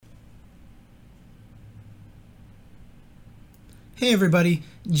Hey everybody,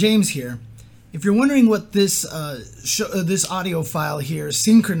 James here. If you're wondering what this this audio file here,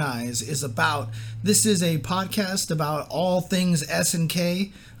 Synchronize, is about, this is a podcast about all things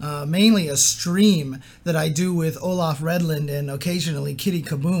SNK, mainly a stream that I do with Olaf Redland and occasionally Kitty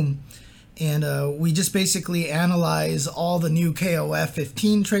Kaboom. And we just basically analyze all the new KOF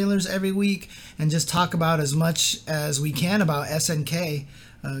 15 trailers every week and just talk about as much as we can about SNK.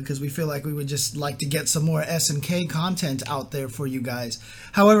 Because we feel like we would just like to get some more SNK content out there for you guys.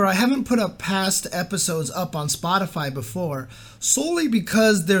 However, I haven't put up past episodes up on Spotify before, solely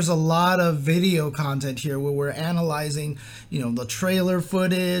because there's a lot of video content here where we're analyzing, the trailer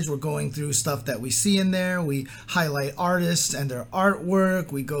footage, we're going through stuff that we see in there, we highlight artists and their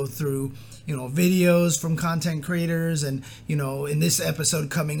artwork, we go through videos from content creators, and in this episode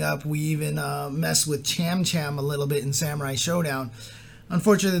coming up, we even mess with Cham Cham a little bit in Samurai Showdown.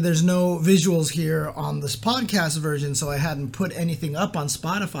 Unfortunately, there's no visuals here on this podcast version, so I hadn't put anything up on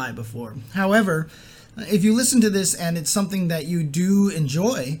Spotify before. However, if you listen to this and it's something that you do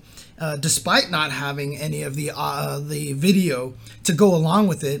enjoy, despite not having any of the video to go along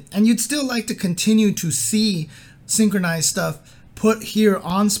with it, and you'd still like to continue to see synchronized stuff put here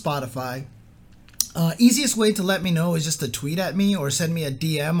on Spotify, easiest way to let me know is just to tweet at me or send me a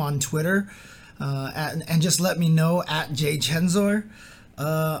DM on Twitter, and just let me know at JChenzor.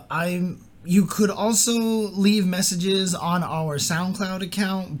 You could also leave messages on our SoundCloud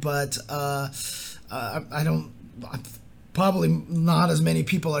account, but probably not as many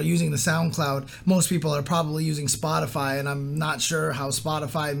people are using the SoundCloud. Most people are probably using Spotify, and I'm not sure how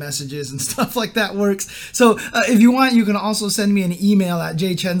Spotify messages and stuff like that works. So if you want, you can also send me an email at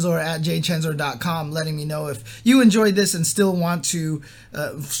jchenzor@jchenzor.com letting me know if you enjoyed this and still want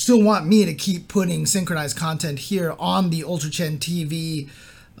me to keep putting synchronized content here on the UltraChen TV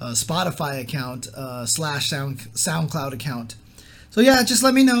Spotify account / SoundCloud account. So yeah, just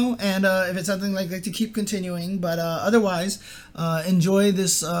let me know, and if it's something like to keep continuing. But otherwise, enjoy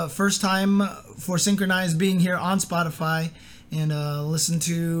this first time for Synchronize being here on Spotify, and listen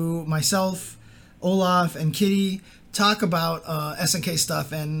to myself, Olaf, and Kitty talk about SNK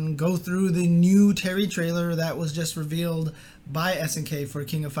stuff and go through the new Terry trailer that was just revealed by SNK for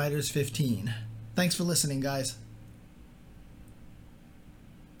King of Fighters 15. Thanks for listening, guys.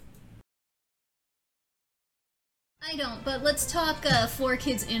 I don't, but let's talk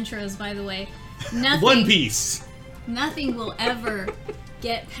 4Kids intros, by the way. Nothing, One Piece! Nothing will ever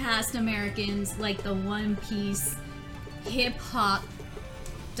get past Americans like the One Piece hip-hop,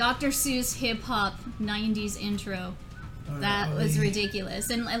 Dr. Seuss hip-hop 90s intro. That was ridiculous.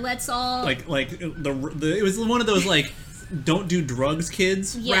 And let's all... It was one of those, don't do drugs,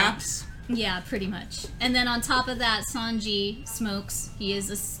 kids raps? Yeah, pretty much. And then on top of that, Sanji smokes. He is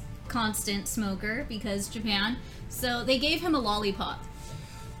a constant smoker because Japan... So they gave him a lollipop.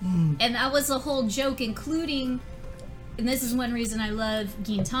 And that was a whole joke, including, and this is one reason I love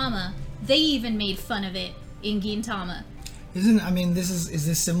Gintama, they even made fun of it in Gintama. Is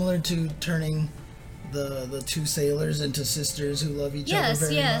this similar to turning the two sailors into sisters who love each other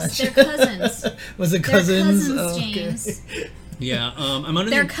very much? Yes, they're cousins. Was it cousins? They're cousins, okay. James. Yeah, I'm under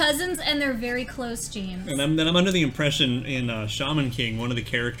They're cousins and they're very close, James. And I'm under the impression in Shaman King, one of the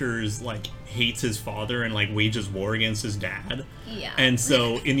characters hates his father and wages war against his dad. Yeah. And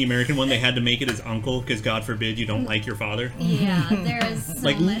so in the American one, they had to make it his uncle because God forbid you don't like your father. Yeah, there is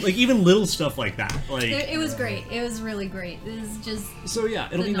so much. Even little stuff like that. It was great. It was really great. It was just. So yeah,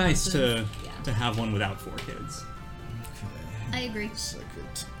 it'll be nice to Yeah. have one without 4 kids. Okay. I agree.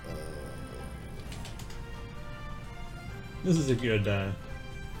 Second. This is a good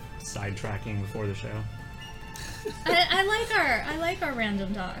sidetracking before the show. I like our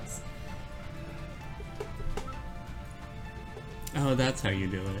random talks. Oh, that's how you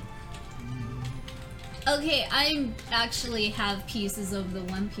do it. Okay, I actually have pieces of the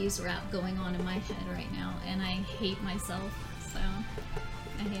One Piece rap going on in my head right now, and I hate myself, so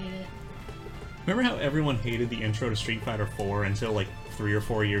I hate it. Remember how everyone hated the intro to Street Fighter 4 until 3 or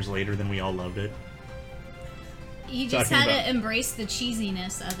 4 years later, then we all loved it? You just had to embrace the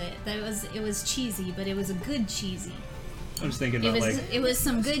cheesiness of it. It was cheesy, but it was a good cheesy. I'm just thinking about it was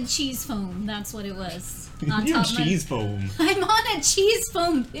some good cheese foam. That's what it was. cheese foam. I'm on a cheese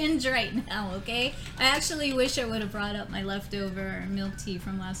foam binge right now. Okay, I actually wish I would have brought up my leftover milk tea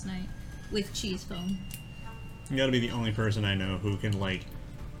from last night with cheese foam. You gotta be the only person I know who can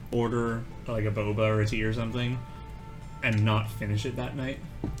order a boba or a tea or something and not finish it that night.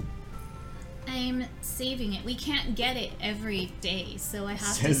 I'm saving it. We can't get it every day, so I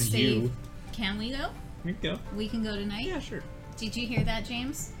have to Says save. you. Can we go? We can go. We can go tonight? Yeah, sure. Did you hear that,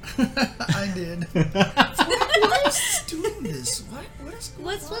 James? I did. Why is this doing this? What is going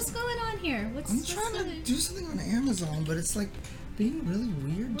on? What's going on here? I'm trying to do something on Amazon, but it's like being really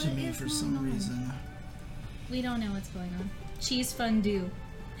weird to What me is for going some on? reason. We don't know what's going on. Cheese fondue.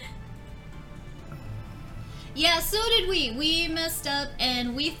 Yeah, so did we. We messed up,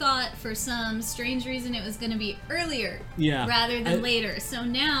 and we thought for some strange reason it was going to be earlier Yeah. rather than later. So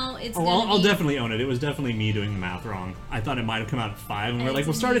now it's Oh, going to be... I'll definitely own it. It was definitely me doing the math wrong. I thought it might have come out at 5, and we're like,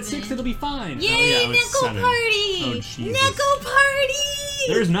 we'll start at 6, it'll be fine. Yay, oh, yeah, it was Neko 7. Party! Oh, Jesus. Neko Party!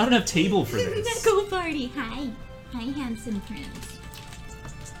 There's not enough table for this. Neko Party! Hi. Hi, handsome friends.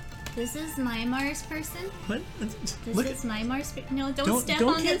 This is my Mars person. What? This is my Mars. No, don't step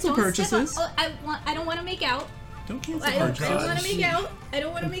don't on cancel this. Don't purchases. Step on, oh, I don't want to make out. Don't cancel I don't purchases. want to make out. I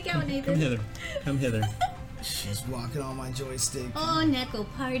don't want to make out, Nathan. Come hither. Come hither. She's walking on my joystick. Oh, Neko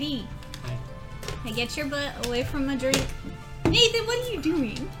Party. I get your butt away from my drink. Nathan, what are you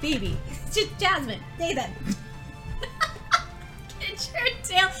doing? Baby. Just Jasmine. Nathan. Get your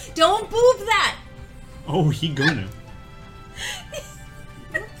tail. Don't boob that. Oh, he gonna.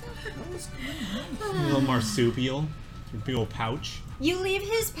 Little marsupial. Big old pouch. You leave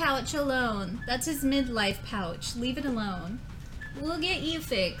his pouch alone. That's his midlife pouch. Leave it alone. We'll get you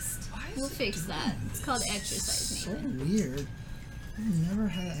fixed. We'll fix that. It's called exercise, So Nathan. weird. I've never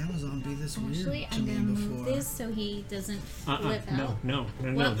had Amazon be this Actually, weird to I'm me gonna before. move this so he doesn't flip No, out. no.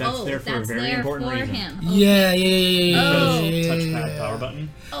 Well, That's there for a that's very there important for reason. him. Yeah. Oh. Touchpad power button.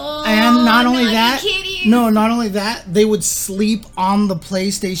 Oh, And not only naughty that, kitties. not only that, they would sleep on the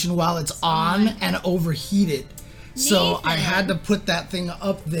PlayStation while it's on and overheat it. So I Nathan. had to put that thing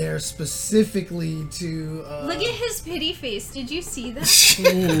up there specifically to. Look at his pity face. Did you see that? He's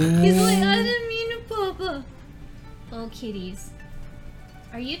like, I didn't mean to, Papa. Oh, kitties.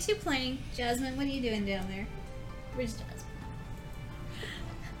 Are you two playing? Jasmine, what are you doing down there? Where's Jasmine?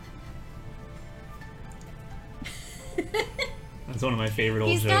 That's one of my favorite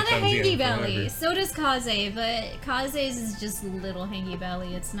old He's jokes. got a I haven't seen hangy it forever. belly. So does Kaze, but Kaze's is just little hangy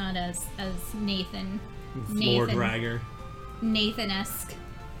belly. It's not as Nathan. Floor dragger. Nathan-esque.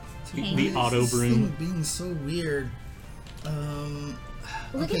 The auto This broom. thing being so weird.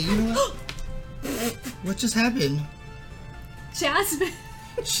 Look Okay, at you know what? What just happened? Jasmine.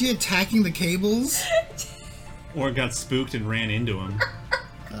 Is she attacking the cables? Or got spooked and ran into him.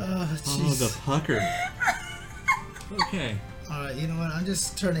 Oh, Oh, jeez. the pucker. Okay. Alright, you know what? I'm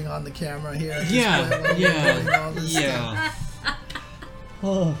just turning on the camera here. at this Yeah, point while we're doing all this stuff. yeah.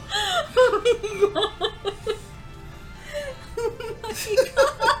 Oh. Oh my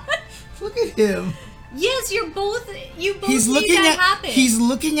god. Look at him. Yes, you both He's need looking that at happen. he's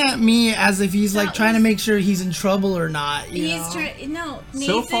looking at me as if he's like That trying to was- make sure he's in trouble or not. You He's know? trying. No, Nathan.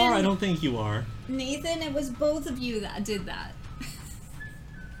 So far, I don't think you are. Nathan, it was both of you that did that.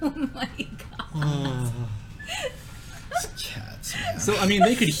 Oh my god. Cats, man. So, I mean,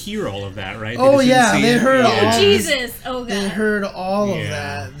 they could hear all of that, right? Oh, just didn't yeah, see they it? heard Yeah. all Oh of Jesus! Oh god. They heard all of Yeah.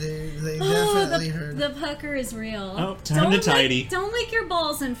 that. They Oh, definitely heard. the pucker is real. Oh, time to tidy. Don't lick your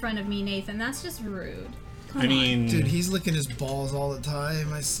balls in front of me, Nathan. That's just rude. Come I mean, Dude, he's licking his balls all the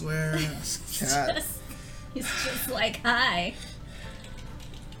time. I swear. This cat. he's just like, hi.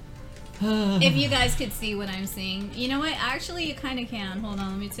 If you guys could see what I'm seeing. You know what? Actually, you kind of can. Hold on,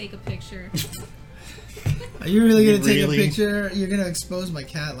 let me take a picture. Are you really gonna take Really? a picture? You're gonna expose my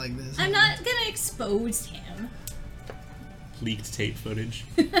cat like this? I'm not gonna expose him. leaked tape footage.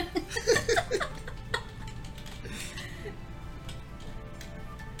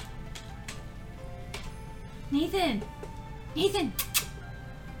 Nathan! Nathan!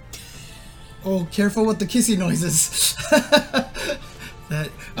 Oh, careful with the kissy noises.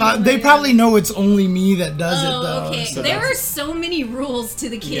 They probably know it's only me that does it though. Okay. so There that's- are so many rules to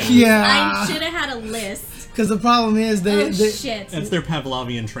the kids. Yeah. I should have had a list. Because the problem is they. Oh, they shit. That's their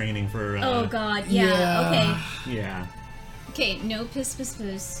Pavlovian training for. Oh, God. Yeah. Yeah. Okay, no piss, piss,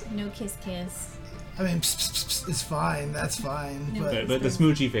 piss. No kiss, kiss. I mean, pss, pss, pss, it's fine. That's fine. No. But But the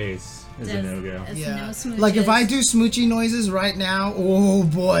smoochy face is a Does- no-go. does yeah, no smooches. like if I do smoochy noises right now, oh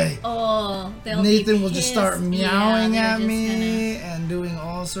boy, Oh, they'll Nathan be will just start pissed. meowing Yeah, at they're me just and doing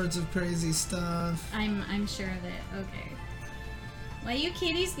all sorts of crazy stuff. I'm sure of it. Okay. Why you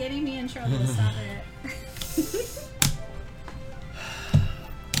kitties getting me in trouble? Stop it.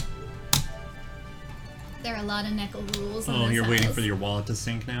 There are a lot of Neko rules. in Oh, this you're waiting house. for your wallet to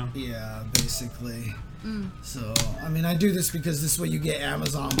sync now? Yeah, basically. Mm. So, I mean, I do this because this way you get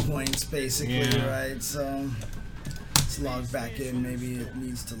Amazon points, basically, Yeah. right? So, let's log back in. Maybe it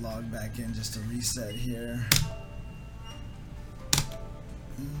needs to log back in just to reset here.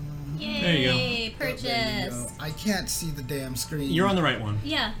 Yay! There you There you Purchase. go. I can't see the damn screen. You're on the right one.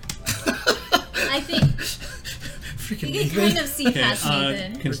 Yeah. I think Freaking you can kind of see past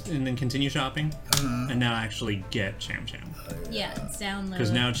Nathan. And then continue shopping, and now actually get Cham Cham. Yeah, it's download.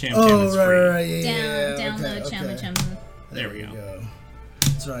 Because now Cham Cham Oh, is right, free. right, yeah, Download okay, Chama okay. Chama. There we go.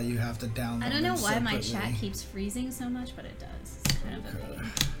 That's right, you have to download I don't know them why my separately. chat keeps freezing so much, but it does. It's kind of a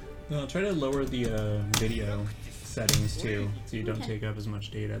thing. Well, try to lower the video settings too, so you don't Okay. take up as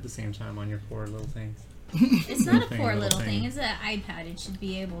much data at the same time on your poor little thing. It's not a thing, poor little little thing. thing. It's an iPad. It should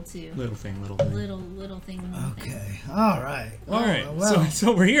be able to. Little thing. Little thing. Little thing. Okay, all right. All right, Well,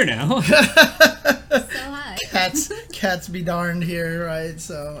 so we're here now. So high. cats be darned here, right?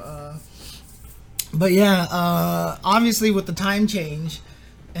 So, but yeah, obviously with the time change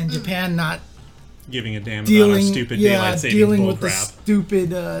and Japan not Giving a damn about our dealing, stupid daylight savings dealing with the bullcrap.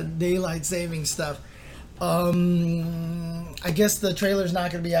 stupid daylight saving stuff. I guess the trailer's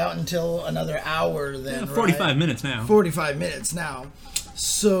not going to be out until another hour. Then 45 right? minutes now. 45 minutes now.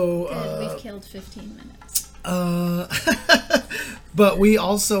 So. Good, we've killed 15 minutes. But we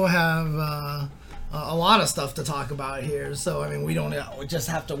also have a lot of stuff to talk about here. So, I mean, we just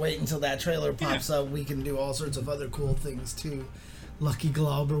have to wait until that trailer pops up. We can do all sorts of other cool things, too. Lucky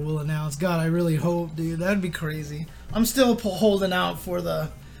Glauber will announce. God, I really hope, dude. That'd be crazy. I'm still holding out for the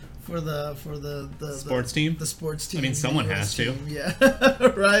Sports team? The sports team. I mean, someone the has US to. team. Yeah,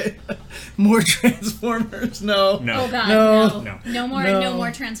 right. More Transformers. No. No. Oh god, No. no. No. No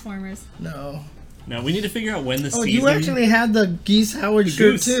more Transformers. No. No, we need to figure out when the Oh, season... you actually had the Geese Howard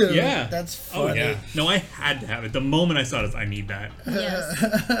shirt Goose, too. yeah. That's Oh, funny. yeah. No, I had to have it. The moment I saw it, I need that. Yes.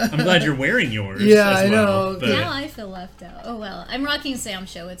 I'm glad you're wearing yours. Yeah, as I well, know. but- Now I feel left out. Oh well. I'm rocking Sam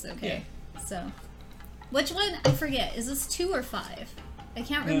Show, it's okay. So which one? I forget. Is this 2 or 5? I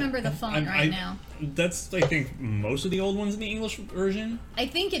can't remember the font now. That's, I think, most of the old ones in the English version. I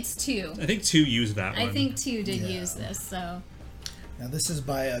think it's 2. I think 2 used that one. I think 2 did Yeah. use this, so Now this is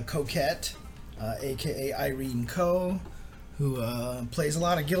by Coquette, aka Irene Coe, who plays a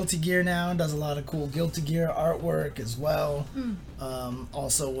lot of Guilty Gear now, does a lot of cool Guilty Gear artwork as well.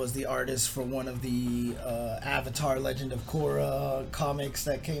 Also was the artist for one of the Avatar Legend of Korra comics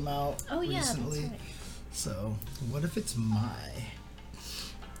that came out oh yeah, recently. that's right. So, what if it's Mai?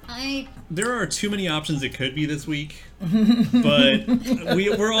 There are too many options it could be this week, but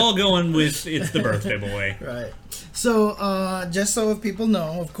we're all going with it's the birthday boy. Right. So, just so if people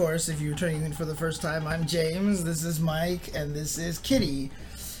know, of course, if you're tuning in for the first time, I'm James, this is Mike, and this is Kitty.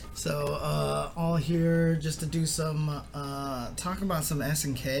 So, all here just to do some, talk about some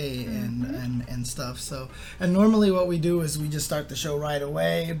SNK and stuff. So, and normally what we do is we just start the show right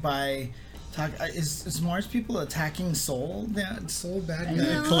away by is Mars people attacking Soul? Soul bad guy?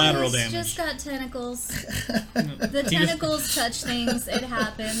 No, Collateral it's damage. just got tentacles. The tentacles touch things. It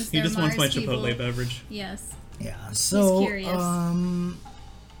happens. He They're just wants my Mars people. Chipotle beverage. Yes. Yeah. So, curious.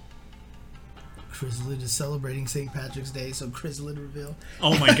 Chrysalid is celebrating St. Patrick's Day, so Chrysalid reveal.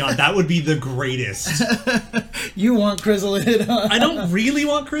 Oh my god, that would be the greatest. You want Chrysalid? I don't really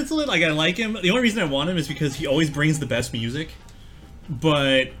want Chrysalid. Like, I like him. The only reason I want him is because he always brings the best music.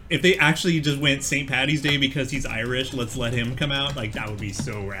 But if they actually just went St. Paddy's Day because he's Irish, let's let him come out, like, that would be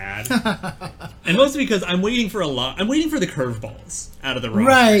so rad. And mostly because I'm waiting for the curveballs out of the roster.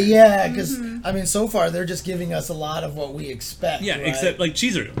 Right, yeah, because, I mean, so far they're just giving us a lot of what we expect. Yeah, right? except, like,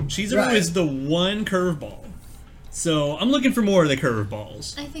 Chizuru. Chizuru Right. is the one curveball. So, I'm looking for more of the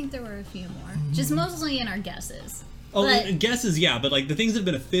curveballs. I think there were a few more. Just mostly in our guesses. Oh, But- guesses, yeah, but, like, the things that have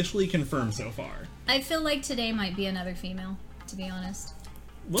been officially confirmed so far. I feel like today might be another female, to be honest.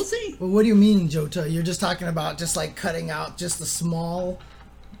 We'll see. Well, what do you mean, Jota? You're just talking about just like cutting out just the small,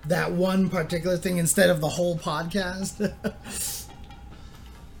 that one particular thing instead of the whole podcast?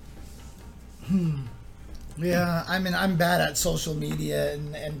 Yeah, I mean, I'm bad at social media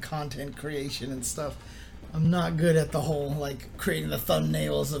and content creation and stuff. I'm not good at the whole, like, creating the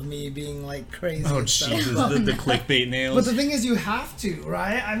thumbnails of me being, like, crazy Oh, and stuff. Jesus, the clickbait nails. But the thing is, you have to,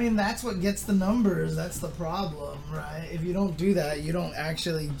 right? I mean, that's what gets the numbers. That's the problem, right? If you don't do that, you don't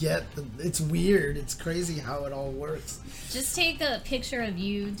actually get the... It's weird. It's crazy how it all works. Just take a picture of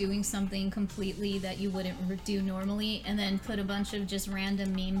you doing something completely that you wouldn't do normally, and then put a bunch of just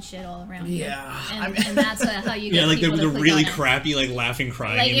random meme shit all around you. Yeah, And, I mean- and that's how you get yeah, like people the to click really on it. crappy, like, laughing,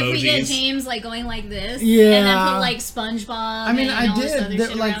 crying Like emojis. if we get James like going like this, Yeah. and then put like SpongeBob. I mean, and I all this did other that,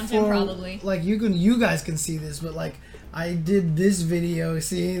 shit like, around him, for... probably. Like, you guys can see this, but, like, I did this video.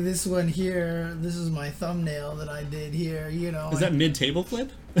 See, this one here. This is my thumbnail that I did here, you know. Is that mid-table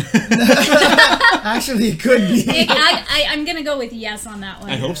clip? Actually, it could be. I'm gonna go with yes on that one.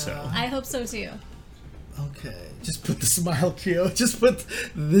 I hope so. I hope so too. Okay, Just put the smile trio. Just put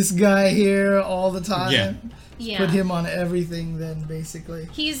this guy here all the time. Yeah. Yeah. Put him on everything then, basically.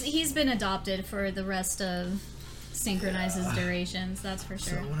 He's been adopted for the rest of Synchronize's durations, that's for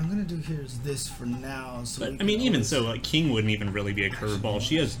So sure. what I'm going to do here is this for now. So we But, I can mean, even always- so, like, King wouldn't even really be a curveball.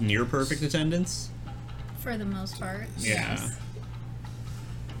 She has near perfect attendance. For the most part. Yeah. Yes.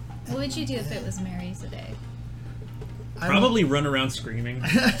 What would you do if it was Mary today? I don't- Probably run around screaming.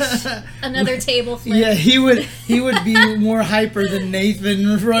 Another table flip. Yeah, he would be more hyper than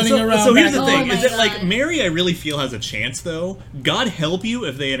Nathan running around. So here's the Oh thing: my is that like God. Mary, I really feel has a chance though. God help you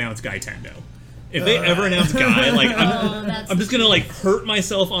if they announce Guy Tendo. If they ever announce Guy, like that's I'm just gonna like hurt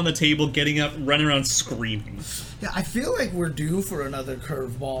myself on the table, getting up, running around screaming. Yeah, I feel like we're due for another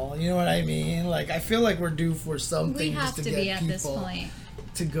curveball. You know what I mean? Like, I feel like we're due for something We have just to to get be at people this point.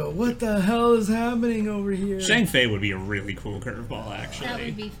 to go, what the hell is happening over here? Shang Fei would be a really cool curveball, actually. That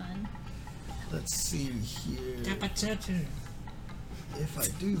would be fun. Let's see here. If I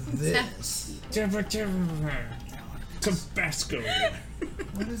do this, Tabasco.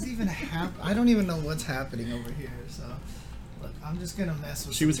 what is even happening? I don't even know what's happening over here. So, look, I'm just gonna mess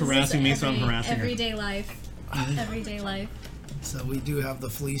with. She was some- harassing me, so I'm harassing her. Everyday life. Everyday life. So we do have the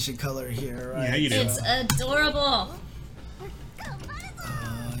Felicia color here, right? Yeah, you do. It's adorable.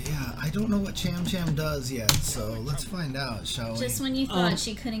 Yeah, I don't know what Cham Cham does yet, so let's find out, shall we? Just when you thought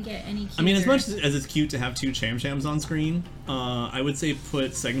she couldn't get any cuter. I mean, as much as it's cute to have two Cham Chams on screen, I would say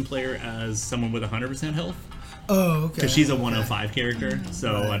put second player as someone with 100% health. Oh, okay. Because she's a 105 character,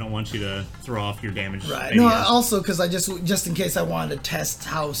 so I don't want you to throw off your damage. Right. No, ideas. also because I just in case I wanted to test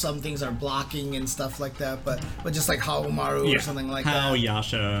how some things are blocking and stuff like that, but just like Haomaru or something like How, that.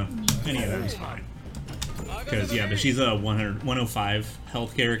 Yasha, any of them is fine. Because, yeah, but she's a 105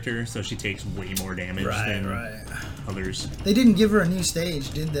 health character, so she takes way more damage Right, than right. others. They didn't give her a new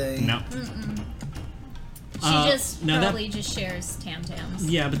stage, did they? No. She just now that- probably just shares Tam Tams.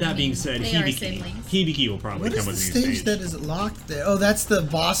 Yeah, but that being said, they are Hibiki. siblings. Hibiki will probably What is come the with a new stage stage. that is locked there? Oh, that's the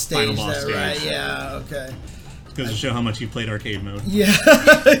boss stage Final boss there, right? stage. Yeah, okay. Goes to show how much you played arcade mode. Yeah,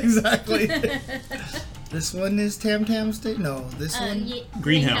 exactly. This one is Tam Tam stage? No, this one?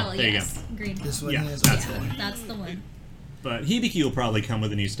 Green Hell, there you yes. Green Hell. This one Yeah, is? that's okay. the one. That's the one. But Hibiki will probably come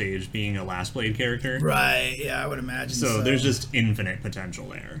with a new stage, being a last played character. Right, yeah, I would imagine so. So there's just infinite potential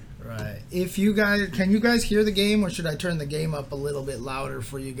there. Right. If you guys, can you guys hear the game, or should I turn the game up a little bit louder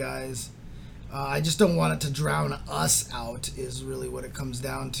for you guys? I just don't want it to drown us out. Is really what it comes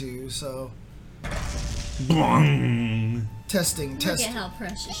down to. So Bong! testing, Look at testing. how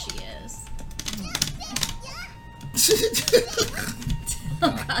precious she is. Oh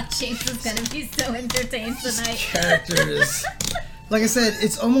god, James is gonna be so entertained tonight. Characters. Like I said,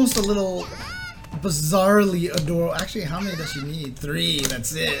 it's almost a little bizarrely adorable. Actually, how many does she need? 3.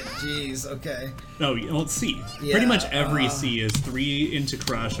 That's it. Jeez. Okay. Oh, well, it's C. Yeah, Pretty much every C is 3 into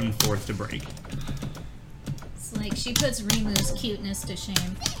crush and 4th to break. It's like she puts Rimu's cuteness to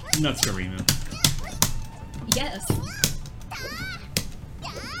shame. Nuts to Rimu. Yes.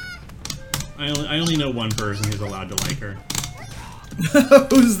 I only know one person who's allowed to like her.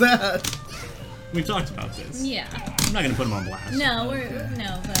 Who's that? We talked about this. Yeah. I'm not gonna put him on blast. No,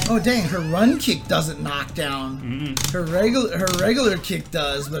 but Oh dang, her run kick doesn't knock down. Her regular kick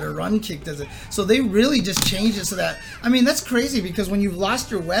does, but her run kick doesn't. So they really just changed it so that, I mean, that's crazy because when you've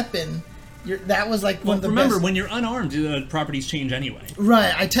lost your weapon, that was like Well, one of the remember, best. when you're unarmed, the properties change anyway.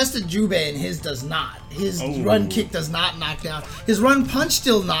 Right, I tested Jubei and his does not. His Oh. run kick does not knock down. His run punch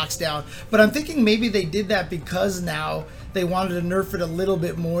still knocks down. But I'm thinking maybe they did that because now they wanted to nerf it a little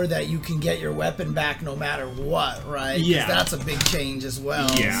bit more that you can get your weapon back no matter what, right? 'Cause Yeah. that's a big change as well.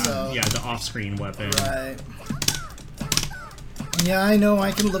 Yeah, So. yeah, the off-screen weapon. Right. Yeah, I know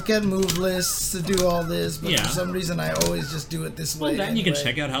I can look at move lists to do all this, but Yeah. for some reason I always just do it this way. Well, then you can anyway.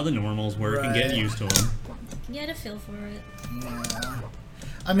 check out how the normals work and get Right. used to them. get a feel for it. Yeah.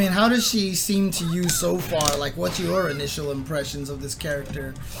 I mean, how does she seem to you so far? Like, what's your initial impressions of this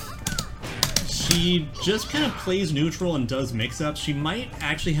character? She just kind of plays neutral and does mix-ups. She might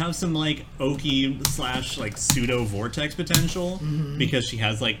actually have some, like, Oki / like, pseudo-vortex potential, because she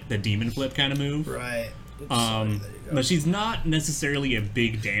has, like, the demon flip kind of move. Right. Oops, sorry, there you go. But she's not necessarily a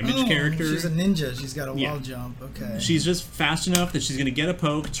big damage Oh, character. She's a ninja. She's got a Yeah. wall jump. Okay. She's just fast enough that she's going to get a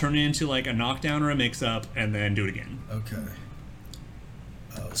poke, turn it into, like, a knockdown or a mix-up, and then do it again. Okay.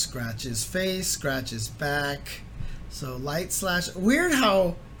 Oh, scratch his face, scratch his back. So light / weird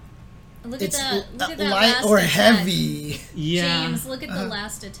how Look it's at that light last or attack. heavy. Yeah. James, look at the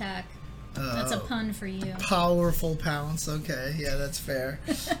last attack. That's a pun for you. Powerful pounce. Okay, yeah, that's fair.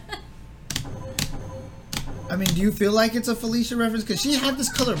 I mean, do you feel like it's a Felicia reference? Because she had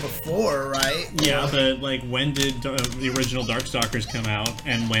this color before, right? Yeah, but like, when did the original Darkstalkers come out,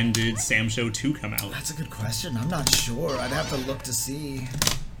 and when did Sam Show 2 come out? That's a good question. I'm not sure. I'd have to look to see.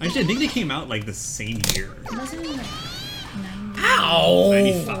 Actually, I think they came out like the same year. Wasn't it like 90? Ow!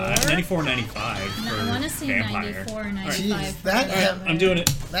 95, 94, 95 for I want to say Vampire. 94 or 95. Jeez, for that Vampire. I'm doing it.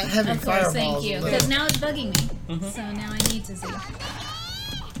 That heavy Of course, fireball. thank you. Because now it's bugging me. So now I need to see.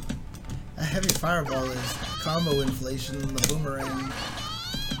 A heavy fireball is combo inflation, the boomerang.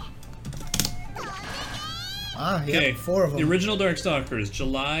 Ah, yeah, Okay, 4 of them. The original Darkstalkers,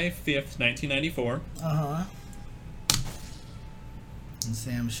 July 5th, 1994. Uh-huh. And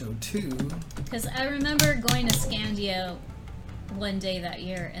Sam Show 2. Because I remember going to Scandia one day that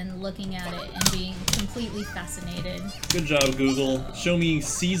year and looking at it and being completely fascinated. Good job, Google. Show me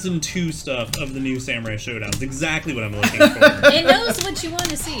season 2 stuff of the new Samurai Showdowns. Exactly what I'm looking for. It knows what you want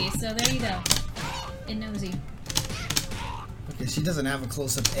to see, so there you go. It knows you. Okay, she doesn't have a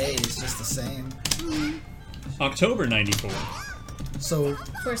close-up A, it's just the same. October 94. So,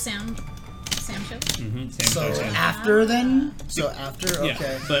 For Sam Show. Sam so Show. after then? So after? Yeah,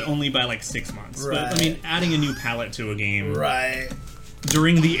 Okay. but only by like 6 months. But I Right. mean, adding a new palette to a game Right.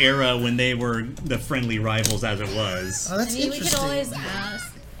 during the era when they were the friendly rivals as it was. Oh, that's I mean, we interesting. could always ask.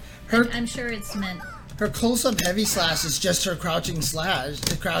 Her- I'm sure it's meant. Her close-up heavy slash is just her crouching slash,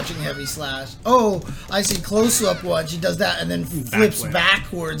 the crouching heavy slash. Oh, I see close-up one. She does that and then flips Backward.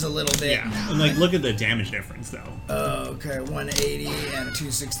 backwards a little bit. Yeah, and like look at the damage difference though. Oh, okay. 180 and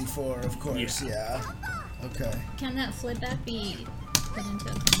 264, of course. Yeah. Okay. Can that flip back be put into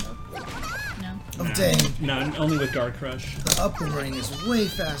a combo? No. Oh, Nah. dang. No, only with Dark Crush. The up boomerang is way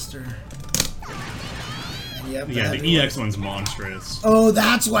faster. And yep. Yeah, the heavy one. EX one's monstrous. Oh,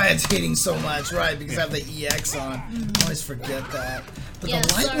 that's why it's hitting so much, right? Because I have the EX on. I always forget that. But Yeah,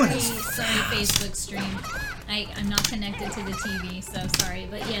 the light sorry, one is sorry, Facebook stream. I'm not connected to the TV, so sorry.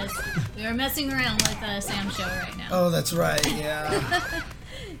 But yes, we are messing around with Sam Show right now. Oh, that's right. Yeah.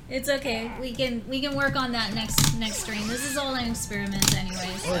 It's okay. We can work on that next stream. This is all an experiment anyway.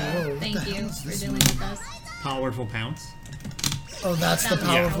 So whoa, what thank the you hell is for this dealing one? with us. Powerful Pounce. Oh, that's the That was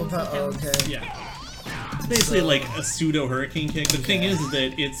powerful. powerful Oh, pounce. okay. Yeah. It's basically like a pseudo hurricane kick. The thing is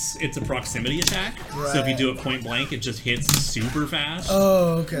that it's a proximity attack. So if you do it point blank, it just hits super fast.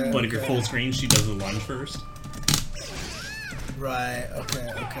 Oh, okay. But if you're okay. full screen, she does the lunge first. Right. Okay.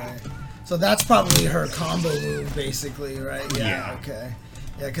 Okay. So that's probably her combo move, basically, right? Yeah. Yeah. Okay.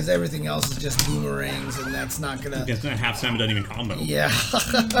 Yeah, because everything else is just boomerangs, and that's not gonna. Guess that half time it doesn't even combo. Yeah.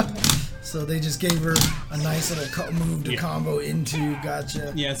 So they just gave her a nice little move to Yeah. combo into.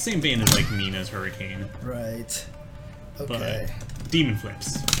 Gotcha. Yeah, same vein as like Mina's Hurricane, Right. but Okay. demon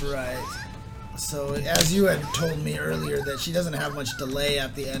flips. Right. So as you had told me earlier, that she doesn't have much delay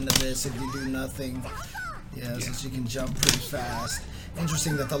at the end of this if you do nothing. Yeah, so Yeah. she can jump pretty fast.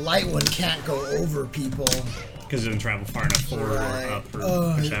 Interesting that the light one can't go over people. Because it doesn't travel far enough forward Right. or up or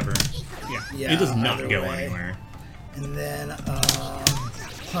Oh, whichever. Yeah. yeah, It does not either go way. anywhere. And then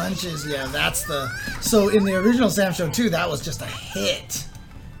punches, yeah, that's the. So in the original Sam Show 2, that was just a hit,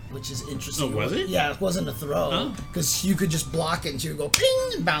 which is interesting. Oh, was it? Yeah, it wasn't a throw Oh. because you could just block it and she would go ping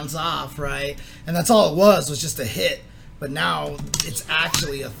and bounce off, right? And that's all it was just a hit. But now it's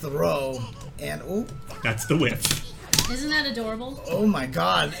actually a throw, and That's the whip. Isn't that adorable? oh my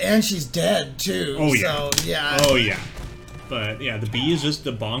god, and she's dead too. Oh, yeah. So yeah. Oh yeah. But yeah, the B is just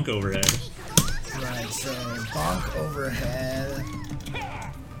the bonk overhead. Right, so bonk overhead.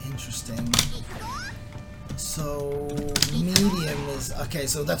 Interesting. So medium is okay.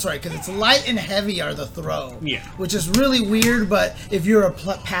 So that's right, because it's light and heavy are the throw. Yeah. Which is really weird, but if you're a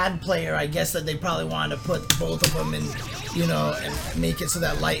pad player, I guess that they probably wanted to put both of them in, and make it so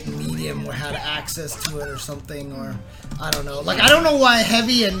that light and medium had access to it or something, or I don't know. Like I don't know why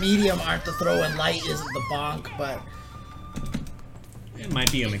heavy and medium aren't the throw and light isn't the bonk, but. It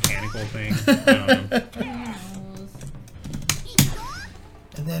might be a mechanical thing. I don't know. Who knows?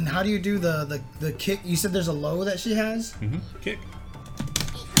 And then how do you do the kick? You said there's a low that she has? Kick.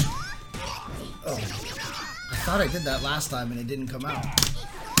 Oh. I thought I did that last time and it didn't come out.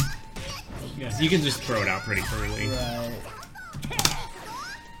 Yeah, you can just throw it out pretty early. Right.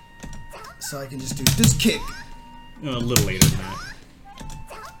 So I can just do this kick. A little later than that.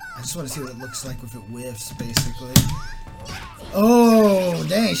 I just want to see what it looks like if it whiffs, basically. Oh,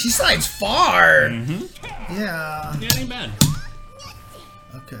 dang. She slides far. Yeah. Yeah, it ain't bad.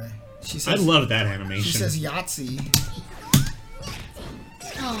 Okay. She I says, love that animation. she says Yahtzee.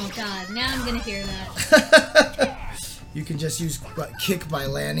 Oh god, now I'm gonna hear that. You can just use kick by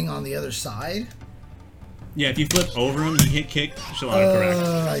landing on the other side. Yeah, if you flip over him, you hit kick, she'll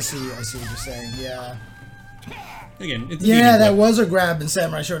autocorrect. I see what you're saying. Yeah. Again, it's a Yeah, vegan that whip. was her grab in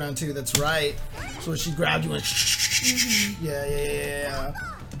Samurai Showdown 2. That's right. So she grabbed you and yeah.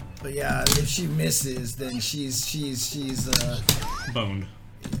 But yeah, if she misses, then she's boned.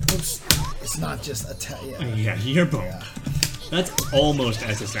 oops. It's not just attack. Yeah. Yeah, you're boned. Yeah. That's almost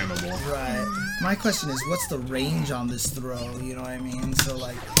SSMable. Right. My question is, what's the range on this throw? You know what I mean? So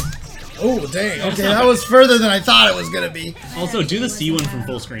like, oh dang. Okay, that was further than I thought it was gonna be. Also, do the C one from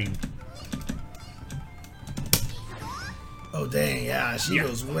full screen. Oh dang, yeah, she Yeah.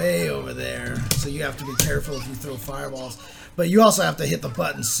 goes way over there. So you have to be careful if you throw fireballs. But you also have to hit the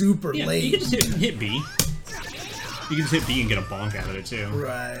button super Yeah, late. you can just hit B. You can just hit B and get a bonk out of it too.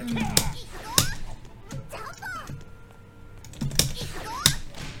 Right.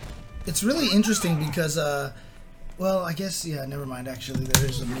 It's really interesting because, well, I guess, yeah, never mind. Actually, there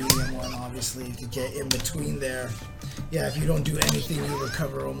is a medium one, obviously, to get in between there. Yeah, if you don't do anything, you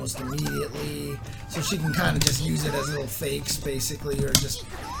recover almost immediately. So she can kind of just use it as little fakes, basically, or just,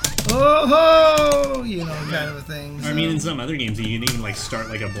 oh ho, you know, kind of a thing. I mean, in some other games, you can even like start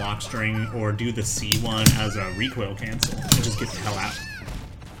like a block string or do the C one as a recoil cancel and just get the hell out.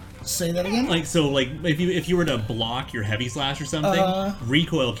 Say that again? Like so, like if you were to block your heavy slash or something,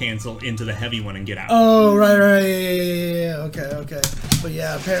 recoil cancel into the heavy one and get out. Oh, right, yeah. Okay. But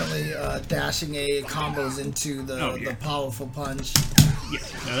yeah, apparently dashing A combos into the powerful punch. Yeah,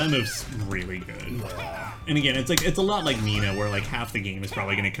 no, that move's really good. Yeah. And again, it's a lot like Nina, where like half the game is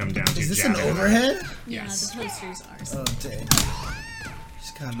probably going to come down to Is this an jabbing. overhead? Yeah, Yes. the posters are. So. Oh, dang.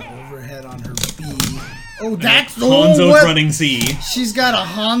 She's got an overhead on her B. Oh, And that's Hanzo's what? running C. She's got a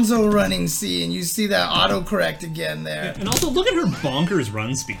Hanzo running C, and you see that autocorrect again there. And also, look at her bonkers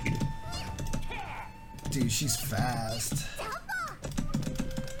run speed. Dude, she's fast.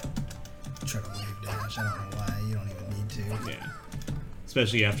 Try to wave dash. I don't know why. You don't even need to. Yeah.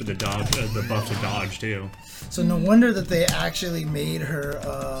 Especially after the dodge, the buff to dodge too. So no wonder that they actually made her.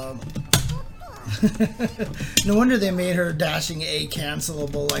 No wonder they made her dashing A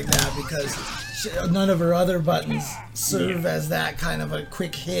cancelable like that, because none of her other buttons serve as that kind of a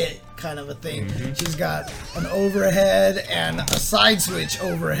quick hit kind of a thing. She's got an overhead and a side switch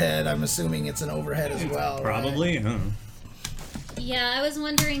overhead. I'm assuming it's an overhead as well. Probably, huh? Yeah, I was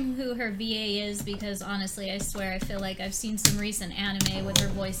wondering who her VA is because honestly, I swear I feel like I've seen some recent anime with her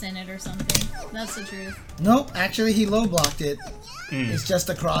voice in it or something. That's the truth. Nope, actually he low blocked it. It's just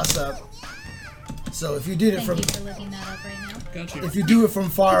a cross up. So if you did it Thank from you for looking that up right now. Gotcha. if you do it from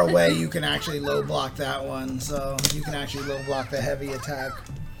far away, you can actually low block that one. So you can actually low block the heavy attack.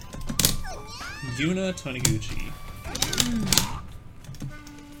 Yuna Taniguchi.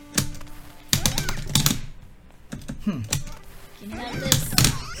 You can have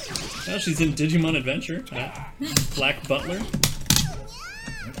this. Oh, she's in Digimon Adventure. Black Butler.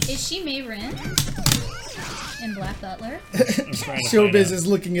 Is she Mei Rin? In Black Butler? I'm trying to find Showbiz out. is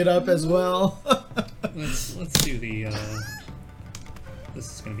looking it up as well. Let's do the.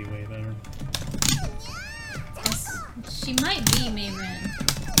 This is gonna be way better. She might be Mei Rin.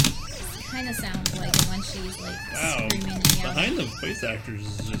 Kind of sounds like it when she's like Wow, screaming and yelling. behind the voice actors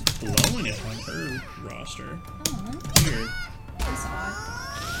is just blowing it on her roster. Oh, Weird. that's odd.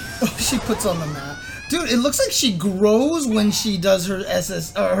 Oh, she puts on the map. Dude, it looks like she grows when she does her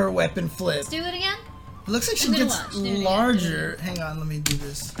her weapon flip. Let's do it again? It looks like she I'm gonna gets watch. Do it again. larger. Hang on, let me do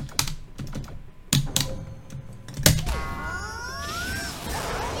this.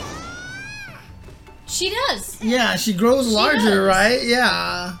 She does! Yeah, she grows larger, does. right?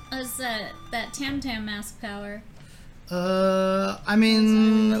 Yeah. That's that Tam Tam mask power. I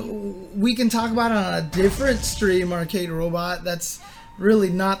mean, we can talk about it on a different stream, Arcade Robot. That's really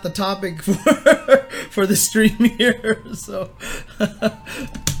not the topic for the stream here. So,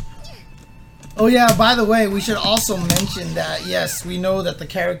 oh yeah, by the way, we should also mention that yes, we know that the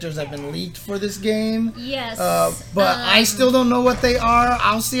characters have been leaked for this game. Yes. But I still don't know what they are.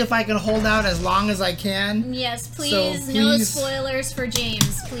 I'll see if I can hold out as long as I can. Yes, please, So no please- spoilers for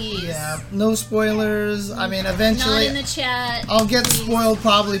James, please. Yeah, no spoilers. I mean, Not eventually in the chat. I'll get please. spoiled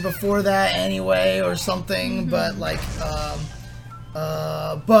probably before that anyway or something, but like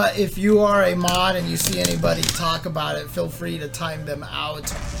but if you are a mod and you see anybody talk about it, feel free to time them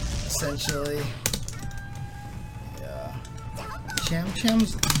out, essentially. Yeah. Cham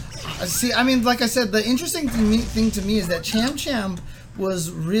Cham's see, I mean, like I said, the interesting thing to me is that Cham Cham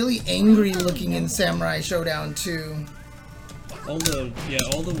was really angry looking in Samurai Showdown 2. All the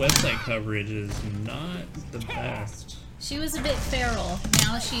website coverage is not the best. She was a bit feral.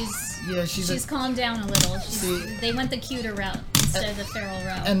 Now she's calmed down a little. See- They went the cuter route instead of the feral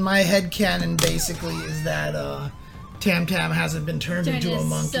route. And my headcanon basically is that Tam Tam hasn't been turned into a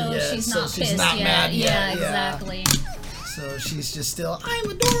monkey so yet, she's so not she's pissed not yet. mad yet. Yeah, exactly. So she's just still, I'm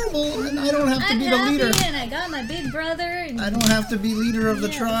adorable, and I don't have to I'm be the happy, leader. and I got my big brother. And I don't have to be leader of the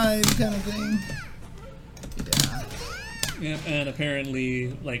Yeah. tribe, kind of thing. Yeah. Yeah, and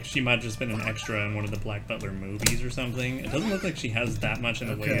apparently, like, she might have just been an extra in one of the Black Butler movies or something. It doesn't look like she has that much in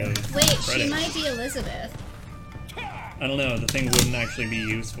the way Okay. of Wait, she credits. might be Elizabeth. I don't know. The thing wouldn't actually be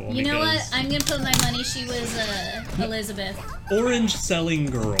useful. You know what? because I'm gonna put my money she was Elizabeth. Orange selling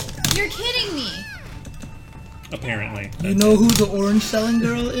girl. You're kidding me. Apparently. You know who the orange selling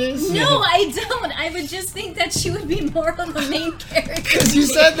girl is? No, I don't. I would just think that she would be more of a main character. Because you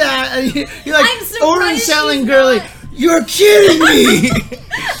said that, and you're like, I'm surprised orange selling she's girl. not. You're kidding me!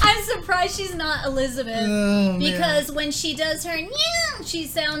 I'm surprised she's not Elizabeth. Oh, man. Because when she does her "Meow," she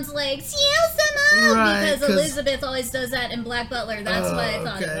sounds like "Ciao-sama," Right, because 'cause- Elizabeth always does that in Black Butler. That's why I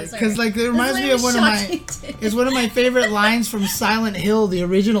thought it was her. Because like it reminds That's me why of one I'm of my shocked you did. it's one of my favorite lines from Silent Hill, the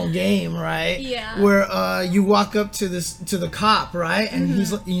original game, right? Yeah. Where you walk up to the cop, right, and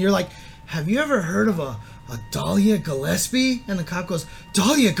and you're like, have you ever heard of a Dahlia Gillespie? And the cop goes,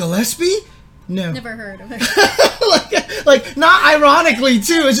 Dahlia Gillespie? No. Never heard of her. like not ironically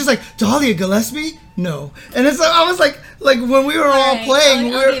too. It's just like Dahlia Gillespie? No. And it's I was like when we were all Alright,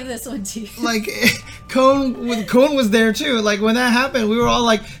 playing, I'll give this one to you. like Cone was there too. Like when that happened, we were all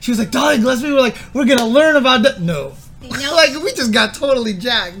like, she was like, Dahlia Gillespie. We were like, we're gonna learn about that. No. Nope. Like we just got totally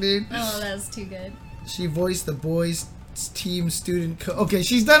jacked, dude. Oh, that's too good. She voiced the boys team student. Okay,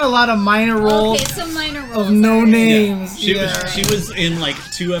 she's done a lot of minor roles Okay, some minor roles. of no alright. names. She Yeah. was she was in like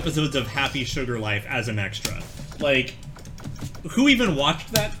 2 episodes of Happy Sugar Life as an extra. Like, who even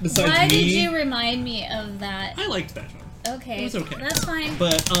watched that besides Why me? did you remind me of that? I liked that show. Okay, It was okay. that's fine.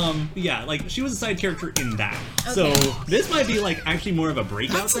 But yeah, like she was a side character in that. Okay. So this might be like actually more of a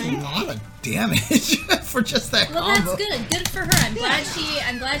breakout That's a thing. lot of damage for just that Well, combo. that's good. Good for her. I'm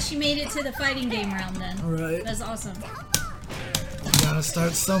glad she made it to the fighting game round then. Right. That's awesome. Gotta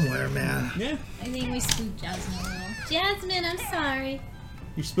start somewhere, man. Yeah. I think we spooked Jasmine a little. Jasmine, I'm sorry.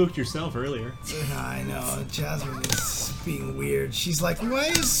 You spooked yourself earlier. I know, Jasmine is being weird. She's like, why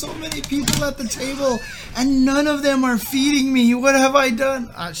is so many people at the table and none of them are feeding me? What have I done?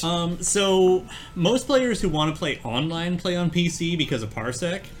 So most players who want to play online play on PC because of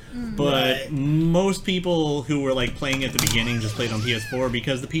Parsec. But Right. most people who were like playing at the beginning just played on PS4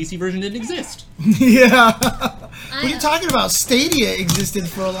 because the PC version didn't exist. Yeah. What are you talking about? Stadia existed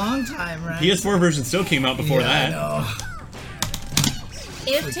for a long time, right? PS4 version still came out before Yeah, that. I know.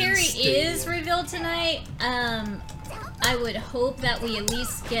 If Terry Stadia. is revealed tonight, I would hope that we at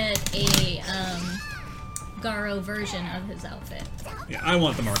least get a Garo version of his outfit. Yeah, I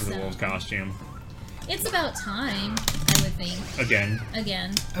want the Mark of the So- Wolves costume It's about time, I would think. again.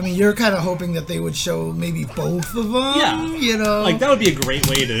 Again. I mean, you're kind of hoping that they would show maybe both of them. Yeah. You know? Like that would be a great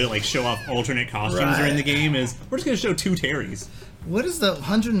way to like show off alternate costumes during Right. the game. Is we're just gonna show 2 Terrys. What is the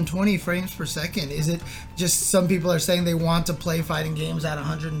 120 frames per second? Is it just some people are saying they want to play fighting games at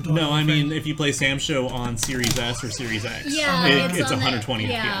 120? No, I frames? mean if you play Sam Show on Series S or Series X, Yeah, it's on 120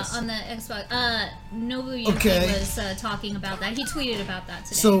 the, yeah, FPS. on the Xbox. Nobu Okay. was talking about that. He tweeted about that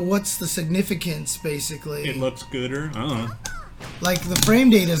today. So what's the significance, basically? It looks gooder. I don't know. Like the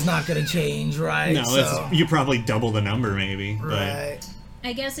frame data is not going to change, right? No, So- it's, you probably double the number maybe. right.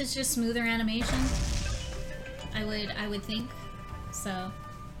 I guess it's just smoother animation. I would think. So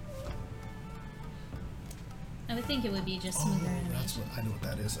I would think it would be just smoother That's animation. what I know what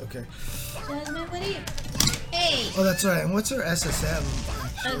that is. Okay. Jasmine, what are you? Hey. Oh, that's right. And what's her SSM?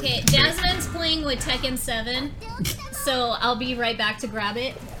 actually? Okay, Jasmine's playing with Tekken 7, so I'll be right back to grab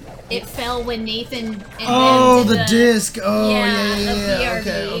it. It fell when Nathan and Oh, did the disc. Oh, yeah, yeah. the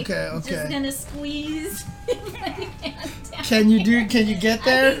Okay, BRB. Just okay. gonna squeeze my hand down. Can you get I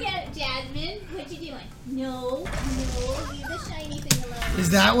there? can get it, Jasmine. What you doing? No, leave the shiny thing alone. Is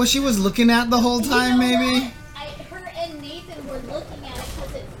that what she was looking at the whole time, You know maybe? what? Her and Nathan were looking at it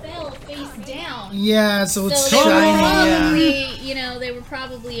because it fell face down. Yeah, so it's So they were shiny. Yeah. probably, they were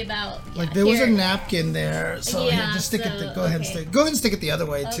probably about. Like there was a here. napkin there, so Yeah, here, just stick it. so, Go ahead and okay. stick. Go ahead and stick it the other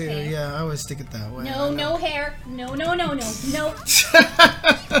way too. Okay. Yeah, I always stick it that way. No, I know. no hair. No.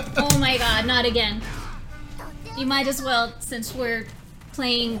 Oh my god, not again. You might as well, since we're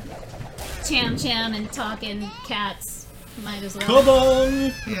playing Cham Cham and talking cats, might as well. Come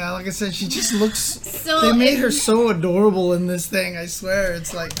on! Yeah, like I said, she just looks. So They made if- her so adorable in this thing. I swear,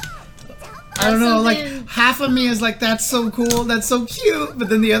 it's like. I don't know, like something- half of me is like, that's so cool, that's so cute, but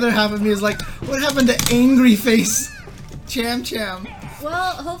then the other half of me is like, what happened to angry face Cham Cham?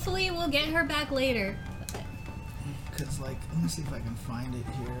 Well, hopefully we'll get her back later. Cause like, let me see if I can find it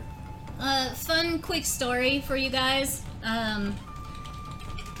here. Fun, quick story for you guys.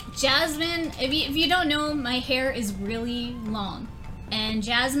 Jasmine, if you don't know, my hair is really long. And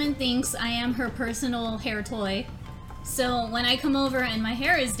Jasmine thinks I am her personal hair toy. So when I come over and my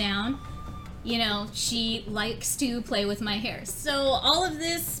hair is down, you know, she likes to play with my hair. So all of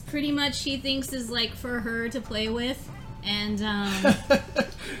this pretty much she thinks is like for her to play with. And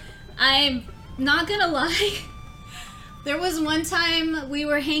I'm not gonna lie. There was one time we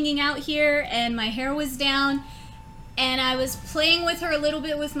were hanging out here and my hair was down and I was playing with her a little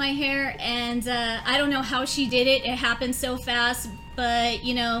bit with my hair and I don't know how she did it. It happened so fast, but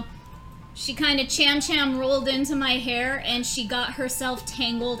you know, she kind of cham rolled into my hair and she got herself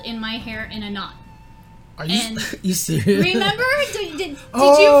tangled in my hair in a knot. Are you, And you serious? remember? Did you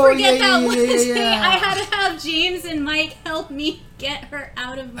Oh, forget yeah, that yeah, one yeah, day yeah. I had to have James and Mike help me get her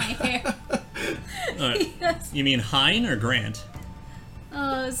out of my hair? Yes. You mean Hein or Grant?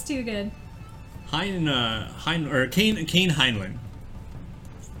 Oh, it's too good. Kane Heinlein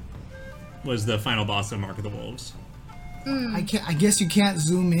was the final boss of Mark of the Wolves. I guess you can't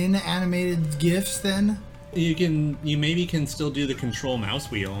zoom in animated GIFs then? You maybe can still do the control mouse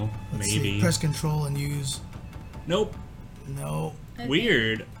wheel. Let's Maybe. see. Press control and use. Nope. No. Okay.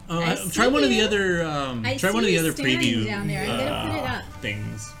 Weird. I Try one of the see you. other. I Try one of see the you other staring preview down there. I'm gonna put it up.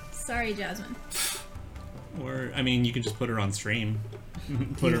 things. Sorry, Jasmine. Or I mean, you could just put her on stream.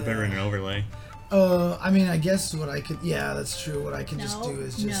 Put her in an overlay. I mean, I guess what I could. Yeah, that's true. What I can just do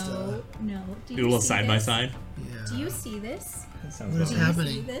is just. no. Do a little side by side. Yeah. Do you see this? That sounds What is Do you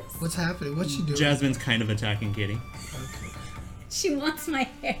happening? see this? What's happening? What's she doing? Jasmine's kind of attacking Kitty. Okay. She wants my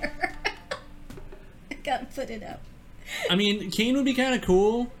hair. I gotta put it up. I mean, Kane would be kind of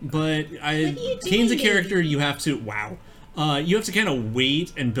cool, but What are you Kane's a doing, character you have to you have to kind of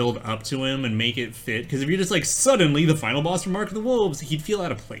wait and build up to him and make it fit. Because if you're just like suddenly the final boss from Mark of the Wolves, he'd feel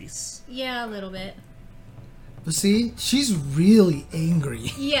out of place. Yeah, a little bit. But see, she's really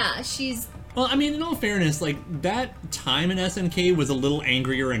angry. Yeah, she's. Well, I mean, in all fairness, like that time in SNK was a little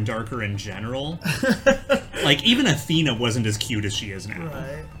angrier and darker in general. Like even Athena wasn't as cute as she is now.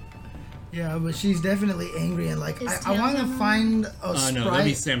 Right. Yeah, but she's definitely angry and like Is I want to Tam find a sprite. No, that'd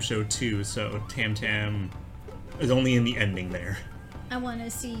be Sam Show 2, so Tam Tam is only in the ending there. I want to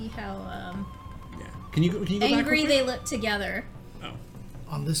see how Yeah. Can you go angry back real quick? they look together. Oh.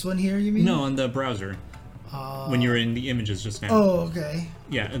 On this one here, you mean? No, on the browser. When you're in the images just now. Oh, okay.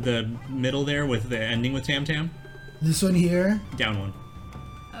 Yeah, the middle there with the ending with Tam Tam. This one here. Down one.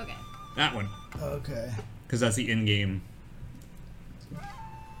 Okay. That one. Okay. Because that's the in-game.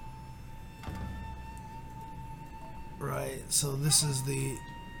 Right. So this is the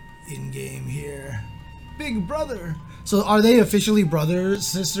in-game here. Big brother. So are they officially brother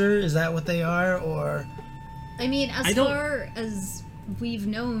sister? Is that what they are, or? I mean, I as don't- far as we've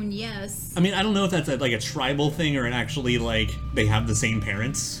known, yes. I mean, I don't know if that's like a tribal thing or actually like they have the same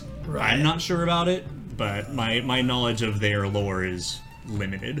parents. Right. I'm not sure about it, but my knowledge of their lore is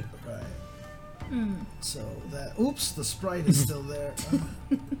limited. Right. So that. Oops, the sprite is still there.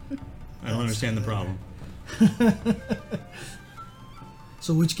 I don't understand the problem.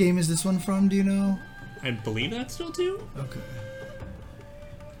 So which game is this one from? Do you know? I believe that's still 2. Okay.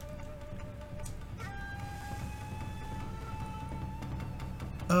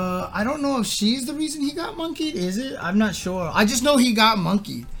 I don't know if she's the reason he got monkeyed, is it? I'm not sure. I just know he got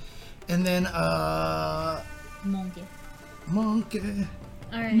monkeyed. And then, Monkey. monkey,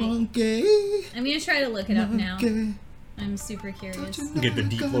 Alright. monkey, I'm gonna try to look it up now. monkey. I'm super curious. Get the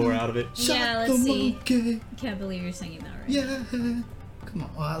deep lore out of it. Shot Yeah, the let's see. monkey. Can't believe you're singing that right. Yeah. Come on.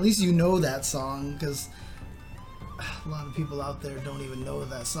 Well, at least you know that song, because a lot of people out there don't even know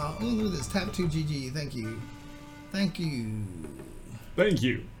that song. Oh, look at this. Tap2GG. Thank you. Thank you. Thank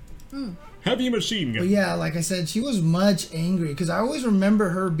you. Heavy machine But gun. yeah, like I said, she was much angry because I always remember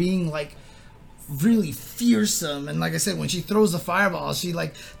her being like really fearsome. And like I said, when she throws the fireball, she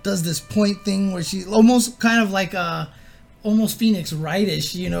like does this point thing where she almost kind of like almost Phoenix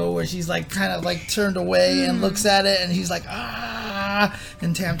Wright-ish, you know, where she's like kind of like turned away and looks at it and he's like, ah,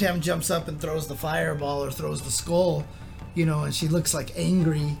 and Tam Tam jumps up and throws the fireball or throws the skull, you know, and she looks like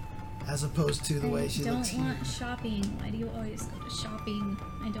angry as opposed to the way she I looks don't here. want shopping. Why do you always go to shopping?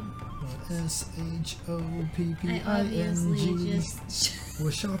 I don't. I obviously SHOPPING. just.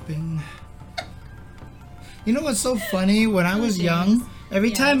 We're shopping. You know what's so funny? When I was James. young, every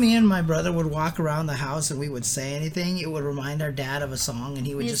Yes. time me and my brother would walk around the house and we would say anything, it would remind our dad of a song and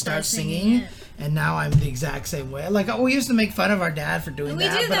he would He'd just start start singing. singing it. And now I'm the exact same way. Like we used to make fun of our dad for doing We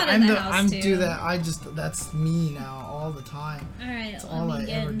that, do but that at I'm the the house, I'm too. do that. I just that's me now all the time. Alright, all let I me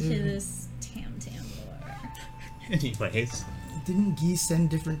get ever into do. this Tam Tam lore. Anyways. Didn't Geese send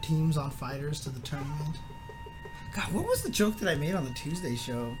different teams on fighters to the tournament? God, what was the joke that I made on the Tuesday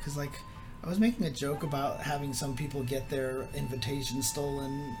show? Because, like, I was making a joke about having some people get their invitation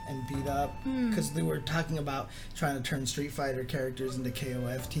stolen and beat up. Because they were talking about trying to turn Street Fighter characters into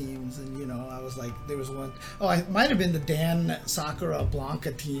KOF teams. And, you know, I was like, there was one... Oh, it might have been the Dan Sakura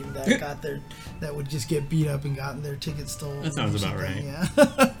Blanca team that got their... that would just get beat up and gotten their tickets stolen. That sounds about right. Yeah.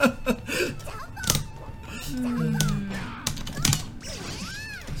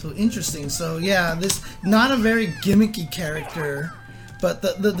 So interesting. So yeah, this not a very gimmicky character, but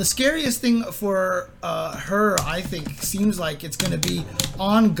the scariest thing for her, I think, seems like it's going to be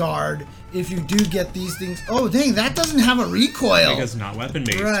on guard if you do get these things. Oh dang, that doesn't have a recoil. Because it's not weapon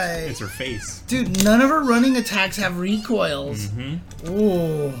based. Right. It's her face. Dude, none of her running attacks have recoils.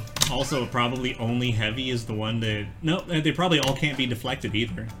 Ooh. Also, probably only Heavy is the one that... No, they probably all can't be deflected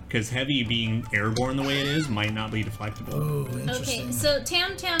either. Because Heavy being airborne the way it is might not be deflectable. Oh, interesting. Okay, so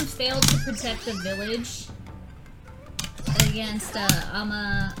Tam Tam failed to protect the village against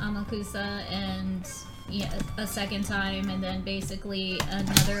Amakusa and a second time, and then basically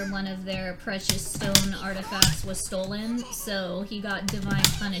another one of their precious stone artifacts was stolen, so he got divine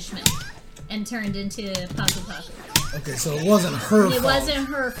punishment and turned into Paku Paku. Okay, so it wasn't her fault. It wasn't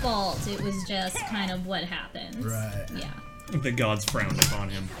her fault. It was just kind of what happened. Right. Yeah. The gods frowned upon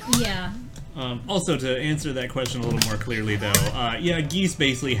him. Yeah. Also, to answer that question a little more clearly, though, yeah, Geese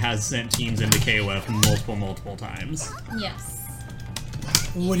basically has sent teams into KOF multiple times. Yes.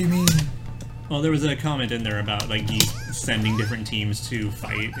 What do you mean? Well, there was a comment in there about, like, Geese sending different teams to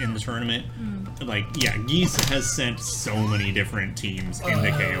fight in the tournament. Like, yeah, Geese has sent so many different teams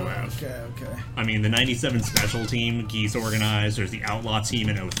into KOF. Okay. I mean, the 97 special team, Geese organized, there's the Outlaw team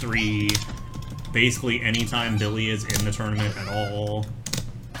in 03. Basically, anytime Billy is in the tournament at all.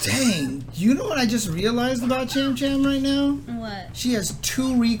 Dang, you know what I just realized about Cham Cham right now? What? She has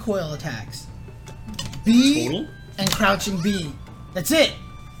 2 recoil attacks. B Total? and crouching B. That's it.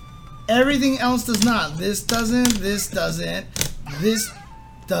 Everything else does not. This doesn't, this doesn't, this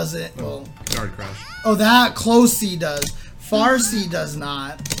doesn't. Well, Guard Crush. oh, that close C does. Far C does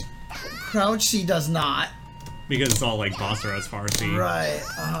not. Crouch C does not. Because it's all like Bossera as far as the... Right,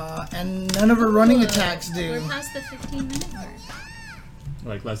 and none of her running attacks do. We're past the 15-minute mark.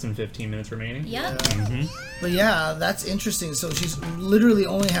 Like less than 15 minutes remaining? Yep. But yeah, that's interesting. So she's literally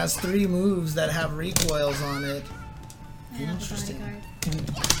only has 3 moves that have recoils on it. Interesting.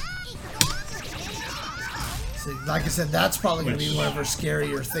 So, like I said, that's probably going to be one of her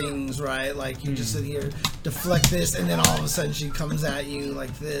scarier things, right? Like, you just sit here, deflect this, and then all of a sudden she comes at you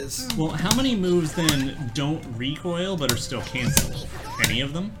like this. Well, how many moves then don't recoil but are still canceled? Any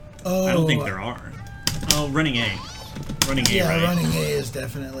of them? Oh, I don't think there are. Oh, running A. Running A, yeah, right? running A is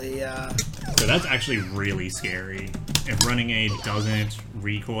definitely, yeah. So that's actually really scary. If running A doesn't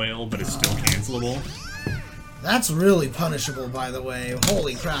recoil but is still cancelable. That's really punishable, by the way.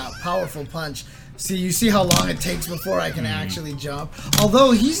 Holy crap, powerful punch. See, you see how long it takes before I can actually jump?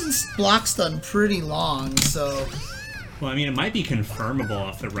 Although he's in block stun pretty long, so... Well, I mean, it might be confirmable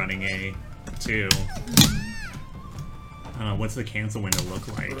off the running A, too. I don't know, what's the cancel window look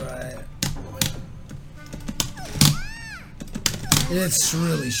like? Right. It's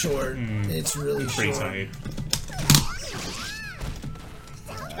really short. It's really Pretty short. tight.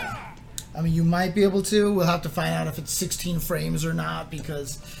 I mean, you might be able to. We'll have to find out if it's 16 frames or not,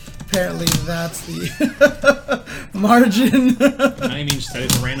 because apparently that's the margin. I mean, set it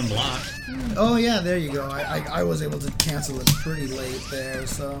to random block. Oh yeah, there you go. I was able to cancel it pretty late there,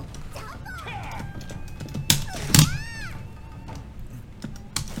 so.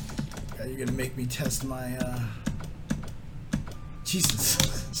 Yeah, you're gonna make me test my, Jesus,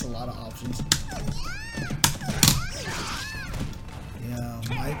 that's a lot of options. Yeah,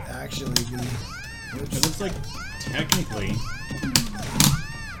 might actually be. It looks like, technically...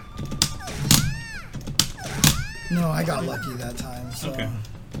 No, I got lucky that time, so. Okay.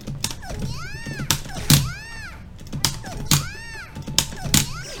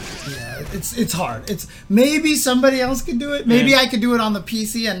 Yeah, it's hard. It's maybe somebody else could do it. Maybe Yeah. I could do it on the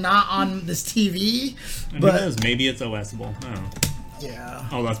PC and not on this TV. And But who knows, maybe it's OSable. Oh. yeah,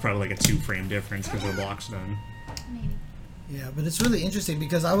 Oh, that's probably like a 2-frame difference because the block's done. Maybe. yeah, but it's really interesting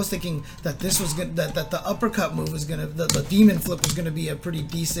because I was thinking that this was gonna that the uppercut move was gonna the demon flip was gonna be a pretty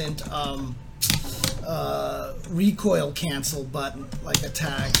decent recoil cancel button like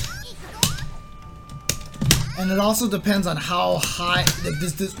attack. And it also depends on how high like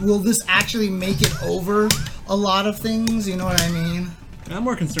will this actually make it over a lot of things, you know what I mean? I'm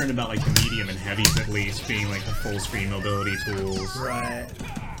more concerned about like the medium and heavies at least being like the full screen mobility tools. Right.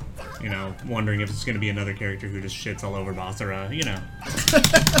 You know, wondering if it's going to be another character who just shits all over Basara, you know.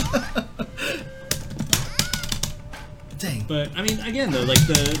 Dang. But, I mean, again, though, like,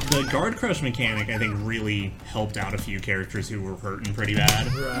 the guard crush mechanic, I think, really helped out a few characters who were hurting pretty bad.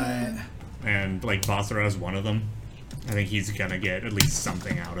 Right. And, like, Basara is one of them. I think he's gonna get at least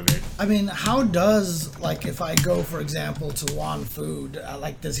something out of it. I mean, how does, like, if I go, for example, to Wan Fu,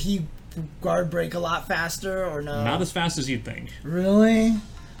 like, does he guard break a lot faster or no? Not as fast as you'd think. Really?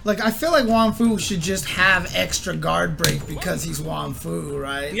 Like, I feel like Wan Fu should just have extra guard break because he's Wan Fu,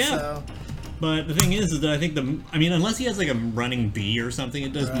 right? Yeah. So, But the thing is that I think I mean, unless he has like a running B or something,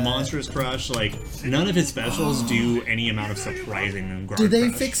 it does Right. monstrous crush. Like, none of his specials do any amount of surprising guard did they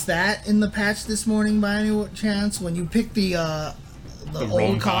crush. fix that in the patch this morning by any chance? When you pick the wrong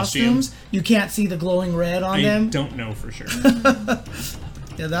old costumes, you can't see the glowing red on I them? don't know for sure.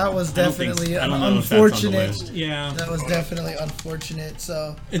 Yeah, that was I don't think- definitely I don't know if that's on the unfortunate. list. Yeah. That was definitely unfortunate,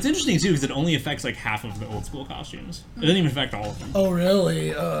 so... It's interesting too because it only affects like half of the old school costumes. It doesn't even affect all of them. Oh,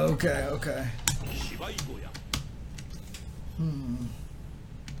 really? Okay.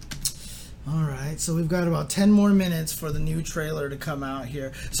 Alright, so we've got about 10 more minutes for the new trailer to come out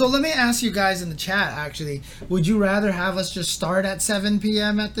here. So let me ask you guys in the chat, actually. Would you rather have us just start at 7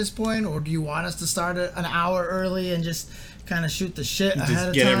 p.m. at this point? Or do you want us to start an hour early and just kind of shoot the shit ahead Just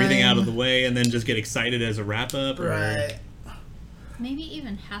of get time? everything out of the way and then just get excited as a wrap up. Right. Maybe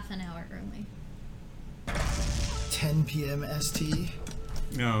even half an hour early. 10 p.m. ST.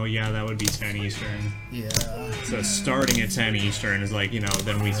 Oh yeah, that would be 10 Eastern. Yeah. So starting at 10 Eastern is like, you know,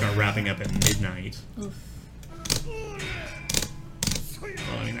 then we start wrapping up at midnight. Oof.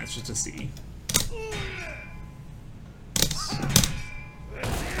 Well, I mean, that's just a C.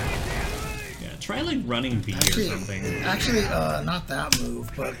 Yeah, try like running B or something. Actually, not that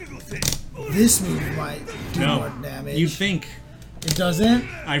move, but this move might do more No, damage. you think. It doesn't?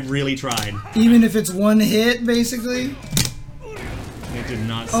 I really tried. Even if it's one hit, basically? It did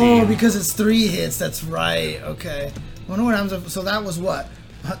not see. Oh, because it's 3 hits. That's right. Okay. Wonder what happens if, so that was what?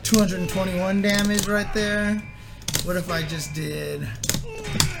 221 damage right there? What if I just did...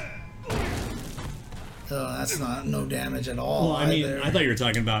 Oh, that's no damage at all. Well, I mean, either. I thought you were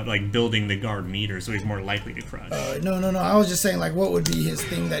talking about like building the guard meter so he's more likely to crush. No. I was just saying, like, what would be his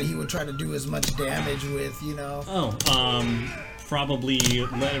thing that he would try to do as much damage with, you know? Oh, probably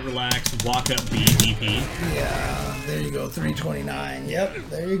let it relax, walk up B, DP. Yeah, there you go, 329. Yep,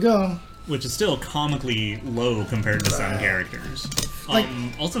 there you go. Which is still comically low compared to some characters. Like-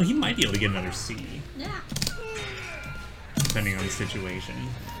 Also, he might be able to get another C, Yeah. depending on the situation.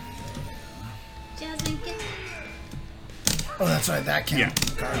 Doesn't get. Oh, that's right, that count.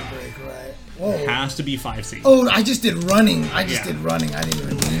 Yeah. Guard break, right. Whoa. Has to be 5C. Oh, I just did running. I Yeah. did running. I didn't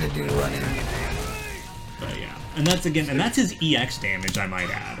even mean to do running. But yeah. And that's his EX damage, I might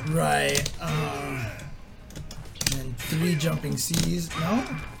add. Right. And 3 jumping C's. No?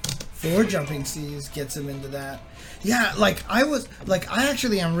 4 jumping C's gets him into that. Yeah, I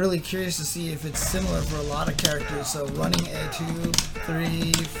actually am really curious to see if it's similar for a lot of characters. So running A2,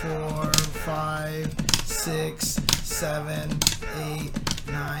 3, 4, 5, 6, 7, 8,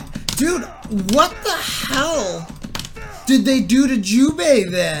 9. Dude, what the hell did they do to Jubei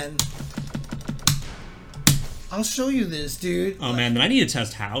then? I'll show you this, dude. Oh man, then I need to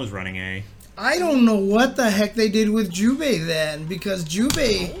test how is running A. I don't know what the heck they did with Jubei then, because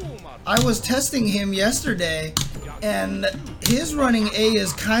Jubei, I was testing him yesterday, and his running A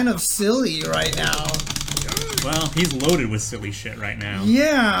is kind of silly right now. Well, he's loaded with silly shit right now.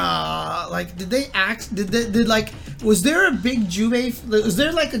 Yeah, like, was there a big Jubei, was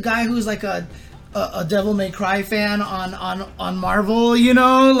there like a guy who's like a Devil May Cry fan on Marvel, you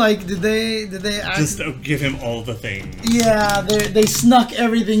know? Like, did they Just give him all the things. Yeah, they snuck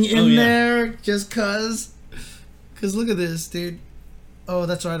everything in Oh, yeah. there just cause look at this, dude. Oh,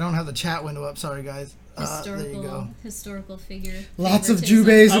 that's right. I don't have the chat window up. Sorry, guys. There you go. Historical figure. Lots of favoritism.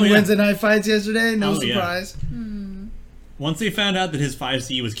 Jubeis Oh, in yeah. Wednesday night fights yesterday. No Oh, yeah. surprise. Once they found out that his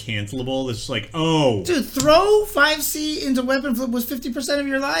 5C was cancelable, it's just like, oh. Dude, throw 5C into weapon flip was 50% of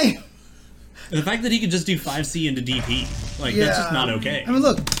your life. And the fact that he could just do 5C into DP, like, that's just not okay. I mean,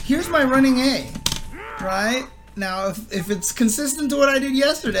 look, here's my running A, right? Now, if it's consistent to what I did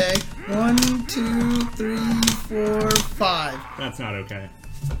yesterday, 1, 2, 3, 4, 5. That's not okay.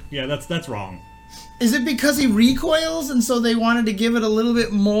 Yeah, that's wrong. Is it because he recoils and so they wanted to give it a little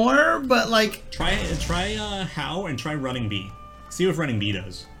bit more? But like, Try how and try running B. See what running B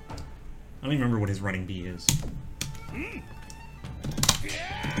does. I don't even remember what his running B is.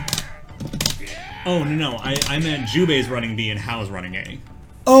 Oh no, I meant Jubei's running B and Hao's running A.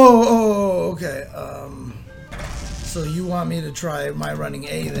 oh, okay. So you want me to try my running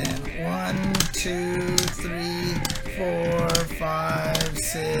A then? 1, 2, 3, 4, 5,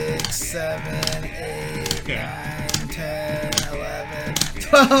 6, 7, 8, 9, 10, 11,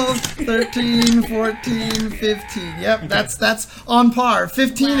 12, 13, 14, 15. Yep, that's on par.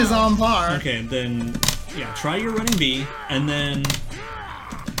 15 is on par. Okay, then yeah, try your running B, and then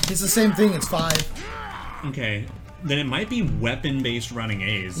It's the same thing. It's 5. okay, then it might be weapon-based running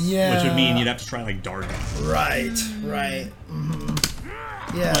A's, Yeah. which would mean you'd have to try like dart. Right.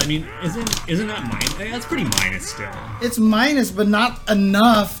 Mm-hmm. Yeah. Well, I mean, isn't that minus? That's pretty minus still. It's minus, but not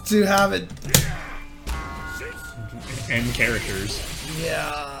enough to have it. And characters.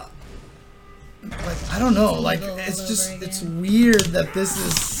 Yeah. Like, I don't know. Like, it's just, it's weird that this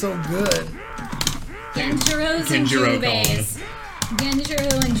is so good. Genjiro's and Genjiro Jubeis.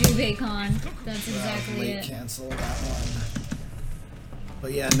 Genjiro and Jubei-con. That's exactly Late it. cancel that one.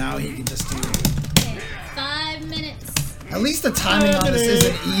 But yeah, now he can just do. Okay, 5 minutes. At least the timing on this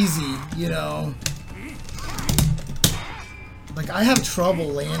isn't easy, you know. Like, I have trouble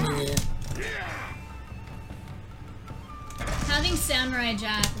landing it. Having Samurai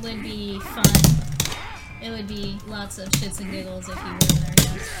Jack would be fun. It would be lots of shits and giggles if he were there,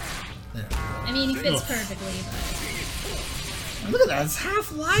 yes. There. I mean, he fits perfectly, but... Look at that, it's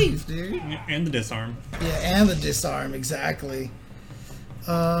half life, dude. Yeah, and the disarm. Yeah, and the disarm, exactly.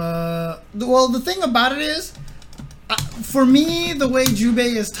 Well, the thing about it is, for me, the way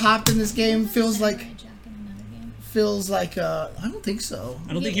Jubei is topped in this game feels like Samurai Jack in another game. I don't think so.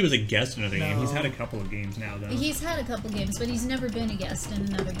 I don't think he was a guest in another game. He's No. had a couple of games now, though. He's had a couple games, but he's never been a guest in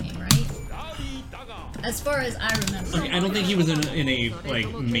another game, right? As far as I remember. Okay, I don't think he was in a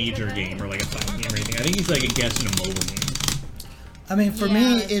like major game or like a fighting game or anything. I think he's like a guest in a mobile game. I mean, for Yeah,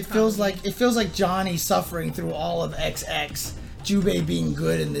 me, it's it feels like Johnny suffering through all of XX. Jubei being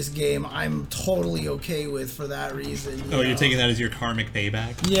good in this game, I'm totally okay with for that reason. Oh, know? you're taking that as your karmic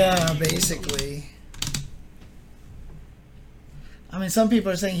payback? Yeah, basically. I mean, some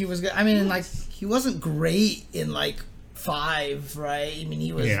people are saying he was good. I mean, like, he wasn't great in, like, 5, right? I mean,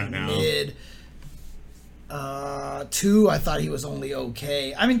 he was mid. 2, I thought he was only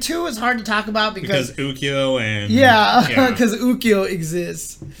okay. I mean, 2 is hard to talk about because Ukyo and... yeah, because Ukyo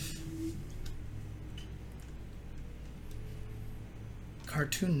exists.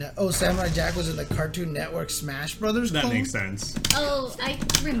 Samurai Jack was in the Cartoon Network Smash Brothers That clone? makes sense. Oh, I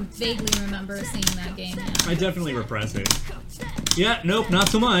vaguely remember seeing that game now. I definitely repress it. Yeah, nope, not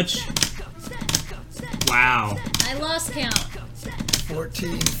so much. Wow. I lost count.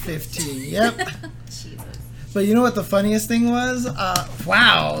 14, 15, yep. Jesus. But you know what the funniest thing was?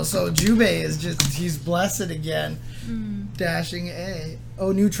 Wow, so Jubei is he's blessed again. Dashing A.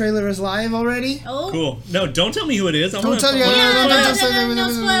 Oh, new trailer is live already? Oh. Cool. No, don't tell me who it is. Don't tell you. No No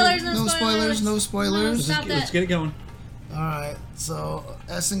spoilers, no spoilers, no spoilers. Stop Let's that. get it going. Alright, so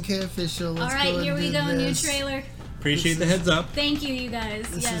SNK official. Let's Alright, go here and we do go, this. new trailer. Appreciate the heads up. Thank you, you guys.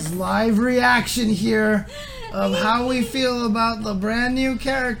 This yes. is live reaction here of how we feel about the brand new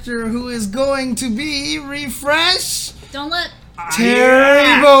character who is going to be refresh Don't let... Terry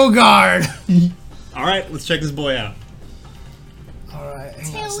Bogard. Alright, let's check this boy out. Alright,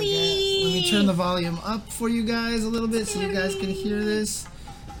 hang on a Tilly. second. Let me turn the volume up for you guys a little bit so you guys can hear this.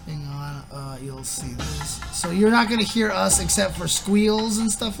 Hang on, you'll see this. So you're not gonna hear us except for squeals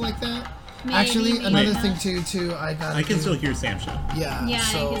and stuff like that. Maybe, Actually, maybe another not. thing too, I can still hear Sam Show. Yeah, Yeah, I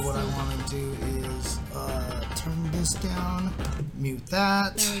so can what I still- want to do is turn this down, mute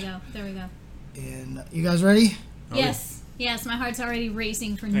that, There we go. and you guys ready? Yes. Yes, my heart's already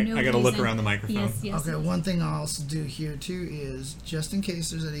racing for no reason. I gotta look around the microphone. Yes. Okay, one thing I'll also do here too is, just in case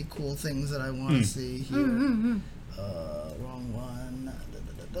there's any cool things that I want to see here. Wrong one.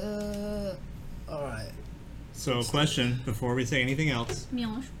 Alright. So, question before we say anything else.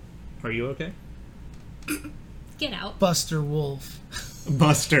 Miosh, Are you okay? get out. Buster Wolf.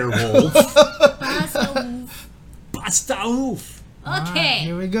 Buster Wolf. Basta. Buster Wolf. Alright, Okay.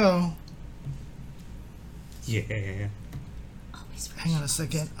 here we go. Yeah. Always fresh. Hang on a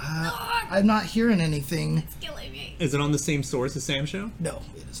second. I'm not hearing anything. It's killing me. Is it on the same source as Sam Show? No,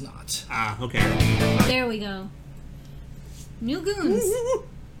 it is not. Ah, okay. There we go. New goons.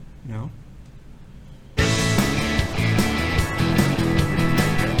 No.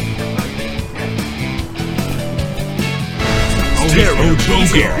 Terry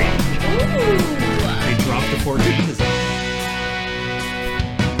He's here. Bogard. They dropped the 14. Is it?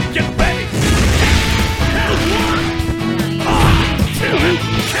 Get ready.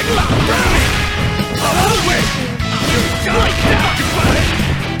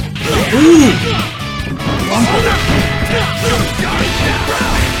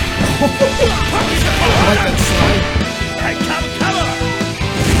 I like that slide.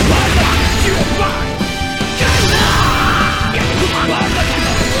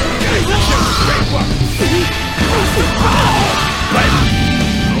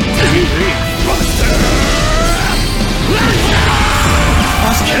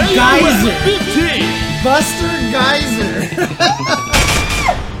 Geyser. 15. Buster Geyser.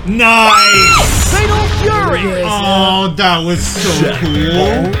 Nice! Fatal Fury. Yes. Oh, that was so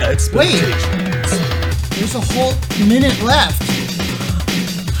cool. Wait. There's a whole minute left.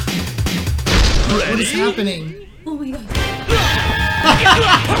 What is happening? Oh my god.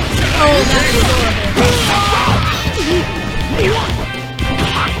 Oh, that was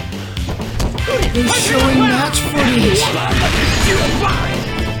They're showing match footage.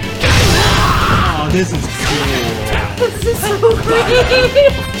 Oh, this is cool. This is so great.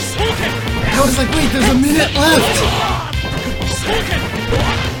 I was like, wait, there's a minute left.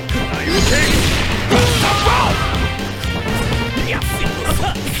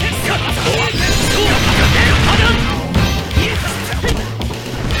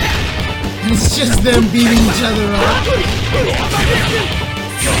 And it's just them beating each other up.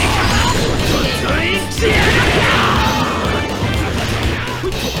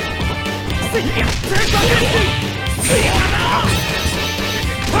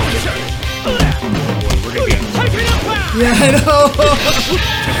 Yeah, I know.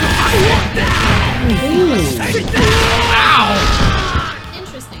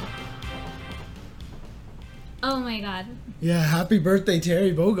 Interesting. Oh my god. Yeah, happy birthday,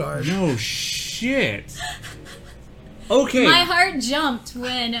 Terry Bogard. No shit. Okay. My heart jumped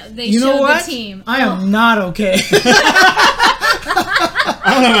when they You know showed what? the team. I am not okay.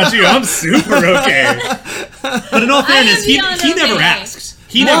 I don't know about you. I'm super okay. But in all fairness, he beyond never okay. asked.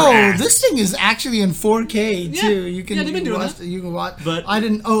 He never No, asked. this thing is actually in 4K too. You can, Yeah, they've been doing watch. that. You can watch. But- I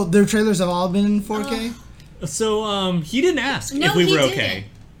didn't. Oh, their trailers have all been in 4K. So, he didn't ask No, if we he were didn't. okay.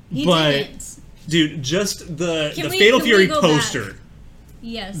 He But, didn't. dude, just the Can we- Fatal can we Fury go poster.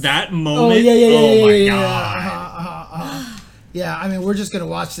 Yes. That moment. Oh yeah, yeah, yeah, oh yeah, my yeah, god. Yeah, I mean, we're just gonna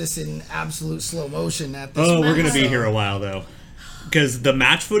watch this in absolute slow motion at this. Oh, point, we're gonna be so- here a while though, because the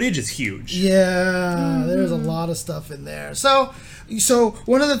match footage is huge. Yeah, there's a lot of stuff in there. So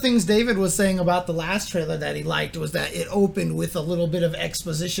one of the things David was saying about the last trailer that he liked was that it opened with a little bit of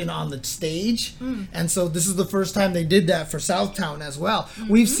exposition on the stage. And so this is the first time they did that for Southtown as well.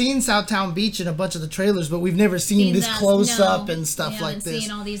 We've seen Southtown Beach in a bunch of the trailers, but we've never seen this that- close no, up and stuff we like haven't this.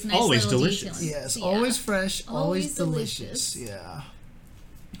 seen all these nice Always little delicious. details. Yes, Yeah. always fresh, always Always delicious. delicious. Yeah.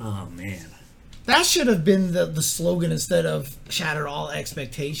 Oh man. That should have been the slogan instead of shatter all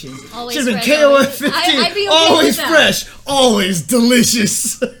expectations. Always Should have been fresh, KOF always- 15. I'd be okay always with that. fresh, always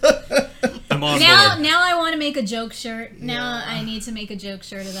delicious. I'm on Now, board. now I want to make a joke shirt. Now I need to make a joke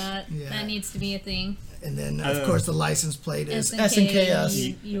shirt of that. Yeah. That needs to be a thing. And then, of course, the license plate is SNK SNK us.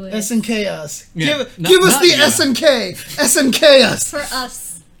 US. SNK us. Yeah, Give us not the you. SNK. SNK us. For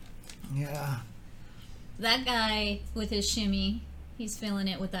us. Yeah. That guy with his shimmy, he's feeling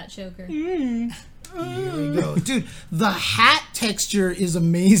it with that choker. Here we go. Dude, the hat texture is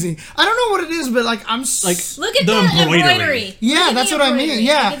amazing. I don't know what it is, but like Like Look at the the embroidery. embroidery. Yeah, Look at that's the what I mean. embroidery.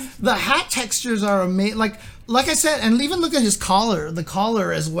 Yeah, Like, it's- the hat textures are amazing. Like I said, and even look at his collar, the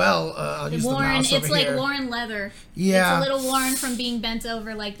collar as well. I'll use the worn, mouse it's over like here. worn leather. Yeah. It's a little worn from being bent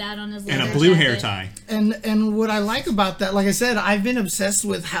over like that on his leather and a blue jacket. hair tie. And what I like about that, like I said, I've been obsessed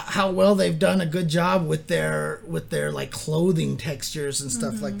with how well they've done a good job with their like clothing textures and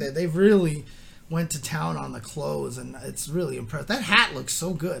stuff like that. They've really went to town on the clothes, and it's really impressive. That hat looks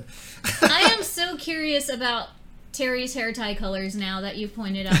so good. I am so curious about Terry's hair tie colors now that you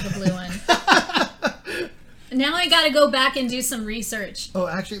pointed out the blue one. Now I gotta go back and do some research. Oh,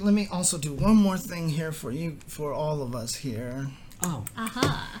 actually, let me also do one more thing here for you, for all of us here. Oh,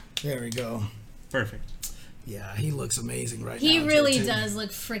 Aha. There we go. perfect. Yeah, he looks amazing right He now. really too. does look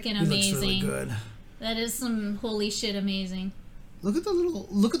freaking He amazing. looks really good. That is some holy shit amazing. Look at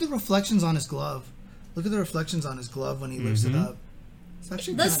the reflections on his glove. Look at the reflections on his glove when he lifts it up. It's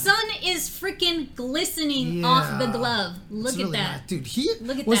actually The kinda- sun is freaking glistening Yeah. off the glove. Look it's at really that. nice. Dude. He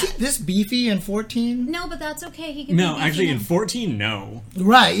Look at was that. he this beefy in 14? No, but that's okay. He can No, be actually, in beefy 14, no.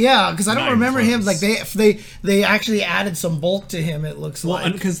 Right, yeah, because I don't Not remember him. close. Like they actually added some bulk to him. It looks Well,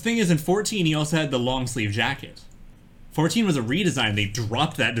 like. because the thing is, in 14, he also had the long sleeve jacket. 14 was a redesign. They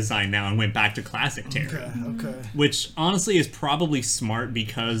dropped that design now and went back to classic Terry. Okay. Which honestly is probably smart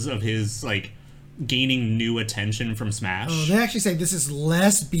because of his like gaining new attention from Smash. Oh, they actually say this is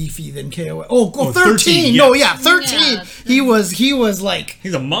less beefy than KOF. Oh, Oh, 13. 13, No, yeah. yeah, 13. Yeah. He was like,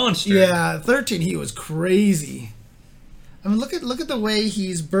 He's a monster. yeah, 13. He was crazy. I mean, look at the way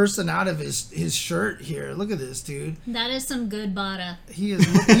he's bursting out of his shirt here. Look at this, dude. That is some good bada. He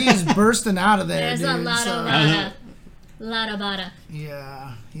is bursting out of there, There's dude. a lot So- of bada. Larabara.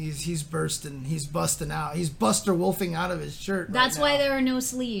 Yeah, he's bursting. He's busting out. He's Buster Wolfing out of his shirt. That's right why now. there are no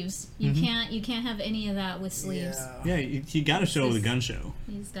sleeves. You can't have any of that with sleeves. Yeah. Yeah, you got to show the gun show.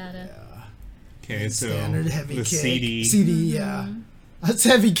 He's gotta. Okay, so Standard heavy the kick. CD. yeah. That's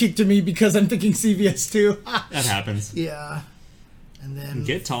heavy kick to me because I'm thinking CVS too. That happens. Yeah. And then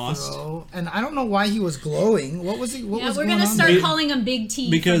Get tossed. throw. And I don't know why he was glowing. What was he? What Yeah, was we're going gonna on start there? calling him Big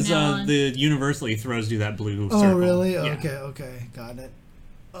T Because from now on. the universally throws do that blue circle. Oh really? Yeah. Okay, got it.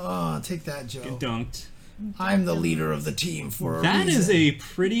 Oh, take that, Joe. Get dunked. I'm the leader of the team for a That reason. is a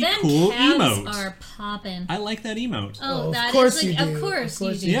pretty Them cool calves emote. are popping. I like that emote. Oh, of that is course like, you do. of course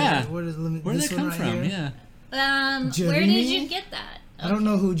you do. Yeah. Where did Where did this that one come right from? here? Yeah. Where Jeremy? did you get that? I don't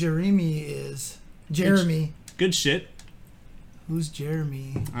know who Jeremy is. Jeremy. Good shit. Who's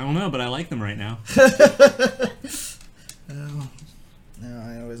Jeremy? I don't know, but I like them right now. Oh. No,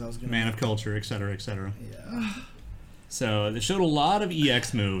 I was gonna. Man of culture, etc., etc. Yeah. So they showed a lot of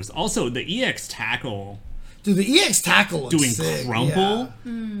EX moves. Also, the EX tackle Dude, the EX tackle looks doing sick. crumple.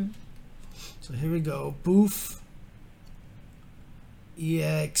 Yeah. So here we go. Boof.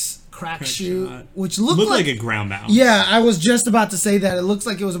 EX crack shoot, shot. which looked like a ground bounce. Yeah, I was just about to say that. It looks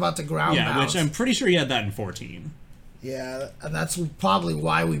like it was about to ground Yeah, bounce. which I'm pretty sure he had that in 14. Yeah, and that's probably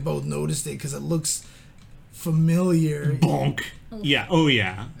why we both noticed it, because it looks familiar. Bonk. Yeah. Oh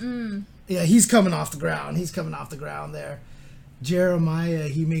yeah. Yeah, he's coming off the ground. He's coming off the ground there. Jeremiah,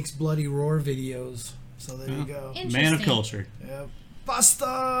 he makes Bloody Roar videos. So there you go. Man of culture. Yep. Buster!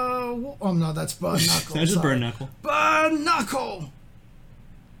 Oh no, that's Burn Knuckle. That's just sorry. burn knuckle. Burn Knuckle!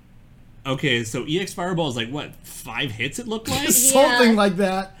 Okay, so EX Fireball is like what, 5 hits? It looked like. Something like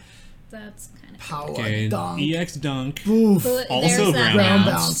that. That's kind of. Power Okay. dunk. EX dunk. Boof. Also that bounce. Ground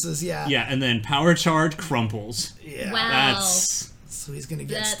bounces, yeah. Yeah, and then power charge crumples. Yeah. Wow. That's So he's gonna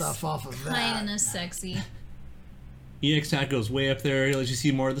get That's stuff off of that. Kinda sexy. EX tack goes way up there. He lets you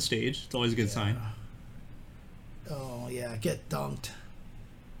see more of the stage. It's always a good sign. Oh yeah, get dunked.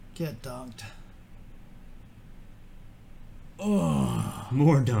 Get dunked. Oh.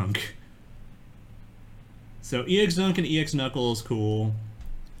 More dunk. So EX dunk and EX knuckle is cool.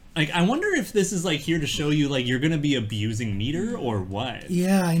 Like, I wonder if this is like here to show you like you're gonna be abusing meter or what.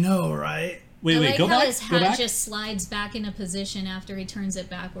 Yeah, I know, right? Wait, I like go how back. his Go hat back. just slides back into position after he turns it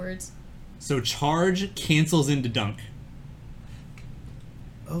backwards. So charge cancels into dunk.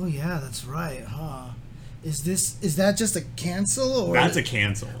 Oh yeah, that's right, huh? Is that just a cancel, or That's a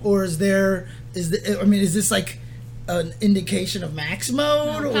cancel. or is this like an indication of max mode?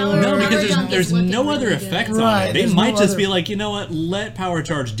 No, or? power- No, Power because dunk there's is looking no other really good. effects on Right, it. They there's might no just other- be like, you know what, let power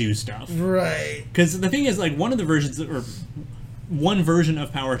charge do stuff. Right. Because the thing is, like, one of the versions, or one version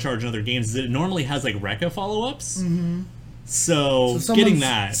of power charge in other games is that it normally has like Rekka follow-ups. Mm-hmm. So getting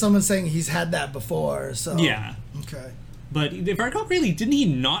that, Someone's saying he's had that before, so yeah. Okay. But if I recall correctly, didn't he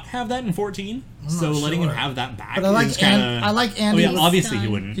not have that in 14? So not letting him sure. have that back But I like is kind of... I like Oh Andy. yeah, obviously he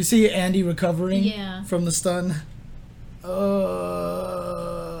Stun. wouldn't. You see Andy recovering Yeah. from the stun.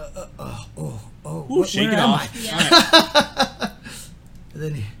 Ooh, shake where it am off. Yeah.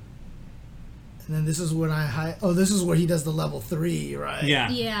 And then this is when this is where he does the level 3, right? Yeah.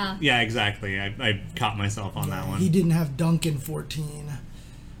 Yeah. Yeah, exactly. I caught myself on that one. He didn't have dunk in 14.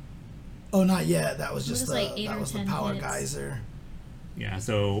 Oh, not yet. That was just was like 8 that or was the 10 power hits. geyser. Yeah,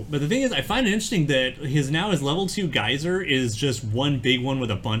 so... But the thing is, I find it interesting that his level 2 geyser is just one big one with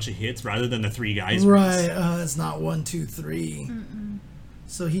a bunch of hits rather than the 3 geysers. Right. It's not 1, 2, 3.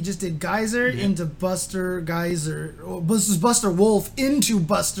 So he just did Geyser into Buster Geyser. Oh, this is Buster Wolf into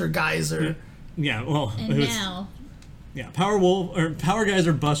Buster Geyser. Yeah, well... And it was- now. Yeah, Power Wolf, or Power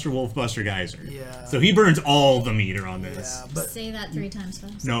Geyser, Buster Wolf, Buster Geyser. Yeah. So he burns all the meter on this. Yeah, but Say that 3 times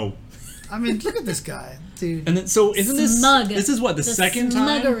fast. No. I mean, look at this guy, dude. And then, so isn't this... Smug. This is what, the second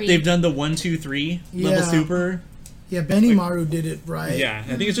time smuggery. they've done the 1, 2, 3 level Yeah. super? Yeah, Benny Maru did it right. Yeah,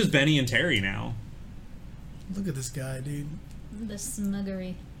 I think it's just Benny and Terry now. Look at this guy, dude. The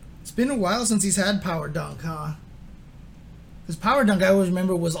smuggery. It's been a while since he's had Power Dunk, huh? Because Power Dunk, I always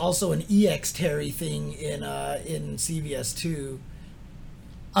remember, was also an EX Terry thing in CVS 2.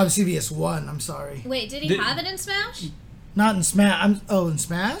 CVS 1, I'm sorry. Wait, did he Did- have it in Smash? Not in Smash. In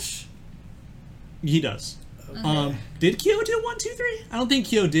Smash? He does. Did Kyo do 1, 2, 3? I don't think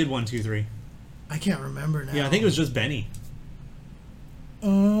Kyo did 1, 2, 3. I can't remember now. Yeah, I think it was just Benny.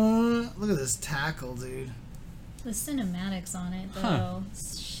 Look at this tackle, dude. The cinematics on it, though. Huh.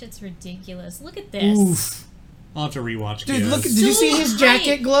 Shit's ridiculous. Look at this. Oof. I'll have to rewatch Dude, Kyo's. look at, did you So see his jacket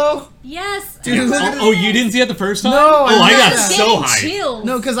hype. glow? Yes. Dude, look at Oh, you didn't see it the first time? No, Oh, I I got missed it. so Getting hyped. chills.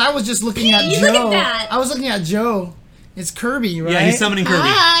 No, because I was just looking at Pete, Joe. look at that. I was looking at Joe. It's Kirby, right? Yeah, he's summoning Kirby.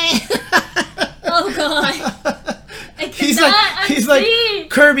 Hi. Oh god. I can't he's cannot like unsee.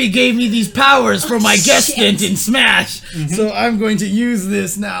 Kirby gave me these powers for my guest shit. stint in Smash, so I'm going to use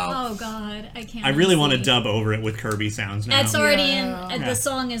this now. Oh god, I can't. I really want to unsee. dub over it with Kirby sounds now. It's already Yeah. in. The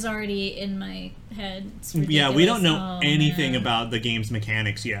song is already in my head. It's Yeah, we don't know ridiculous. Oh, anything man. about the game's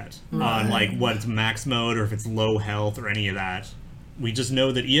mechanics yet. On like what it's max mode or if it's low health or any of that. We just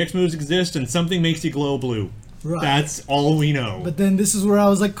know that EX moves exist and something makes you glow blue. Right. That's all we know. But then this is where I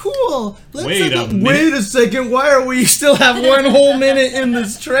was like, cool. Let's Wait take a minute. wait a second. Why are we still have one whole minute in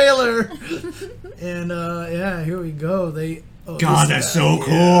this trailer? And yeah, here we go. God, this that's is so yeah,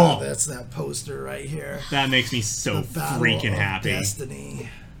 cool. That's that poster right here. That makes me so The Battle freaking of happy. Destiny.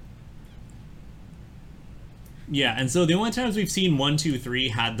 Yeah, and so the only times we've seen 1, 2, 3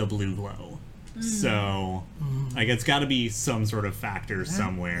 had the blue glow. So, like, it's got to be some sort of factor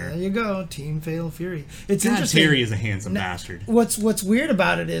somewhere. There you go, Team Fatal Fury. It's God, interesting. Terry is a handsome bastard. What's weird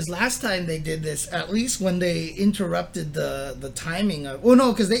about it is last time they did this, at least when they interrupted the timing of, well,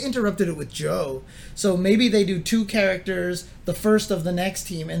 no, because they interrupted it with Joe. So maybe they do two characters, the first of the next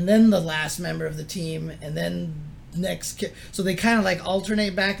team, and then the last member of the team, and then so they kind of like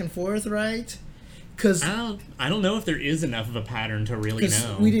alternate back and forth, right? Because I don't know if there is enough of a pattern to really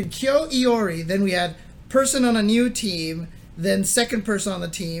know. we did Kyo Iori, then we had person on a new team, then second person on the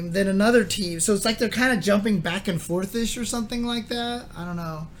team, then another team. So it's like they're kind of jumping back and forth-ish or something like that. I don't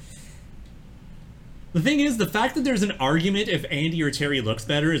know. The thing is, the fact that there's an argument if Andy or Terry looks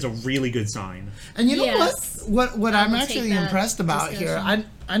better is a really good sign. And you know Yes. what I'm will actually take that impressed about here, discussion.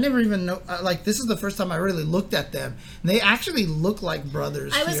 I never even know, like, this is the first time I really looked at them. They actually look like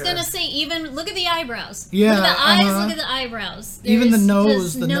brothers I was here. gonna say, even look at the eyebrows. Yeah, Look at the eyes. uh-huh. Look at the eyebrows. Even the There's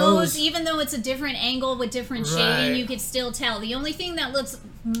nose, this the nose. Even though it's a different angle with different Right. shading, you could still tell. The only thing that looks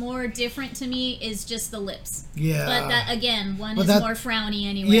more different to me is just the lips. Yeah. But that again, one But is that- more frowny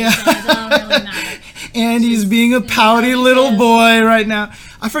anyway. Yeah. So it don't really matter. And he's being a pouty Yeah. little boy right now.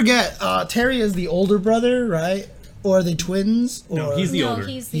 I forget, Terry is the older brother, right? Or are they twins? Or No, he's the No, older.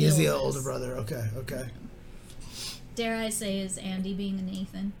 he's the He is the oldest. older brother. Okay, okay. Dare I say, is Andy being a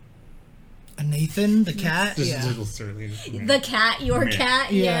Nathan? A Nathan, the cat? Just Yeah. little surly. The cat, your Yeah.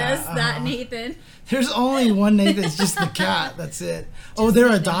 cat, Yeah, yes, that Nathan. There's only one Nathan, it's just the cat. That's it. Oh, they're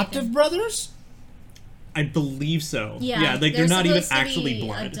Nathan. adoptive brothers? I believe so. Yeah, like they're not even supposed to actually be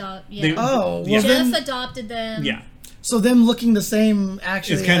blood. yeah. They- Oh, yeah. well then, Jeff adopted them. yeah. so them looking the same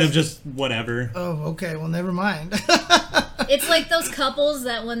actually. It's kind as- of just whatever. Oh, okay. Well, never mind. It's like those couples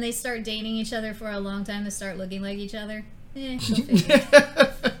that when they start dating each other for a long time, they start looking like each other. Go figure.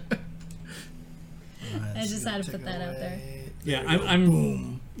 I just had to put that out there. Yeah, I'm.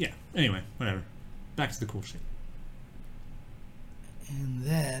 Boom. Yeah. Anyway, whatever. Back to the cool shit. And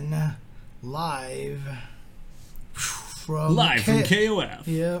then live from Live from KOF.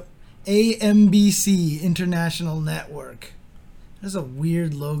 Yep. AMBC International Network. There's a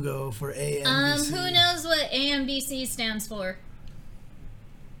weird logo for AMBC. Who knows what AMBC stands for?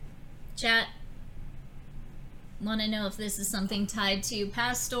 Chat. Want to know if this is something tied to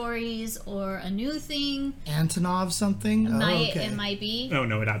past stories or a new thing? Antonov something? Oh, okay. It might be. Oh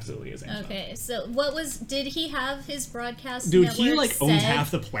no, it absolutely is. Anton. Okay, so did he have his broadcast Dude, network he like owns said? half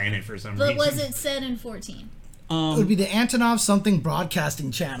the planet for some But reason. was it said in 14? It would be the Antonov something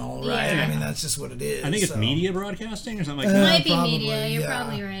broadcasting channel, right? Yeah. I mean, that's just what it is. I think it's so. media broadcasting or something like Yeah, that. Might be probably, media. You're yeah.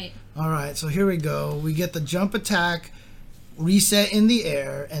 probably right. All right, so here we go. We get the jump attack, reset in the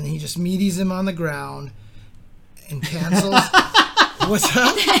air, and he just meaties him on the ground and cancels. What's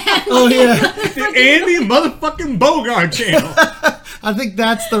that? Oh, yeah. The Andy motherfucking Bogart channel. I think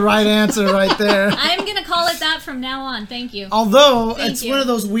that's the right answer right there. I'm going to call it that from now on. Thank you. Although, Thank it's you. one of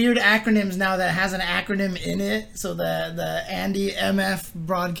those weird acronyms now that has an acronym in it. So the Andy MF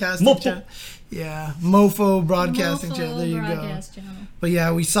broadcasting Mofo. channel. Yeah, Mofo broadcasting channel. There you Broadcast go. channel. But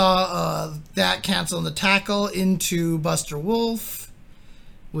yeah, we saw that canceling the tackle into Buster Wolf,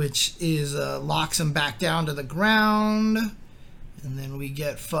 which is locks him back down to the ground. And then we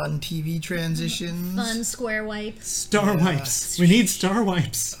get fun TV transitions. Fun square wipe. Star wipes. We need star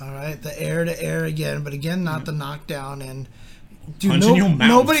wipes. All right, the air to air again, but again, not the knockdown. And dude, Punch in your mouth.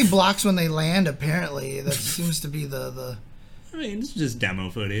 nobody blocks when they land. Apparently, that seems to be the. I mean, it's just demo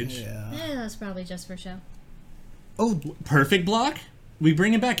footage. Yeah. That's probably just for show. Oh, Perfect block? We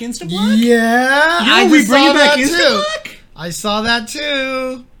bring it back Insta block? yeah! I we just bring saw it back that Insta too. block? I saw that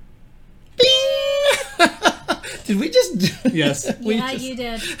too. Bing! Did we just? Yes. Yeah, you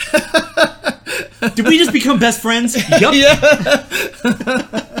did. Did we just become best friends? Yup. Yeah.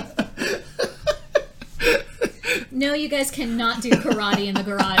 No, you guys cannot do karate in the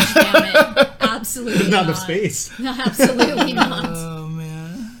garage, damn it. Absolutely Not not. enough space. No, absolutely not. Oh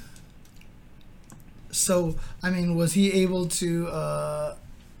man. So, I mean, was he able to,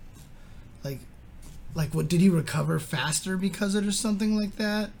 like, what, did he recover faster because of it or something like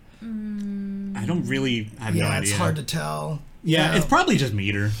that? I don't really have no Yeah, idea. it's hard to tell. Yeah, it's probably just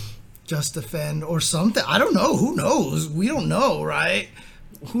meter. Just Defend or something. I don't know. Who knows? We don't know, right?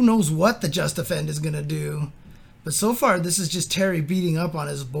 Who knows what the Just Defend is going to do? But so far, this is just Terry beating up on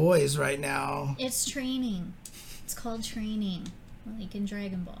his boys right now. It's training. It's called training, like in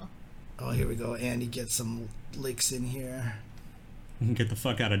Dragon Ball. Oh, here we go. Andy gets some licks in here. Get the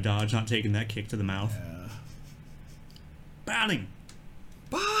fuck out of Dodge, not taking that kick to the mouth. Bounding.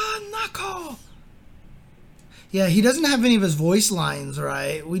 Banako! Yeah, he doesn't have any of his voice lines,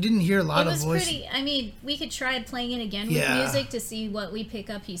 right? We didn't hear a lot It of was voice. pretty. I mean, we could try playing it again with Yeah. music to see what we pick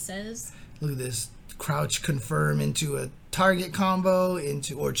up he says. Look at this. Crouch confirm into a target combo,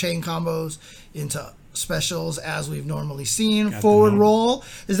 or chain combos, into specials as we've normally seen. Got Forward the roll.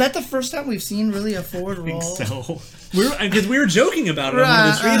 Is that the first time we've seen really a forward I think roll? so. Because we were joking about it on one of Right,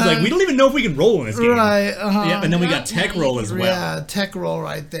 the streams. Like, we don't even know if we can roll in this game. Right, Yeah, and then we got Yeah, tech roll as well. Yeah, tech roll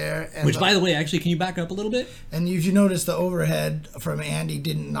right there. And Which, by the way, actually, can you back up a little bit? and if you notice, the overhead from Andy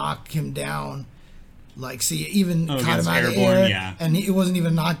didn't knock him down. Like, see, even caught him against out of the airborne, air, yeah. and it wasn't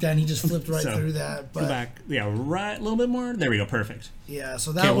even knocked down. He just flipped right So, through that. Go But back. Yeah, right. A little bit more. There we go. Perfect. yeah,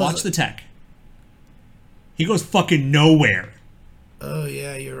 so that Okay, was. watch the tech. He goes fucking nowhere. Oh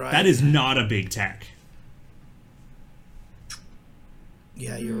yeah, you're right. That is not a big tech.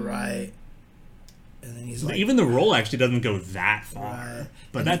 Yeah, you're right. And then he's like, Even the roll actually doesn't go that far. Right.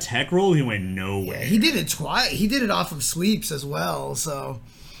 But that tech roll, he went nowhere. yeah, he did it twice. He did it off of sweeps as well. So,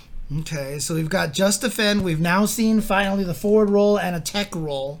 okay, so we've got Just Defend. We've now seen finally the forward roll and a tech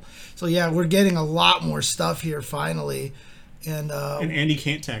roll. So yeah, we're getting a lot more stuff here finally. And And Andy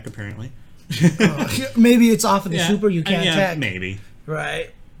can't tech, apparently. maybe it's off of the Yeah, super. You can't yeah, tech, maybe.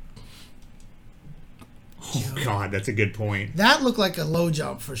 right? Oh, God, that's a good point. That looked like a low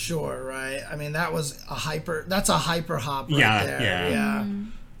jump for sure, right? I mean, that was a hyper. That's a hyper hop right Yeah, there. yeah.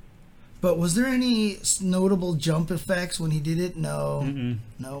 But was there any notable jump effects when he did it? No.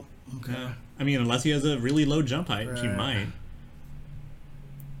 Nope. Okay. Yeah. I mean, unless he has a really low jump height, which he Right. might.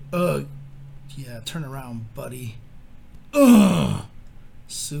 Ugh. Yeah, turn around, buddy. Ugh.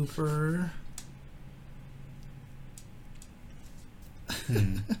 Super.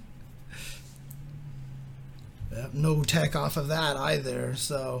 Yep, no tech off of that either,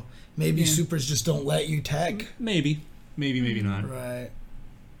 so maybe supers just don't let you tech. Maybe. Maybe not. Right.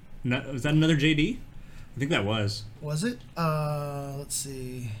 Was that another JD? I think that was. Was it? Let's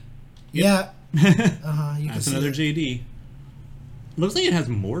see. Yeah. You can That's see another it. JD. Looks like it has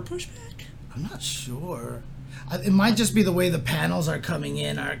more pushback. I'm not sure. It might just be the way the panels are coming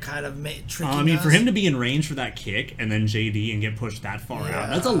in are kind of tricking I mean, for us. him to be in range for that kick and then JD and get pushed that far out,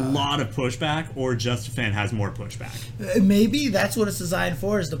 that's a lot of pushback, or Just Defend has more pushback. Maybe that's what it's designed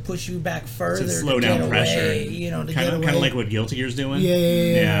for, is to push you back further, To slow to down get pressure. away, you know, to Kind get of away. like what Guilty Gear's doing.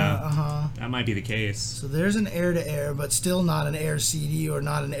 Yeah. Uh-huh. That might be the case. So there's an air-to-air, but still not an air CD or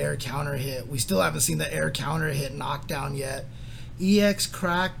not an air counter hit. We still haven't seen the air counter hit knockdown yet. EX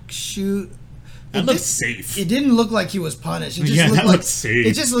crack shoot. That looks safe. It didn't look like he was punished. It just Yeah, looked that like, looks safe.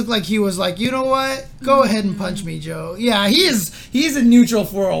 It just looked like he was like, you know what? Go ahead and punch me, Joe. Yeah, he's in neutral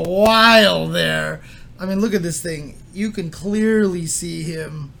for a while there. I mean, look at this thing. You can clearly see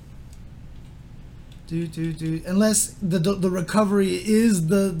him. Unless the recovery is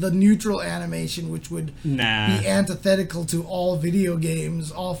the neutral animation, which would Nah. be antithetical to all video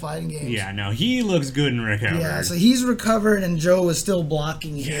games, all fighting games. Yeah, no, he looks good in recovery. Yeah, so he's recovered and Joe is still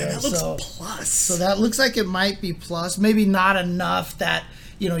blocking here. Yeah, that looks so, plus. so that looks like it might be plus. Maybe not enough that,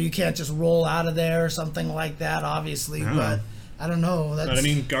 you can't just roll out of there or something like that, obviously. But I don't know. That's, But I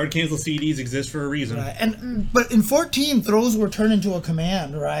mean, guard cancel CDs exist for a reason. right. But in 14, throws were turned into a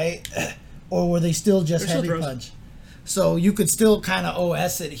command, right? Or were they still just They're still heavy throws. punch? So you could still kind of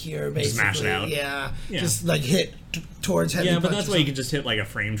OS it here, basically. smash it out. Yeah. Yeah. Just like hit towards heavy Yeah, punch. but that's or why you could just hit like a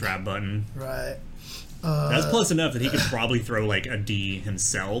frame trap button. something. Right. That's plus enough that he could probably throw like a D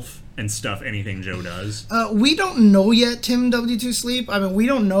himself and stuff anything Joe does. We don't know yet, Tim W2 Sleep. I mean, we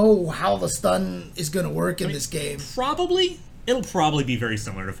don't know how the stun is going to work in this game. Probably. It'll probably be very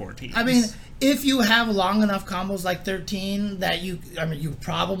similar to 14. I mean, if you have long enough combos like 13 that you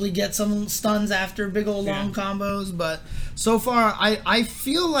probably get some stuns after big old long Yeah. combos, but so far I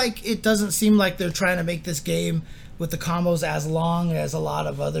feel like it doesn't seem like they're trying to make this game with the combos as long as a lot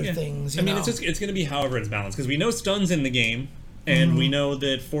of other things. I mean, it's going to be however it's balanced, because we know stuns in the game, and we know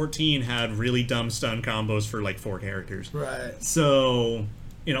that 14 had really dumb stun combos for like 4 characters. right. So,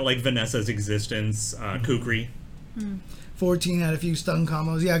 like Vanessa's existence, Kukri, 14 had a few stun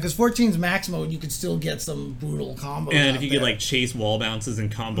combos. Yeah, because 14's max mode, you could still get some brutal combos. And out if you there. could like chase wall bounces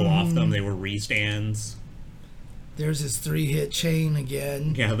and combo off them, they were restands. There's his 3-hit chain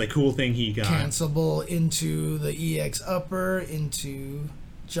again. Yeah, the cool thing he got. Cancelable into the EX upper, into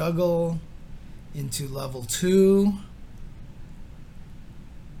juggle, into level 2.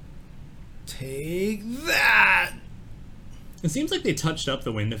 Take that! It seems like they touched up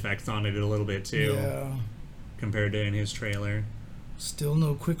the wind effects on it a little bit too, Yeah. compared to in his trailer. Still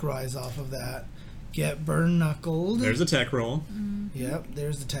no quick rise off of that. Get burn knuckled. There's a tech roll. Yep,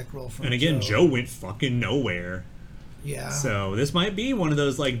 there's the tech roll from And again, Joe went fucking nowhere. Yeah. So this might be one of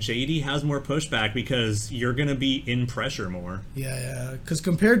those like JD has more pushback because you're gonna be in pressure more. Yeah. Because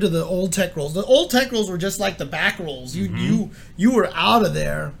compared to the old tech rolls were just like the back rolls. You were out of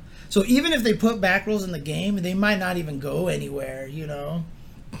there. So even if they put back rolls in the game, they might not even go anywhere. Yeah,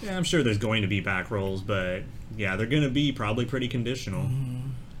 I'm sure there's going to be back rolls, but yeah, they're gonna be probably pretty conditional.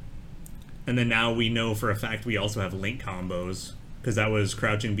 And then now we know for a fact we also have link combos because that was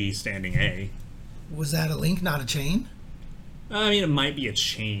crouching B, standing A. Was that a link, not a chain? I mean, it might be a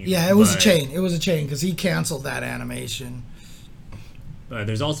chain. Yeah, it was a but- chain. It was a chain because he canceled that animation. But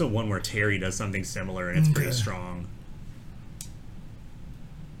there's also one where Terry does something similar, and it's pretty Okay. strong.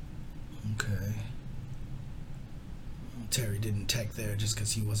 Okay. Terry didn't tech there just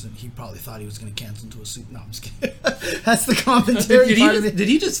because he probably thought he was going to cancel into a suit. No, I'm just kidding. That's the commentary Did he, part of just, it. did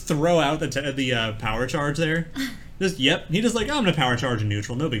he just throw out the power charge there? Yep. He just like, I'm going to power charge in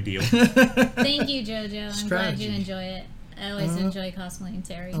neutral. No big deal. Thank you, JoJo. I'm glad Strategy. you enjoy it. I always enjoy cosplaying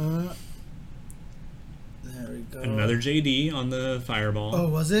Terry. There we go. Another JD on the fireball. Oh,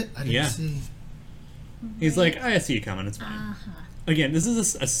 was it? I didn't Yeah. see. He's like, I see you coming. It's fine. Again, this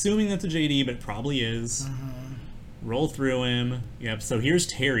is assuming that's a JD, but it probably is. Roll through him. Yep. So here's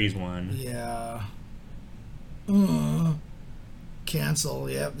Terry's one. Yeah. Cancel.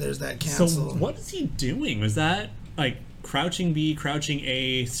 Yep, there's that cancel. So what is he doing? Was that like crouching B, crouching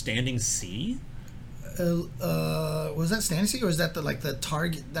A, standing C? Was that standing C or is that the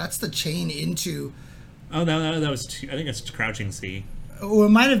target? That's the chain into. Oh no, that was two. I think it's crouching C. Or it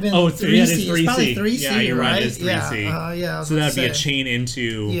might have been. Oh, 3C. yeah, it is It's 3C. probably 3C. Yeah, you're right. Right? It's 3C. Yeah. I was So gonna that'd be a say. chain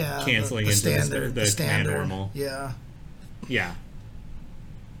into Yeah, canceling the into standard, the command standard. normal. Yeah. Yeah.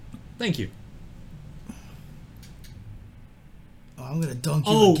 Thank you. Oh, I'm gonna dunk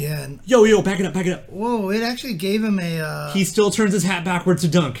you Oh, again. Yo, back it up. Whoa! It actually gave him a. He still turns his hat backwards to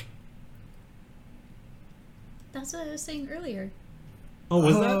dunk. That's what I was saying earlier. Oh,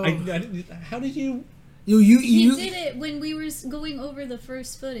 was Oh. that? How did you? You He did it when we were going over the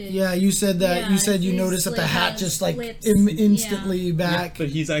first footage. Yeah, you said that. Yeah, you said you his, noticed that the like, hat has just like splits. instantly back. But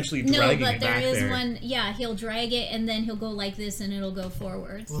he's actually No, dragging but it there back is there. one. Yeah, he'll drag it and then he'll go like this and it'll go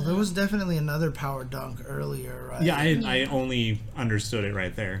forward. Well, so. there was definitely another power dunk earlier, right? Yeah, I only understood it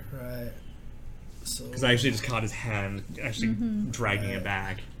right there Right. So. because I actually just caught his hand actually dragging it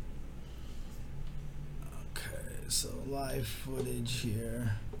back. Okay, so live footage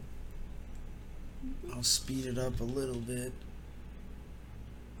here. I'll speed it up a little bit.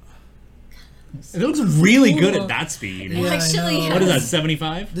 It looks really good Cool. at that speed. Yeah, I Actually, know. What is that?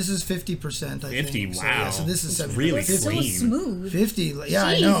 75? This is 50%. I 50, think. So, wow. yeah, so this is It's 70. really It's so clean. smooth. 50. Yeah,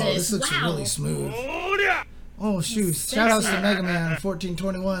 I know. Jesus, This looks wow. really smooth. Oh, yeah. Oh shoot! Shout outs to Mega Man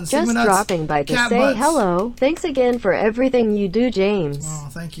 1421. Just Sigma Nuts, dropping by to Cat say Butts. hello. Thanks again for everything you do, James. Oh,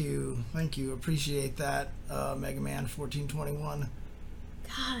 thank you, appreciate that, Mega Man 1421.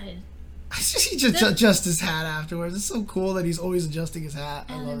 God. He just adjusts his hat afterwards. It's so cool that he's always adjusting his hat.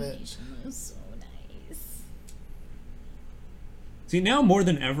 I love it. Animation was so nice. See, now more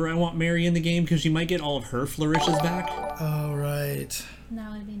than ever, I want Mary in the game because she might get all of her flourishes back. Oh right,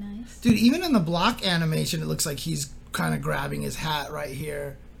 That would be nice. dude. Even in the block animation, it looks like he's kind of grabbing his hat right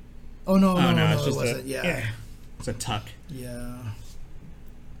here. Oh no, Oh, no, it's it just wasn't. Yeah, It's a tuck. yeah.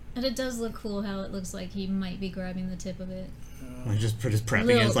 And it does look cool how it looks like he might be grabbing the tip of it. Like just prepping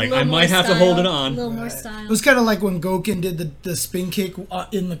Little- it. It's like, little I more might have to style, hold it on. A little more Right. style. It was kind of like when Goken did the spin kick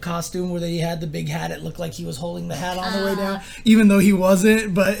in the costume where he had the big hat. It looked like he was holding the hat on the way down, even though he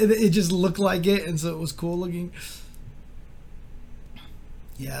wasn't. But it just looked like it, and so it was cool looking.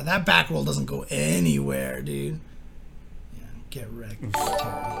 Yeah, that back roll doesn't go anywhere, dude. Yeah, get wrecked,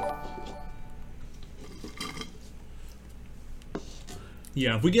 Terry.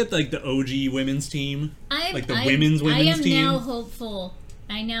 Yeah, if we get like the OG women's team, like the women's I am team. now hopeful.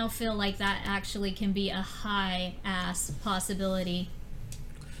 I now feel like that actually can be a high ass possibility.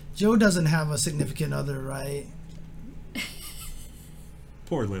 Joe doesn't have a significant other, right?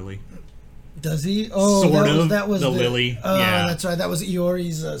 Poor Lily. Does he? Oh, Sort that was, of. that was The Lily, Oh, yeah. that's right. That was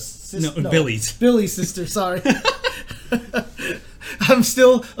Iori's sister. No, Billy's. Billy's sister. Sorry. I'm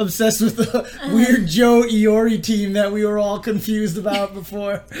still obsessed with the weird Joe Iori team that we were all confused about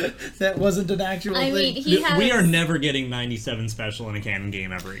before. That wasn't an actual I thing. mean, he has. We are never getting 97 special in a canon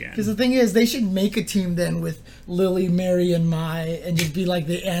game ever again. Because the thing is, they should make a team then with Lily, Mary, and Mai, and just be like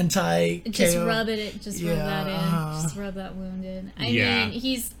the anti-KO. Just rub it. Just rub that in. Yeah. Just rub that wound in. I Yeah. mean,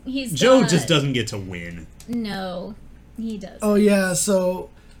 he's. Joe got- just doesn't get to win. No, he does. Oh yeah, so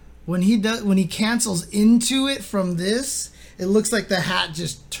when he cancels into it from this, it looks like the hat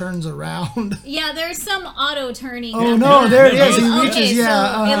just turns around. Yeah, there's some auto turning. Oh no, there it is. He Okay, reaches. so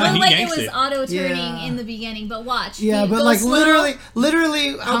Yeah. it looked He like it yanks was it. auto turning Yeah. in the beginning, but watch. Yeah, He but goes like slow.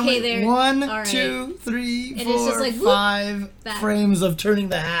 literally, how Okay, many? there- 1, all right. 2, 3, It is just 4, like, whoop, 5 back. frames of turning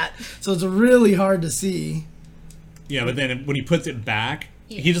the hat. So it's really hard to see. Yeah, but then when he puts it back,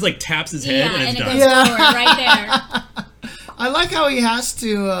 he just like taps his head Yeah, and and it's it done. goes Yeah. forward right there. I like how he has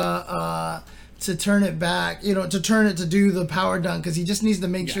to turn it back, to turn it to do the power dunk, because he just needs to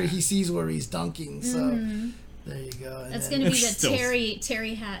make sure he sees where he's dunking. So there you go. And That's then- gonna be It's the still-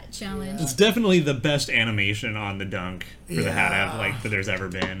 Terry hat challenge. It's definitely the best animation on the dunk for the hat Yeah. that there's ever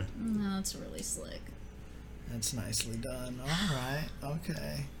been. No, it's really slick. That's nicely done. All right.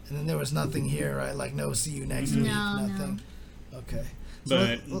 Okay. And then there was nothing here, right? Like no see you next week. No, Nothing. Okay. So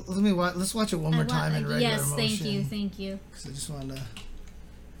But- let's watch it one more time in regular yes, motion. thank you. 'Cause I just wanted to.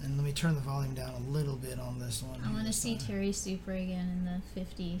 And let me turn the volume down a little bit on this one. I want to see Terry Super again in the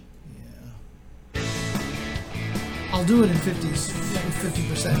 50. Yeah. I'll do it in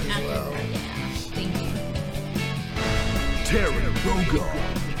 50% as well. Yeah, thank you. Terry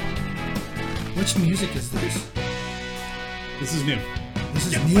Bogard. Which music is this? This is new. This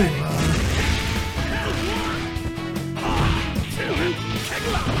is new.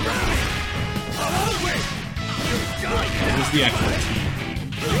 This is the actual team.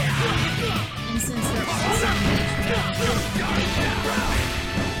 And since they're all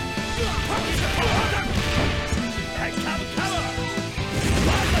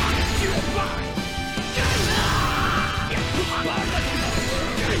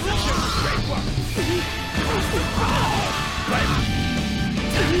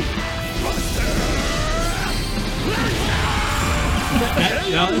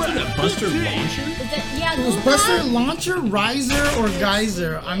That's a Buster launcher? yeah, Was go Buster back. Launcher, Riser, or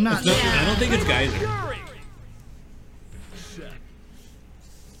Geyser? I'm not No, sure. I don't think it's Geyser.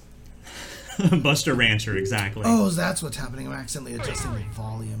 Buster Rancher, exactly. Oh, that's what's happening. I'm accidentally adjusting the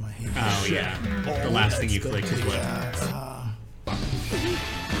volume. I hate that. Oh, yeah. The last thing you clicked is what.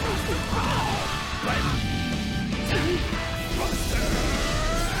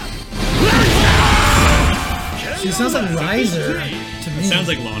 She sounds like Riser to me. Sounds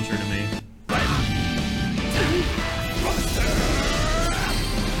like launcher to me.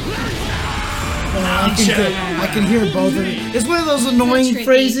 I can hear both of it. It's one of those annoying tricky.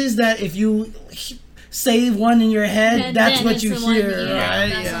 phrases that if you say one in your head, And that's then what it's you the one- hear, yeah, right?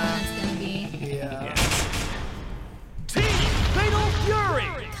 That's Yeah. the one it's gonna be. Yeah. Team Fatal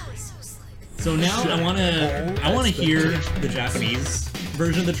Fury. So now I want to hear the Japanese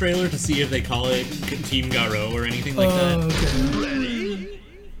version of the trailer to see if they call it Team Garo or anything like that. Okay.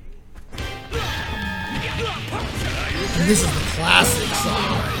 And this is the classic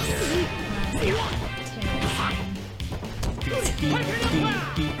song right here.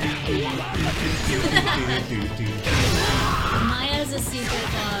 Maya's a secret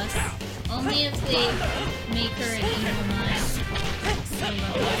boss. Only if they make her an evil Maya.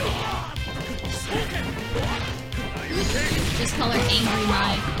 Just call her Angry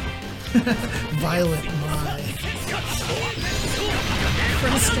Maya. Violent Mai.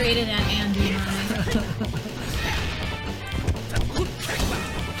 Frustrated at Andy Maya.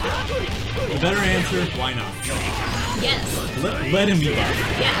 A better answer, why not? Yes. Let him be buff. No,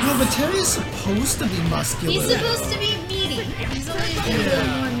 Yes. but Terry's supposed to be muscular. He's supposed to be meaty. He's always been a little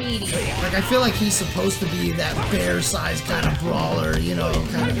more meaty. Like, I feel like he's supposed to be that bear-sized kind of brawler, kind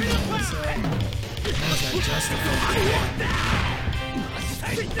of thing. So, how's that justified?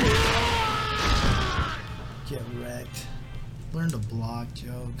 Get wrecked. Learn to block,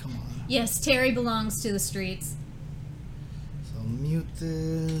 Joe. Come on. Yes, Terry belongs to the streets. So mute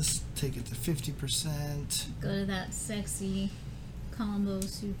this. Take it to 50%. Go to that sexy combo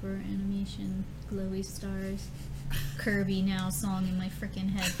super animation glowy stars Kirby now song in my freaking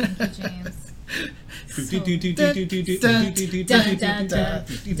head. Thank you, James.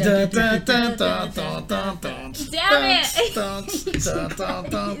 Damn it!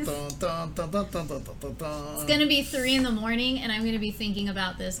 It's gonna be 3 in the morning, and I'm gonna be thinking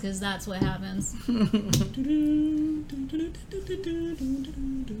about this because that's what happens.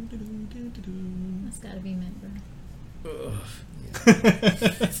 That's gotta be Midver.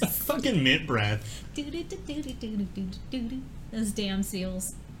 Fucking mint breath. Those damn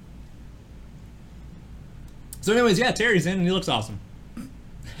seals. So anyways, yeah, Terry's in and he looks awesome.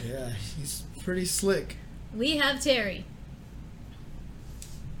 Yeah, he's pretty slick. We have Terry.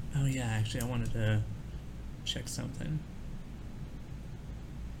 Oh yeah, actually I wanted to check something.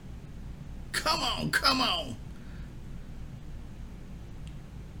 Come on, come on.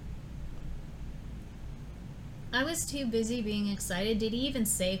 I was too busy being excited. Did he even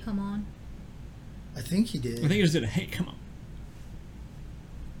say come on? I think he I did. think he just did a hey, come on.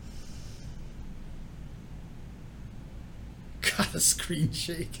 God, the screen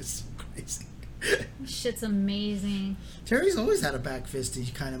shake is so crazy. Shit's amazing. Terry's always had a back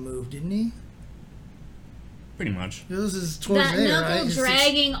fisty kind of move, didn't he? Pretty much. This is towards That there, knuckle right? It's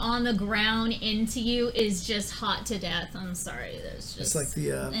dragging on the ground into you is just hot to death. I'm sorry. That's just It's like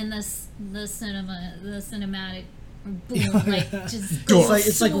the and the cinematic boom, like just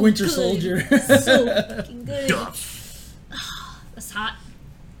it's like Winter good. Soldier. So fucking good. That's hot.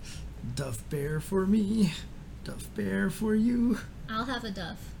 Duff bear for me, Duff bear for you. I'll have a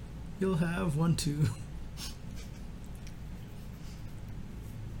Duff. You'll have one too.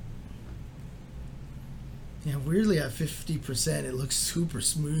 Yeah, weirdly at 50%, it looks super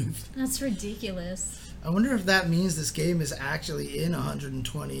smooth. That's ridiculous. I wonder if that means this game is actually in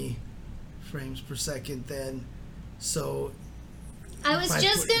 120 frames per second then. So I was If I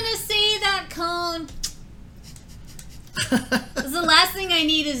just put- gonna say that, Cone. 'Cause the last thing I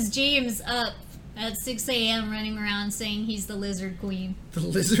need is James up at 6 a.m. running around saying he's the Lizard Queen, the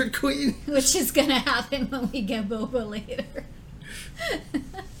Lizard Queen? which is gonna happen when we get Boba later.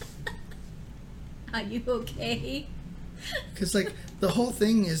 Are you okay? Because like the whole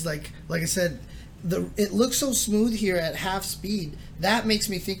thing is like I said, it looks so smooth here at half speed. That makes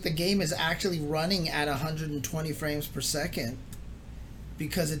me think the game is actually running at 120 frames per second,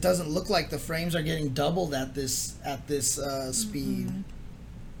 because it doesn't look like the frames are getting doubled at this speed.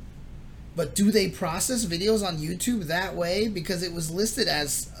 But do they process videos on YouTube that way? Because it was listed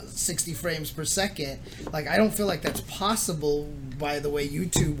as 60 frames per second. Like, I don't feel like that's possible by the way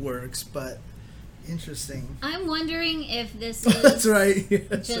YouTube works, but interesting. I'm wondering if this is That's right. Yeah,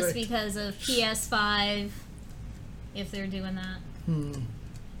 that's just right. because of PS5, if they're doing that. I'm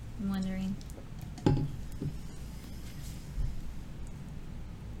wondering.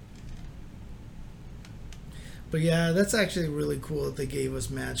 But yeah, that's actually really cool that they gave us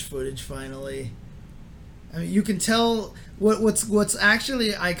match footage finally. I mean, you can tell what's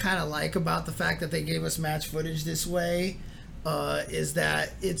actually I kind of like about the fact that they gave us match footage this way is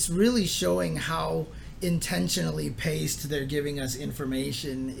that it's really showing how intentionally paced they're giving us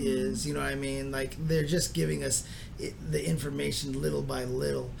information is. You know what I mean? Like, they're just giving us the information little by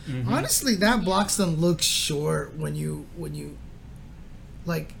little. Honestly, that Bloxton looks short when you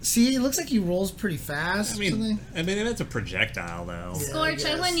like, see, it looks like he rolls pretty fast. I or something. mean that's a projectile though. Yeah. Scorch, I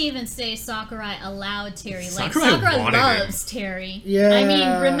guess. wouldn't even say Sakurai allowed Terry. Like, Sakurai Sakurai wanted loves Terry. Yeah. I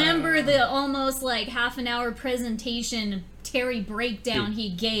mean, remember the almost like half an hour presentation Terry breakdown he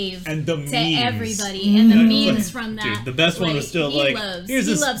gave And the to memes. everybody, and the memes from that. Dude, the best one was still he like, loves, here's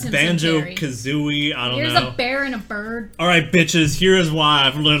he this loves him some Banjo Terry. Kazooie, I don't Here's know. a bear and a bird. All right, bitches, here's why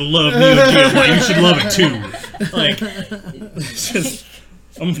I've learned to love Neo Geo. Why you should love it too. Like, it's just,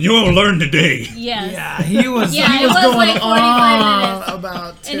 you won't learn today. Yes. Yeah, he was. Yeah, he it was was going like 45 on minutes.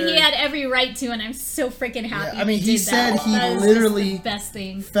 about And Terry. he had every right to, and I'm so freaking happy. Yeah, I mean, he did said that. he That is just literally- the best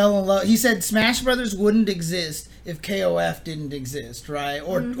thing. fell in love. He said Smash Brothers wouldn't exist if KOF didn't exist, right?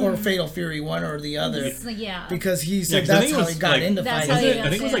 Or Fatal Fury, one or the other, So, yeah. because he said 'cause I that's think it how was, he got like- into That's fighting. how he I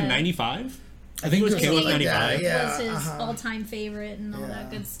think it was like Yeah. 95. I think it was it was KOF like that, 95. yeah. was his uh-huh. all-time favorite and all Yeah. that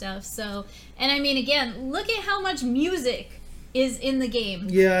good stuff. So, and I mean, again, look at how much music is in the game.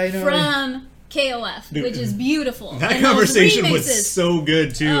 Yeah, I know. From KOF, Dude, which is beautiful. That And those conversation was remixes. so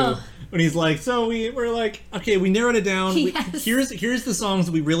good too. Oh. When he's like, so we're like, okay, we narrowed it down. Yes. Here's the songs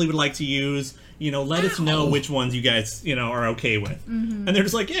that we really would like to use. You know, let us know which ones you guys, you know, are okay with. Mm-hmm. And they're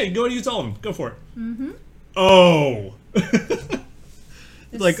just like, yeah, go and use all of them. Go for it. Oh.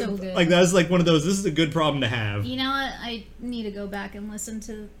 like, so good. like that's like one of those. This is a good problem to have. You know what? I need to go back and listen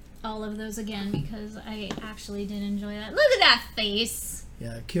to all of those again because I actually did enjoy that. Look at that face.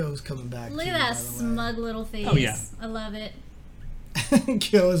 Yeah, Kyo's coming back. Look too, at that by the way. smug little face. Oh, yeah. I love it.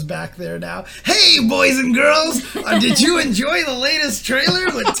 Kyo is back there now. Hey, boys and girls! Did you enjoy the latest trailer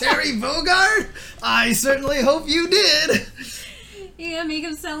with Terry Bogard? I certainly hope you did. Yeah, make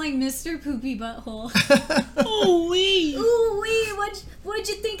him sound like Mr. Poopy Butthole. Oh wee. Ooh wee, what'd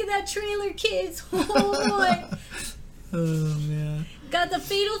you think of that trailer, kids? Oh boy. Oh man. Got the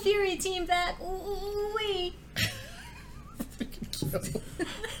Fatal Fury team back. Ooh wee.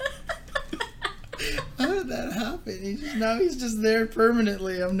 How did that happen? Now he's just there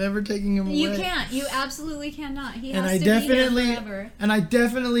permanently. I'm never taking him away. You can't. You absolutely cannot. He And has I to definitely, be here forever. and I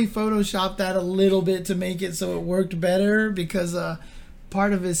definitely photoshopped that a little bit to make it so it worked better because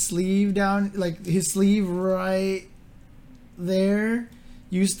part of his sleeve down, like his sleeve right there,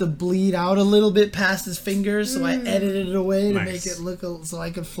 used to bleed out a little bit past his fingers, so I edited it away to make it look so I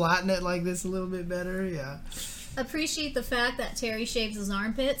could flatten it like this a little bit better. Yeah. Appreciate the fact that Terry shaves his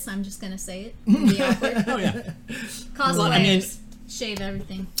armpits. I'm just gonna say it. It'll be awkward. Oh yeah. Cosplayers Well, I mean- shave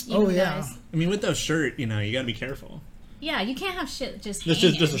everything. Oh, Even yeah. guys. I mean, with those shirt, you gotta be careful. Yeah, you can't have shit just That's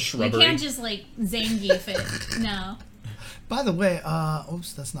hanging. just a shrubbery. You can't just like Zangief it. No. By the way,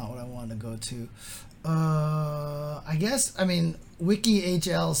 oops, that's not what I wanted to go to. I guess,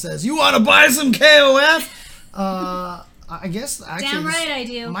 WikiHL says, you want to buy some KOF? I guess actually Damn this right I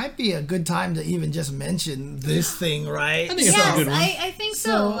do. might be a good time to even just mention this thing, right? I think it's Yes, a good one. I think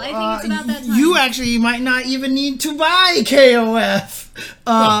so. I think it's about that time. You actually might not even need to buy KOF.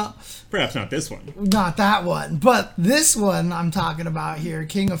 Perhaps not this one. Not that one, but this one I'm talking about here,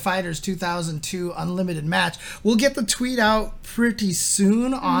 King of Fighters 2002 Unlimited Match. We'll get the tweet out pretty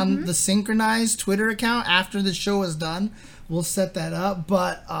soon on the Synchronized Twitter account after the show is done. We'll set that up,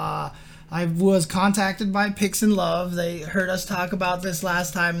 but I was contacted by Pix and Love. They heard us talk about this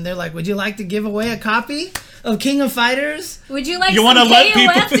last time, and they're like, would you like to give away a copy of King of Fighters? Would you like You some wanna let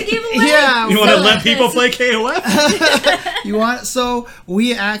KOF people- to give away? Yeah, You want to So let people this- play KOF? You want so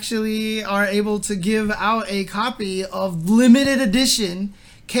we actually are able to give out a copy of limited edition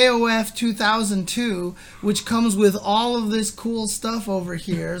KOF 2002, which comes with all of this cool stuff over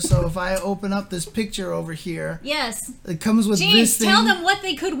here. So if I open up this picture over here, Yes. it comes with James, this thing. tell them what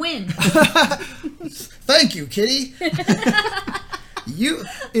they could win. Thank you, Kitty.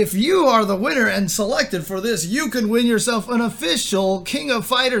 If you are the winner and selected for this, you can win yourself an official King of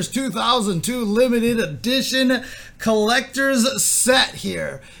Fighters 2002 limited edition collector's set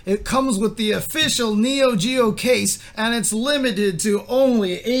here. It comes with the official Neo Geo case, and it's limited to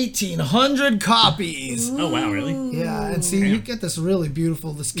only 1,800 copies. Oh wow, really? Yeah, and see, you get this really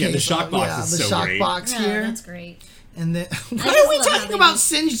beautiful case. Yeah, the shock box is the so shock great. box Oh, here. that's great. And then why just are we love how talking they about do-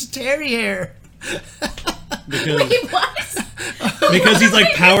 singed terrier? Because, Wait, what? because he's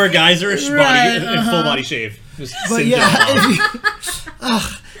like Power Geyserish Right, body and full body shave. Just But singed yeah, all over. if you,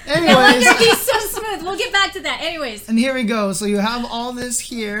 No anyways, wonder he's so smooth. We'll get back to that. Anyways. and here we go. So you have all this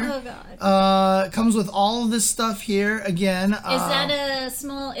here. Oh, God. It comes with all of this stuff here again. Is that a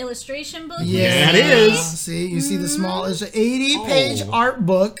small illustration book? Yeah, it is. See, you see the small. It's an 80-page art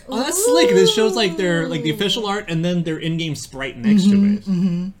book. Oh, that's slick. This shows like their the official art and then their in-game sprite next to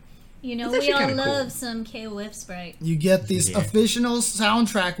it. You know, That's we actually all kinda cool. love some KOF sprite. You get this Yeah. official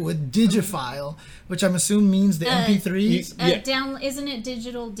soundtrack with Digifile, which I'm assuming means the MP3s. Yeah. Isn't it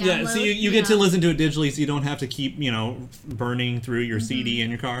digital download? Yeah, so you get to listen to it digitally, so you don't have to keep burning through your CD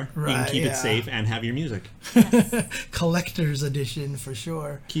in your car. You Right, can keep yeah. it safe and have your music. Collector's edition for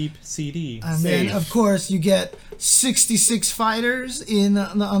sure. Keep CD And safe. then, of course, you get 66 fighters in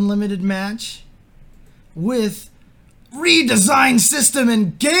the Unlimited Match with redesigned system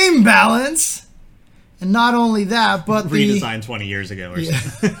and game balance. And not only that, but redesigned 20 years ago or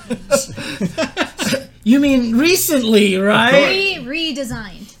something. You mean recently, right?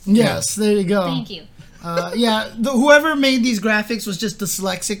 Redesigned. Yes, there you go. Thank you. Whoever made these graphics was just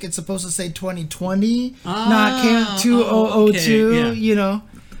dyslexic. It's supposed to say 2020, not 2002, okay, yeah.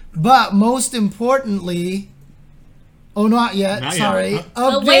 But most importantly, not yet. Not yet. Sorry,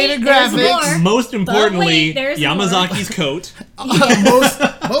 But wait, updated there's graphics. more. Most importantly, wait, there's more. Yamazaki's coat.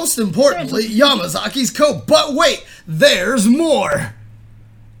 Most importantly, Yamazaki's code. But wait, there's more.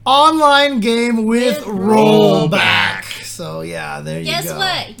 Online game with rollback. So yeah, there you Guess go.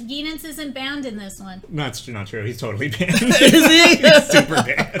 what? Guidance isn't bound in this one. That's not true. He's totally banned. Is he? He's super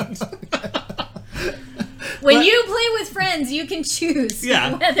banned. When you play with friends, you can choose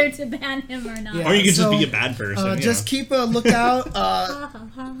Yeah. whether to ban him or not. Yeah. Or you can So, just be a bad person. Just keep a lookout.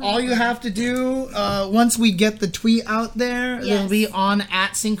 All you have to do once we get the tweet out there, it'll Yes. be on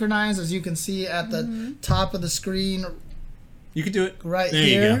 @Synchronize, as you can see at the top of the screen. You could do it. Right there you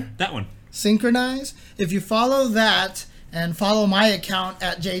here. go. That one. Synchronize. If you follow that and follow my account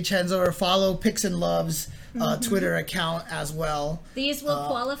at JChenzo or follow Pix and Love's Twitter account as well. These will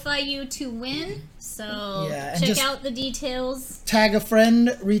qualify you to win, so Yeah, and check just- out the details. Tag a friend,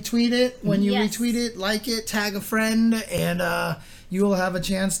 retweet it. When you Yes. retweet it, like it, tag a friend, and you will have a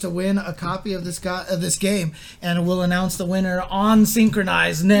chance to win a copy of this game. And we'll announce the winner on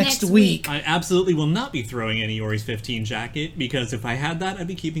Synchronize next Next week. I absolutely will not be throwing any Ori's 15 jacket because if I had that, I'd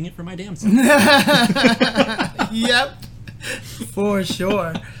be keeping it for my damn self. Yep. For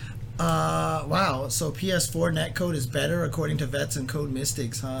sure. Wow. So PS4 netcode is better according to Vets and Code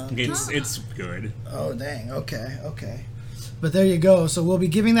Mystics, huh? It's good. Oh, dang. Okay. But there you go. So we'll be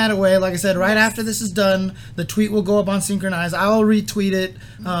giving that away. Like I said, right after this is done, the tweet will go up on Synchronize. I will retweet it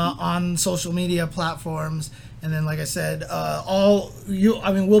on social media platforms. And then, like I said,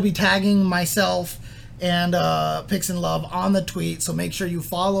 we'll be tagging myself and Pix and Love on the tweet. So make sure you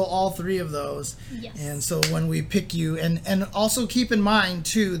follow all three of those. Yes. And so when we pick you, and also keep in mind,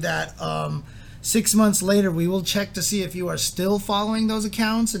 too, that 6 months later, we will check to see if you are still following those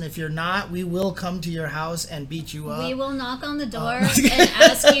accounts, and if you're not, we will come to your house and beat you up. We will knock on the door and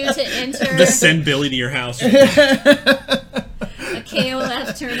ask you to enter Just send Billy to your house. a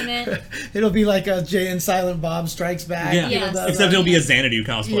KOF tournament. It'll be like a Jay and Silent Bob Strikes Back. Yeah. Yes. Except it'll be a Xanadu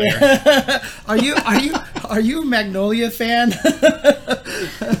cosplayer. Are you a Magnolia fan?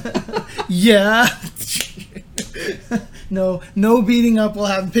 Yeah. No beating up will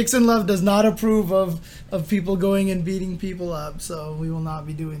happen. Pix and Love does not approve of people going and beating people up, so we will not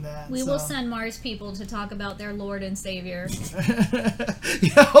be doing that. We will send Mars people to talk about their Lord and Savior.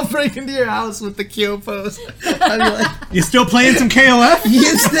 Yeah, I'll break into your house with the Kyo pose. I'll be like, You still playing some KOF? you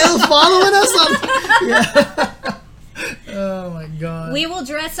still following us on? Yeah. Oh my god. We will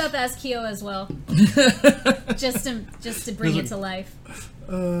dress up as Kyo as well, just to bring it to life.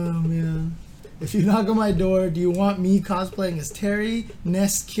 Oh man. If you knock on my door, do you want me cosplaying as Terry,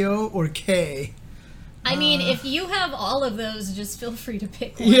 Ness, Kyo, or Kay? I mean, if you have all of those, just feel free to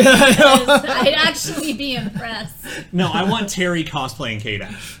pick one. Yeah, I know. because I'd actually be impressed. No, I want Terry cosplaying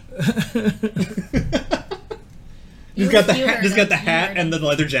K-Dash. He's You got the heard hat, him. and the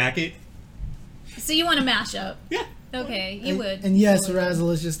leather jacket. So you want to mash up? Yeah. Okay, you would. And yes, You would.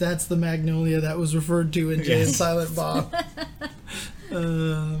 Razzalicious, that's the Magnolia that was referred to in Jay and Yes. Silent Bob.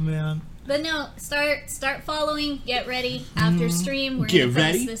 Oh man. But no, start following. Get ready after stream. We're Get gonna post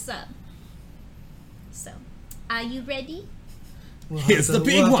ready. this up. So, are you ready? We'll It's the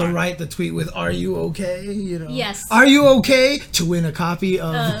big we'll have to one. write the tweet with "Are you okay?" You know. Yes. Are you okay to win a copy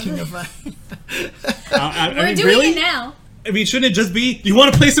of King of Fighters? We're doing it now. I mean, shouldn't it just be, you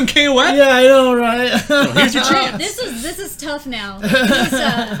want to play some KOF? Yeah, I know, right? Here's your chance. This is tough now.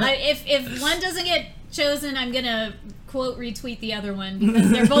 If one doesn't get chosen, I'm gonna quote retweet the other one because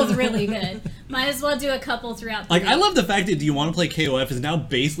they're both really good. Might as well do a couple throughout the Like, week. I love the fact that Do You Want to Play KOF is now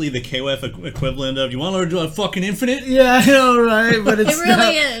basically the KOF equivalent of, you want to learn to do a fucking Infinite? Yeah, I know, right? But it's It really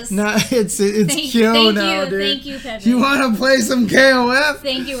not, is. Not, it's Kyo thank now, you, dude. thank you, Pepe. You want to play some KOF?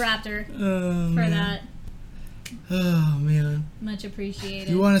 Thank you, Raptor, Oh, for that. Oh man. Much appreciated.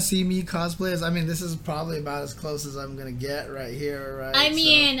 You want to see me cosplay as? I mean, this is probably about as close as I'm gonna get right here, right? I So-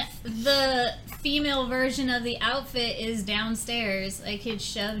 mean, the female version of the outfit is downstairs. I could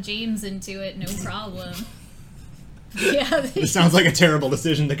shove James into it, no problem. Yeah, This sounds like a terrible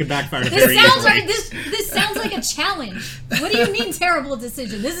decision that could backfire this very sounds easily. like this sounds like a challenge. What do you mean terrible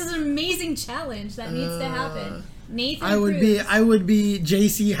decision? This is an amazing challenge that needs to happen. Nathan I would be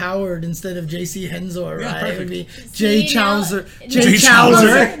JC Howard instead of JC Hensor, Yeah, right? It would be perfect. Jay See, now, Chowser. the Jay Chowser.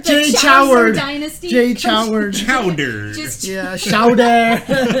 Chowser. The Jay Chowser Choward. dynasty. Jay Choward. Chowder. Just Yeah, Chowder.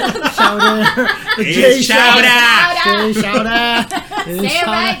 Chowder. It's Jay Chowder. Jay Chowder. Say it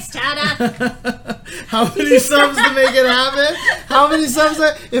right, Chowder. How many subs to make it happen? How many subs?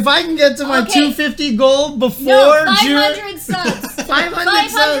 If I can get to my Okay. 250 gold before No, June. 500 subs.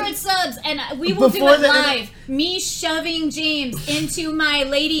 500 subs, and we will Before do it the- live. Me shoving James into my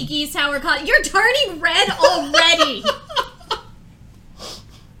Lady Geese-Hauer costume. You're turning red already.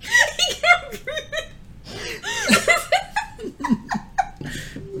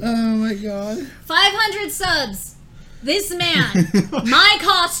 Oh my god. 500 subs. This man, my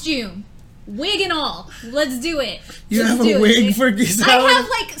costume, wig and all. Let's do it. You Let's have do a it. wig for Giselle? I have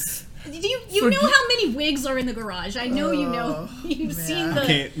like. You know how many wigs are in the garage? I know you know. You've seen the,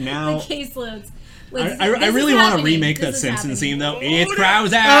 Okay, now- the caseloads. I really want to remake that Simpsons theme, though. It's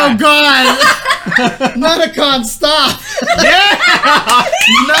Krauser! Oh god! Noticon, stop!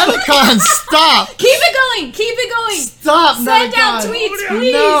 Noticon, stop! Keep it going! Keep it going! Stop, Send out Noticon. tweets,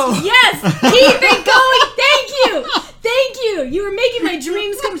 please! No. Yes! Keep it going! Thank you! Thank you! You are making my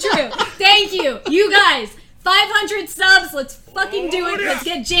dreams come true! Thank you! You guys! 500 subs! Let's fucking do it! Let's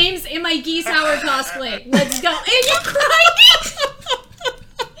get James in my Geese-Hauer cosplay! Let's go! And you're crying!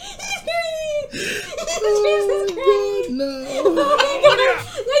 James is crying! No. Oh my god! I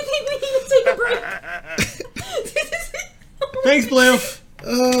think we need to take a break. Thanks, Blue!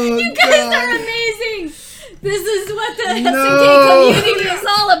 Oh, You guys god. are amazing! This is what the No. SNK community is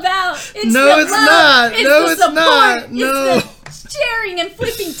all about. It's No, the it's love. not. It's No, the it's support. not. It's No. the sharing and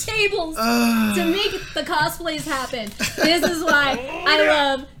flipping tables to make the cosplays happen. This is why I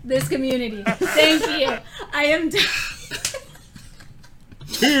love this community. Thank you. I am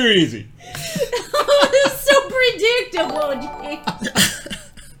Too easy. This is so predictable, James.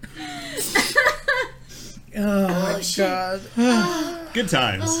 Oh my god. Good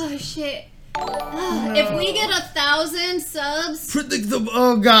times. Oh shit. If we get 1,000 subs, Predictable.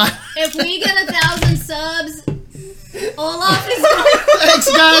 Oh god. if we get 1,000 subs, Olaf is going.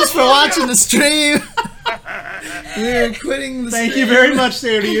 Thanks guys for watching the stream. We're quitting the Thank stream. you very much,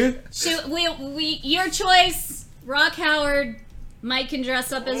 Sadie. Shoot, your choice. Rock Howard. Mike can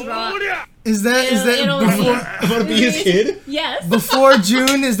dress up as Rock. Is that It'll- before, I want to be his kid. Yes. before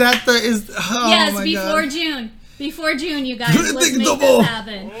June? Is that the oh Yes, my before god. June. Before June, you guys. Let's make Predictable. this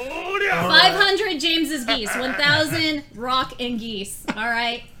happen. 500 James's geese. 1,000 Rock and geese. All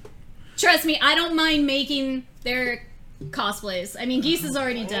right. Trust me, I don't mind making their cosplays. I mean, geese is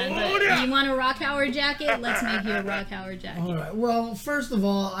already done, but you want a Rock Howard jacket? Let's make you a Rock Howard jacket. All right. Well, first of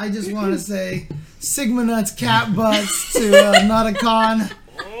all, I just want to say Sigma Nuts Cat Butts to Notacon,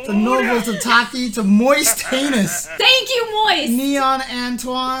 to Noble Tataki, to Moist Heinous, Thank you, Moist. Neon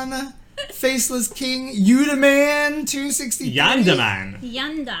Antoine, Faceless King, Yudaman 263. Yandaman.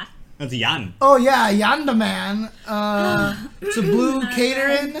 Yanda. That's Yan. Oh yeah, Yandaman. To Blue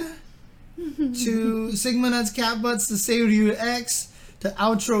Catering, to Sigma Nuts Cat Butts, to Seiryu X, to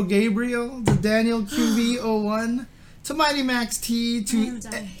Outro Gabriel, to Daniel QV01, to Mighty Max T, to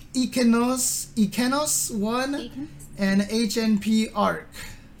Ikenos1, and HNP Arc.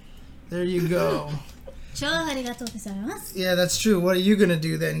 There you go. Yeah, that's true. What are you gonna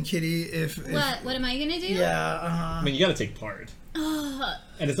do then, Kitty? If What am I gonna do? yeah, I mean, you got to take part.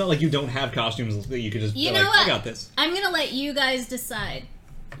 And it's not like you don't have costumes that you could just You be know like, what? I got this. I'm gonna let you guys decide.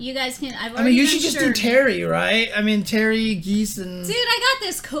 You guys can. I've already I mean, you been should just sure. do Terry, right? I mean, Terry, Geese, and Dude, I got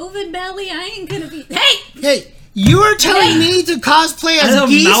this COVID belly. I ain't gonna be. Hey, hey, you are telling me to cosplay as That's a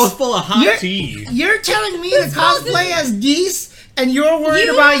Geese? mouthful of hot You're- tea. You're telling me to cosplay as Geese, and you're worried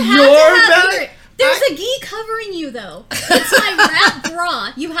you about don't your have to have belly? your- There's a gi covering you though. It's my wrap bra.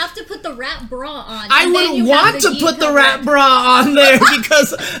 You have to put the wrap bra on. I and then would you have want the to gi put the covering. wrap bra on there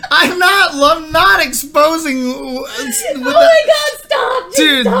because I'm not exposing. Oh my god! Stop, just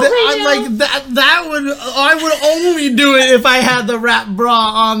Dude, stop right now. like that would I would only do it if I had the wrap bra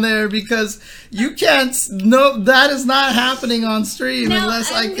on there because you can't. No, that is not happening on stream Now,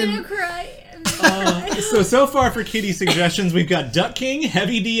 unless I'm I can. gonna cry. I'm gonna cry. So far for Kitty suggestions, we've got Duck King,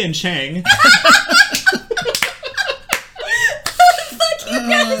 Heavy D, and Chang. Fuck you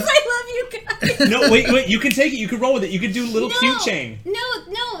guys! I love you guys. No, wait, you can take it. You can roll with it. You can do little cute Chang.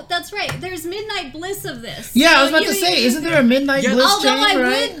 No, that's right. There's Midnight Bliss of this. Yeah, I was So about to say, isn't there a Midnight Yeah, Bliss Although chain, I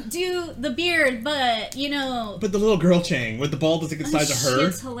right? would do the beard, but you know. But the little girl Chang with the ball that's the size of her.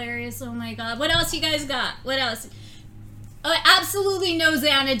 Shit's hilarious. Oh my god. What else you guys got? What else? Absolutely no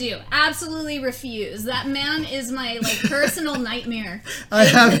Xanadu. Absolutely refuse. That man is my personal nightmare. I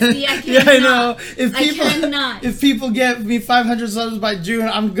haven't. Yeah, I Yeah, I know. cannot. I cannot. If people get me 500 subs by June,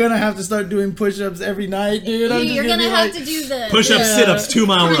 I'm gonna have to start doing push-ups every night, dude. I'm just You're gonna be have like, to do the Push-ups, Yeah. sit-ups, 2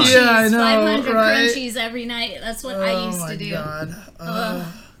 mile run. crunchies, Yeah, I know, 500 right? crunchies every night. That's what I used to do. Oh my god.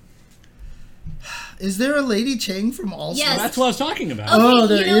 Is there a Lady Chang from All Stars? Yes. That's what I was talking about. Oh,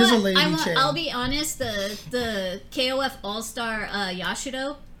 there you know is a what? Lady Chang. I'll be honest. The KOF All Star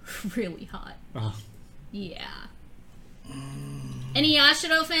Yashido, really hot. Oh. Yeah. Any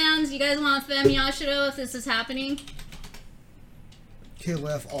Yashido fans? You guys want Fem Yashido if this is happening?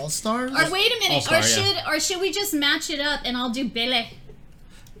 KOF All Stars? Or wait a minute. All-Star, Or should we just match it up and I'll do Bele?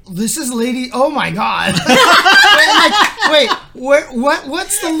 This is Lady. Oh my god. wait,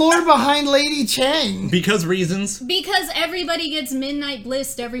 what's the lore behind Lady Chang? Because reasons. Because everybody gets midnight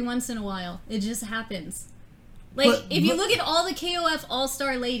blissed every once in a while. It just happens. If you look at all the KOF All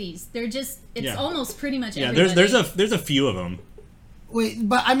Star ladies, they're just Yeah. almost pretty much Yeah, everybody. there's a few of them. Wait,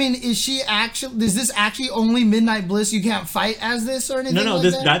 but I mean, is this actually only Midnight Bliss? You can't fight as this or anything? No,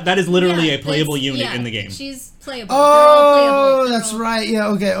 like that is literally Yeah, a playable that's- unit yeah, in the game. She's playable. They're all Oh, playable. They're that's all- right. Yeah.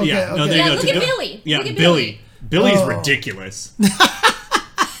 Okay. Okay. Yeah, no, okay. there you Yeah, go. look To at go- Billy. Yeah, Look at Billy. Billy's Oh. ridiculous.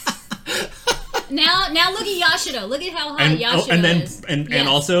 Now look at Yashido. Look at how hot And Yashido and then is. and Yes.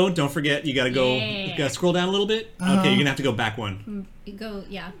 also don't forget you gotta go. Yeah. You gotta scroll down a little bit. Uh-huh. Okay, you're gonna have to go back one. Go,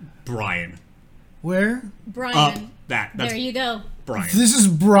 yeah. Brian. Where? Brian. Up. That's there you go. Brian. This is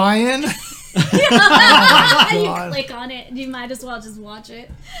Brian. You God. click on it. You might as well just watch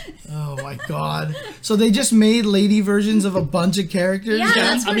it. Oh my god. So they just made lady versions of a bunch of characters. Yeah,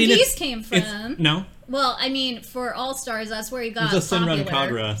 that's where it's- these came it's- from. No, Well, I mean, for All Stars, that's where he got It was a Senran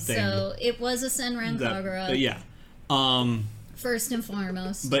popular. Kagura thing. So it was a Senran Kagura. yeah. First and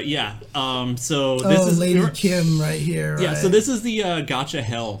foremost. But yeah, so this is Lady Kim right here. Right? Yeah, so this is the Gacha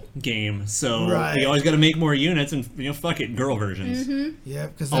Hell game. So Right. we always got to make more units, and fuck it, girl versions. Yeah,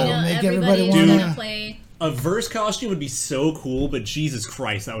 because You that'll know, make everybody everybody's want gonna to. play. A verse costume would be so cool, but Jesus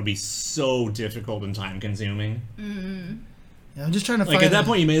Christ, that would be so difficult and time consuming. Yeah, I'm just trying to Like find. at that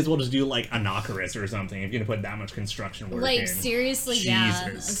point, you may as well just do like Anakaris or something if you're gonna put that much construction work Like in. seriously, yeah.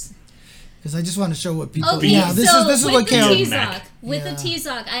 Jesus. Because I just want to show what people. Okay, yeah, this so is with what the KO. T-Zoc, with Yeah. the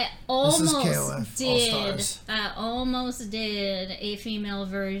T-Zoc, I This is almost KOF did. All-Stars. I almost did a female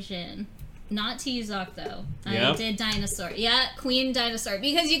version. Not T-Zoc though. I Yep. did Dinosaur. Yeah, Queen Dinosaur.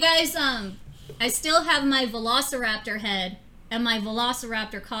 Because you guys, I still have my Velociraptor head and my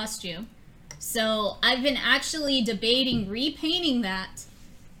Velociraptor costume. So I've been actually debating repainting that.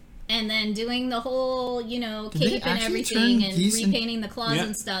 And then doing the whole, Did they cape and actually everything, turn and geese and- repainting the claws Yeah.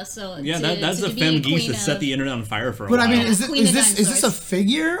 and stuff. So Yeah, to, that's to a be femme geese queen that set of- the internet on fire for a But while. I mean, is Queen of this a Dinosaurs.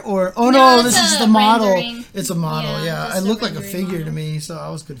 figure or? Oh No, no, it's this is a the model. rendering. It's a model. Yeah, Yeah, just it a looked like a rendering figure to model. me, so I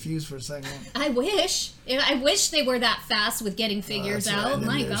was confused for a second. I wish they were that fast with getting figures That's right. out. And then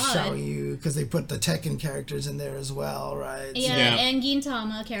My there's God. Xiaoyu, because they put the Tekken characters in there as well, right? Yeah, Yeah. and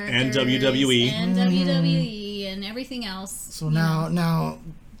Gintama characters. And WWE. And WWE and everything else. So now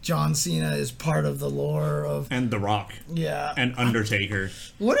John Cena is part of the lore of And The Rock. yeah. And Undertaker.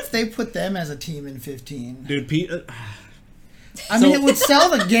 What if they put them as a team in 15? Dude, Pete... I mean, it would sell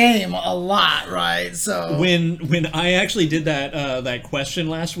the game a lot, right? So When I actually did that question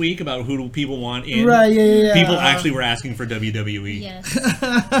last week about who do people want in, right, yeah. people actually were asking for WWE. Yes.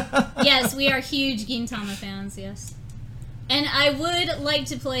 Yes, we are huge Gintama fans, yes. And I would like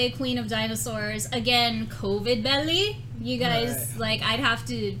to play Queen of Dinosaurs. Again, COVID belly. You guys, I'd have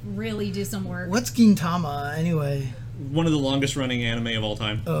to really do some work. What's Gintama anyway? One of the longest running anime of all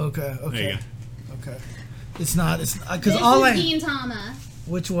time. Oh, okay, There you okay. It's not. It's because This all is I. Gintama.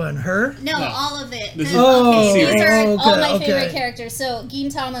 Which one? Her? No, No. all of it. This is- Oh, These are okay, all my okay. favorite characters. So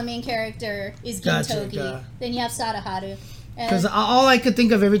Gintama main character is Gotcha, Gintoki. got it. Then you have Sadaharu. Because all I could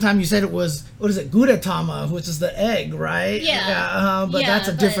think of every time you said it was, what is it, Gudetama, which is the egg, right? Yeah. But Yeah, that's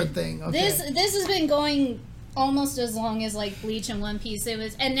a but different thing. Okay. This has been going almost as long as like Bleach and One Piece.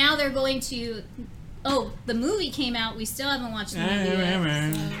 And now they're going to. Oh, the movie came out. We still haven't watched the movie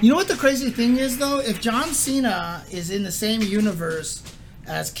yet. So. You know what the crazy thing is, though? If John Cena is in the same universe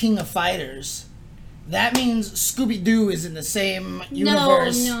as King of Fighters, that means Scooby-Doo is in the same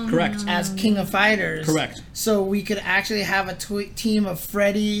universe No. Correct. as King of Fighters. Correct. So we could actually have a team of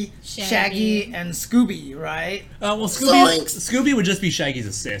Freddy, Shaggy, Shaggy. and Scooby, right? Well, Zoinks! Scooby would just be Shaggy's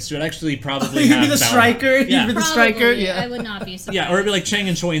assist. It would actually probably He'd have be the Bella. striker. He'd Yeah. be the Probably, striker. Yeah. I would not be surprised. Yeah, or it'd be like Chang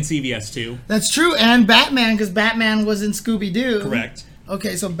and Choi in CVS too. That's true. And Batman, because Batman was in Scooby-Doo. Correct.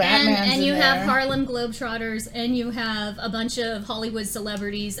 Okay, so Batman's and you in have there. Harlem Globetrotters, and you have a bunch of Hollywood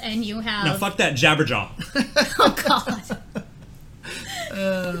celebrities, and you have Now fuck that Jabberjaw. oh god,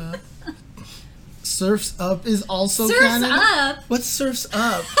 Surf's Up is also Surf's canon? Up. What's Surf's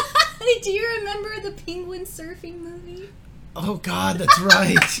Up? Do you remember the penguin surfing movie Oh God, that's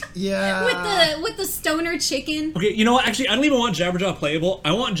right. Yeah. with the stoner chicken? Okay, you know what? Actually, I don't even want Jabberjaw playable.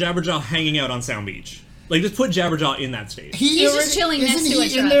 I want Jabberjaw hanging out on Sound Beach. Like, just put Jabberjaw in that stage. He's just chilling isn't next to he a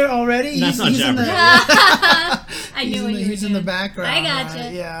in truck. there already? That's not in the- Jabberjaw. I He's, knew in what the, you were he's in the doing. background. I gotcha.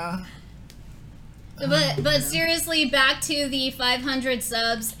 right? Yeah. But seriously, back to the 500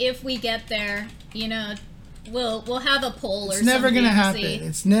 subs. If we get there, we'll have a poll or It's something. never gonna to happen. see.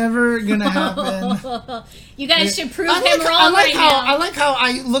 It's never gonna happen. You guys should prove I him wrong right I now. like how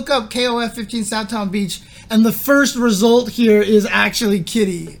I look up KOF 15 Southtown Beach, and the first result here is actually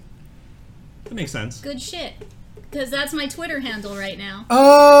Kitty. That makes sense. Good shit. Because that's my Twitter handle right now.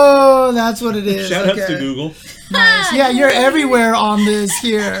 Oh, that's what it is. Shout outs okay. to Google. Nice. Yeah, you're everywhere on this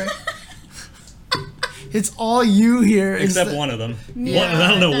here. It's all you here. Except one of them. Yeah, I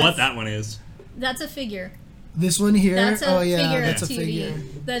don't know what that's- that one is. That's a figure. This one here. That's a oh yeah, figure that's a of 2D. figure.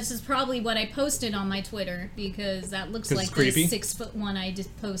 This is probably what I posted on my Twitter because that looks 'Cause like it's the creepy? 6'1" I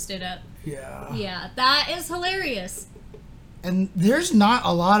just posted up. Yeah. Yeah, that is hilarious. And there's not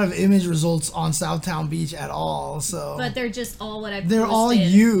a lot of image results on Southtown Beach at all. So. But they're just all what I posted. They're all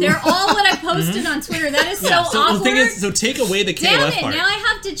you. They're all what I posted on Twitter. That is Yeah, so so awkward. the thing is, so take away the Damn KOF it, part. now I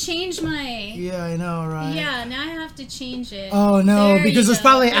have to change my... yeah, I know, right? Yeah, now I have to change it. Oh no, There because you there's go.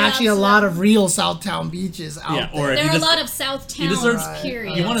 probably Yeah, actually a so lot of real Southtown beaches out Yeah, there. or if There you are a just, lot of South you just search, towns,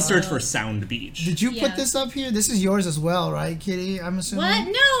 period. you want to search so- for Sound Beach. Did you Yeah. put this up here? This is yours as well, right, Kitty? I'm assuming. What?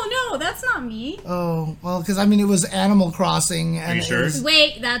 No, that's not me. Oh, well, because I mean, it was Animal Crossing. And you it sure? was-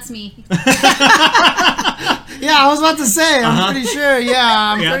 Wait, that's me. yeah, I was about to say. I'm pretty sure.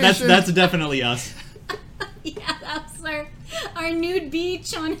 Yeah, I'm Yeah, pretty that's sure. that's definitely us. Yeah, that's our our nude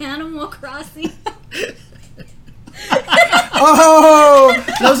beach on Animal Crossing. Oh,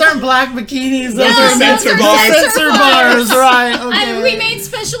 those aren't black bikinis. Those are sensor bars. Sensor bars, right? Okay. We made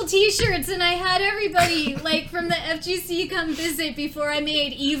special T-shirts, and I had everybody like from the FGC come visit before I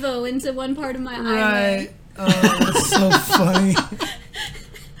made Evo into one part of my Right. island. Oh, that's so funny.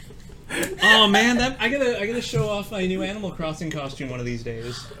 Oh man, I gotta show off my new Animal Crossing costume one of these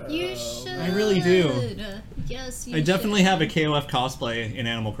days. You should. I really do. Yes, you I definitely should. have a KOF cosplay in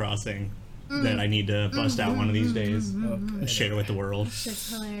Animal Crossing that I need to bust out one of these days and share with the world.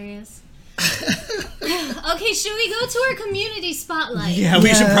 That's hilarious. Okay, should we go to our community spotlight? Yeah,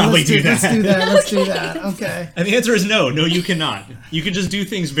 we should probably let's do that. Let's do that. Let's do that. Okay. And the answer is no. No, you cannot. You can just do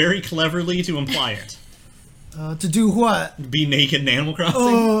things very cleverly to imply it. To do what? Be naked in Animal Crossing.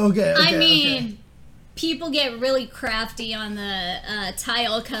 Oh, okay. I mean, people get really crafty on the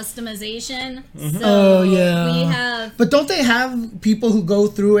tile customization. So Oh, yeah. we have. But don't they have people who go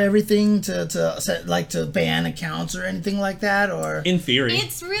through everything to set, like to ban accounts or anything like that? Or In theory.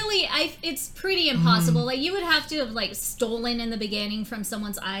 It's really, it's pretty impossible. Like, you would have to have, like, stolen in the beginning from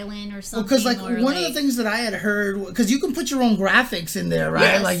someone's island or something. because like or, one of the things that I had heard, because you can put your own graphics in there, right?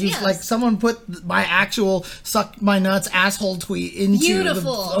 Yes, like you, yes. like someone put my actual suck my nuts asshole tweet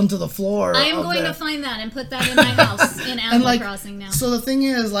Beautiful. onto the floor. I am of going the- to find that and put that in my house in Animal like, Crossing now. So the thing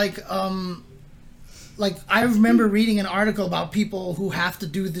is, like I remember reading an article about people who have to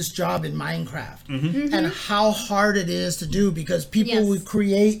do this job in Minecraft and how hard it is to do because people Yes. would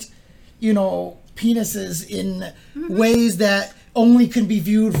create, penises in ways that only can be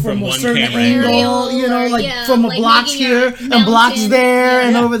viewed from a one certain camera angle, angle. like Yeah, from a like blocks making here a and blocks mountain. there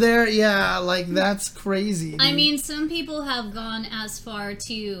and Yeah. over there. Yeah, like that's crazy. I dude. mean, some people have gone as far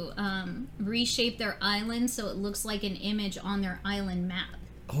to reshape their island so it looks like an image on their island map.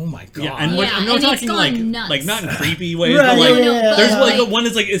 oh my god. Yeah, and Yeah, I'm not and it's talking gone like nuts. not in creepy ways, Right, but like yeah, yeah, there's yeah. like like- one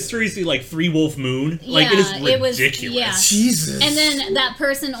is like it's seriously like Three Wolf Moon. Like it is Yeah, it was- ridiculous. yeah. Jesus. And then that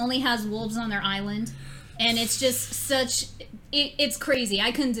person only has wolves on their island, and it's just such. It's crazy.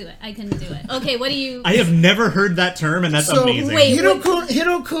 I couldn't do it. Okay, what do you? I have never heard that term, and that's So, amazing. wait.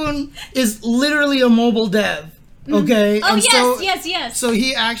 Hiro-kun is literally a mobile dev. Okay. Oh and yes. So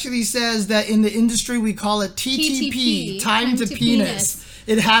he actually says that in the industry we call it TTP, time to penis.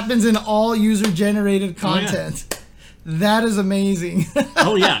 It happens in all user-generated content. That is amazing.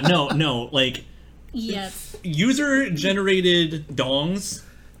 Oh yeah, no, like Yes. user-generated dongs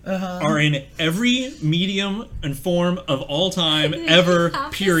are in every medium and form of all time ever. You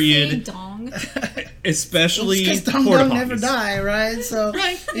have to say Period. dong. Especially Because Dum porta Dum never potties. die, right? So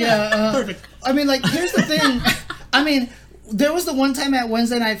Right. yeah. Perfect. I mean, like, here's the thing. I mean, there was the one time at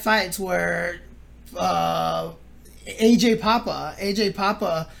Wednesday Night Fights where AJ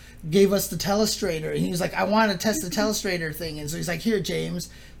Papa gave us the Telestrator, and he was like, I want to test the Telestrator thing. And so he's like, here, James,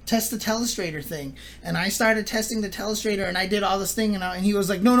 test the Telestrator thing. And I started testing the Telestrator, and I did all this thing, and he was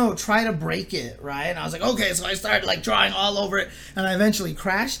like, no, try to break it, right? And I was like, okay. So I started, like, drawing all over it, and I eventually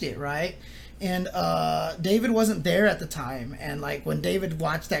crashed it, right? And David wasn't there at the time. And, like, when David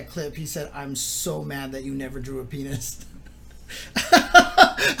watched that clip, he said, I'm so mad that you never drew a penis.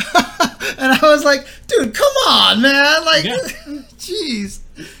 And I was like, dude, come on, man. Like, Yeah. jeez.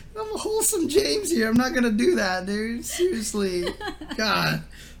 I'm a wholesome James here. I'm not going to do that, dude. Seriously. God.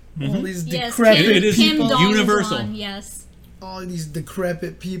 All these Yes. decrepit It is Kim people. Dong is universal. on, yes. All these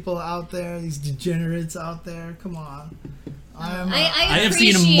decrepit people out there. These degenerates out there. Come on. I I have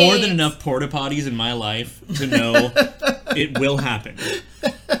seen more appreciate- than enough porta potties in my life to know it will happen.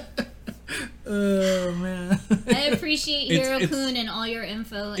 Oh, man. I appreciate It's- Hiro-kun and all your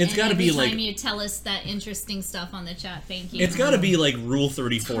info. it's and gotta every be, like- time you tell us that interesting stuff on the chat. Thank you. It's got to be like Rule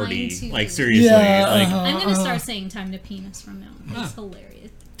 30/40. Time to- Like seriously, Yeah, like I'm gonna start saying time to penis from now on. It's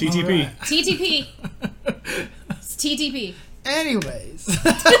hilarious. TTP. Alright. TTP. It's TTP. Anyways.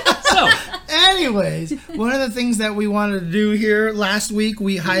 So Anyways, one of the things that we wanted to do here last week,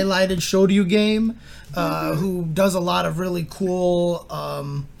 we highlighted Shoryu Game, who does a lot of really cool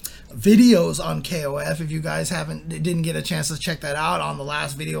videos on KOF. If you guys didn't get a chance to check that out on the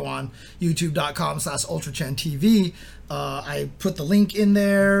last video on youtube.com/UltraChanTV, I put the link in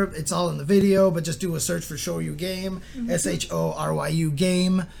there. It's all in the video, but just do a search for Shoryu Game, SHORYU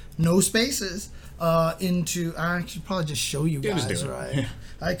Game, no spaces. I should probably just show you Yeah, just guys, do it. right?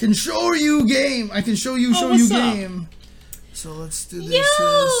 I can show you game. I can show you what's up? game. So let's do this.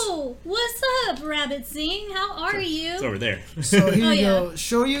 Yo! What's up, Rabbit Sing? How are you? it's over there. So here Oh, you yeah. go.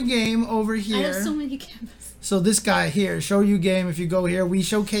 Show you game over I here. have so many cameras. So this guy here, Show Game, if you go here, we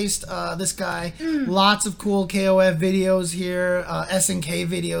showcased this guy. Lots of cool KOF videos here, SNK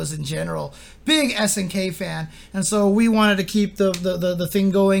videos in general. Big SNK fan. And so we wanted to keep the thing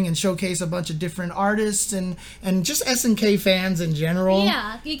going and showcase a bunch of different artists and just SNK fans in general.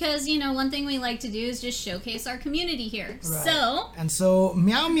 Yeah, because, you know, one thing we like to do is just showcase our community here. Right. So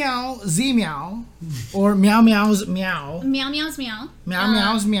Meow Meow Z Meow, or Meow Meow's Meow. Meow Meow's Meow. Meow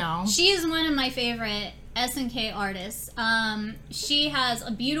Meow's Meow. She is one of my favorite SNK artists. She has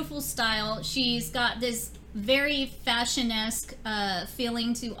a beautiful style. She's got this very fashion-esque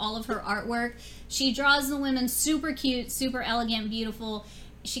feeling to all of her artwork. She draws the women super cute, super elegant, beautiful.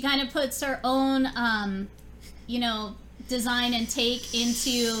 She kind of puts her own, you know, design and take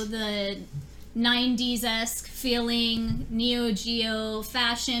into the 90s-esque feeling, Neo Geo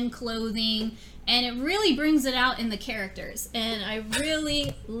fashion, clothing, and it really brings it out in the characters. And I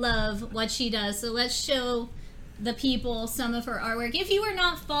really love what she does. So let's show the people some of her artwork. If you are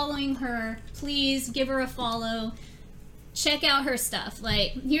not following her, please give her a follow. Check out her stuff.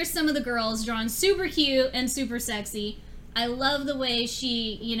 Like, here's some of the girls drawn super cute and super sexy. I love the way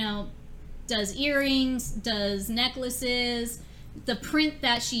she, you know, does earrings, does necklaces, the print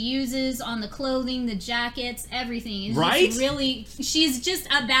that she uses on the clothing, the jackets, everything. It's Right? just really, she's just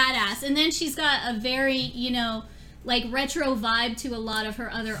a badass. And then she's got a very, you know, like retro vibe to a lot of her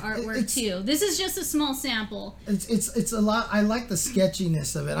other artwork too. This is just a small sample. It's a lot. I like the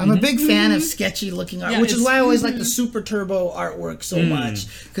sketchiness of it. I'm a big fan of sketchy looking art, which is why I always like the Super Turbo artwork so much,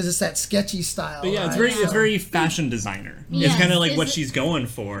 because it's that sketchy style. But yeah, it's right? it's very fashion designer. Yes, It's kind of like what it's- she's going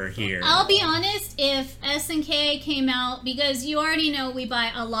for here. I'll be honest, if SNK came out, because you already know we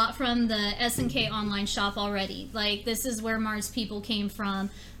buy a lot from the SNK online shop already. Like, this is where Mars people came from.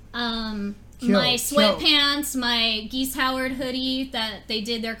 My sweatpants, my Geese Howard hoodie that they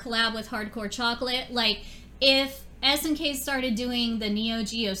did their collab with Hardcore Chocolate. Like, if SNK started doing the Neo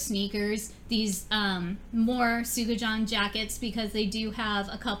Geo sneakers, these more Sugajan jackets, because they do have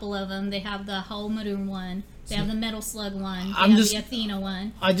a couple of them. They have the Haomaru one. They have the Metal Slug one. They have the Athena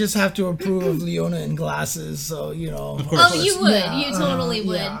one. I just have to approve of Leona in glasses, so you know. Of course. Oh, you would. You totally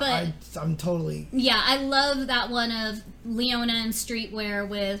would. Yeah, but I'm totally. yeah, I love that one of Leona in streetwear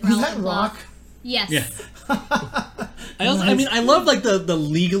with Was Ralph that Block. Rock? Yes. Yeah. I mean, I love like the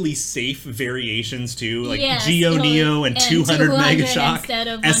legally safe variations too, like Yes, Geo totally. Neo and 200 Megashock, instead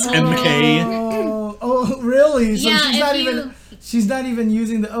of SMK. Oh, really? So Yeah, she's if not you- even. She's not even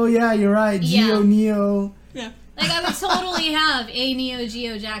using the. Oh yeah, you're right. Yeah. Geo Neo. Yeah. Like, I would totally have a Neo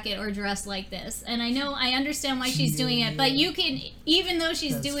Geo jacket or dress like this. And I understand why she's doing it, but you can, even though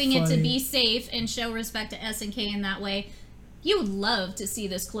she's That's doing it to funny. be safe and show respect to SNK in that way, you would love to see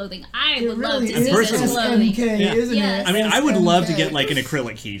this clothing. I It would love really to is see this Personally. clothing. SMK, Yeah. isn't Yes. it? I mean, I would love to SMK. get like an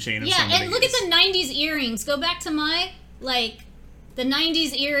acrylic keychain of Yeah, some and of look at these. the 90s earrings. Go back to my, like, the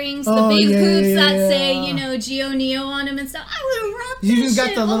 90s earrings, Oh, the big yeah, hoops yeah, that yeah. say, you know, Geo Neo on them and stuff. I would have rocked You that even got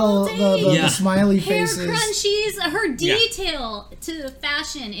shit the all little day. the Yeah. smiley Hair faces. crunchies, her Yeah. detail to the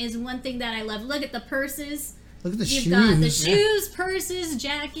fashion is one thing that I love. Look at the purses. Look at the You've shoes. got the shoes, purses,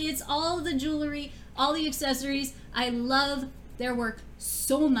 jackets, all the jewelry, all the accessories. I love their work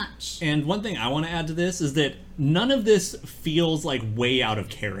so much. And one thing I want to add to this is that none of this feels like way out of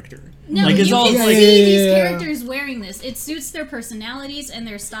character. No, like it's you all can like see these yeah. characters wearing this. It suits their personalities and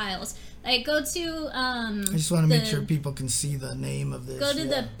their styles. Like, go to I just want to make sure people can see the name of this. go to yeah.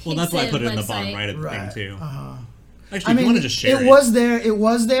 the well, that's why I Pixiv put it in the website. bottom right of the Right. thing too. Uh-huh. Actually, I if you want mean, to just share it, it was there. It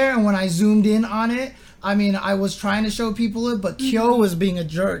was there, and when I zoomed in on it, I mean, I was trying to show people it, but Kyo was being a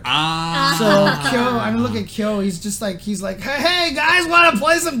jerk. Ah. So Kyo, I mean, look at Kyo. He's like, hey guys, want to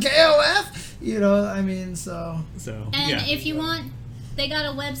play some KOF? You know, I mean, so. So And yeah. if you want, they got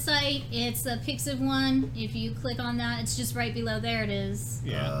a website. It's the Pixiv one. If you click on that, it's just right below. There it is.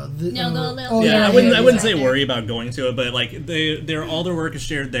 yeah. No, go a little- Oh, Yeah, yeah, I wouldn't. yeah, I wouldn't yeah. say worry about going to it, but like all their work is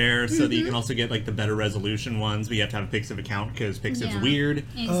shared there, so that you can also get like the better resolution ones. But you have to have a Pixiv account because Pixiv's Yeah. weird.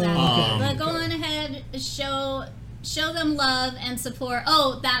 Exactly. okay. But go on ahead, show them love and support.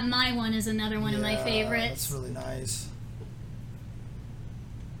 Oh, that My one is another one of my That's favorites. really nice.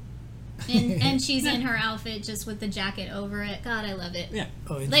 And she's in her outfit just with the jacket over it. God, I love it. Yeah,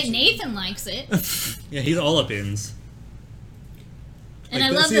 Oh, Like, interesting. Nathan likes it. yeah, he's all up ins. And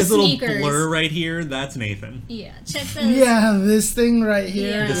Like, I love see the this little sneakers. blur right here? That's Nathan. Yeah, check those. Yeah, this thing right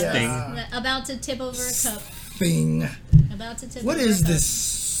here. Yeah. This thing. About to tip over a cup. Thing. About to tip What over is a cup.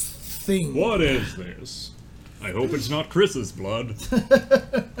 this thing? What is this? I hope it's not Chris's blood.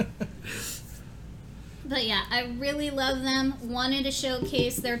 But yeah, I really love them. Wanted to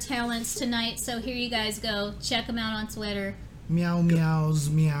showcase their talents tonight, so here you guys go. Check them out on Twitter. Meow meows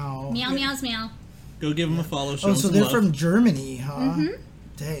meow. Meow meows meow. Go give them a follow. Show Oh, them so some they're love. from Germany, huh?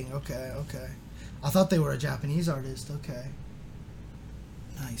 Dang, okay. I thought they were a Japanese artist. Okay.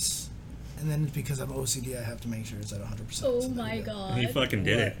 Nice. And then because I'm OCD, I have to make sure it's at 100%. Oh so there my you go. god. He fucking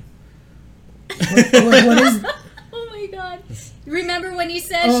did it. What is... Oh my god. Remember when you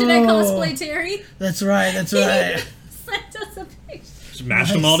said, should I cosplay Terry? That's right. Sent us a picture. Just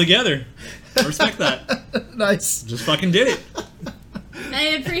mashed them all together. I respect that. Nice. Just fucking did it. I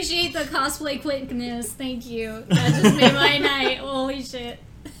appreciate the cosplay quickness. Thank you. That just made my night. Holy shit.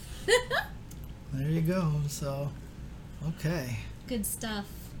 There you go. So, okay. Good stuff.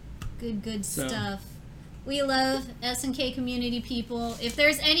 Good So- stuff. We love SNK community people. If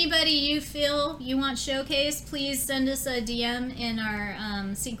there's anybody you feel you want showcased, please send us a DM in our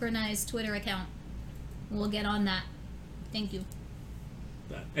synchronized Twitter account. We'll get on that. Thank you.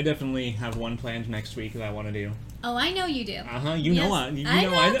 But I definitely have one planned next week that I want to do. Oh, I know you do. You know Yes. I. You I know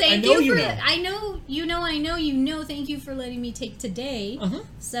know. I. Thank I know you for. know. I know. You know. Thank you for letting me take today.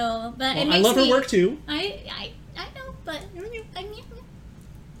 So, but it Well, I makes love her me, work too. I know, but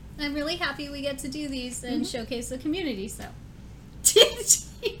I'm really happy we get to do these and showcase the community. So,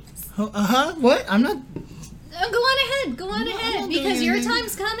 What? I'm not... Go on I'm ahead, not because doing your anything.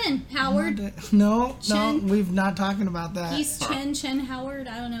 time's coming, Howard. No, Chen. we've not talking about that. He's Chen Howard.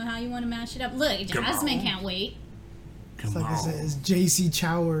 I don't know how you want to mash it up. Look, Jasmine can't wait. It's like I said, it's JC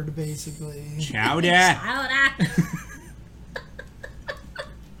Choward, basically. Chowder.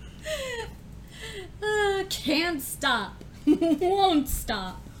 Can't stop. Won't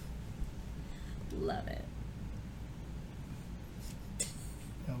stop. Love it.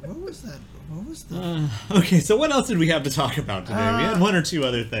 What was that? What was the... Okay, so what else did we have to talk about today? We had one or two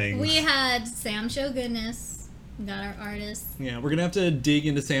other things. We had Sam Show goodness. We got our artists. Yeah, we're gonna have to dig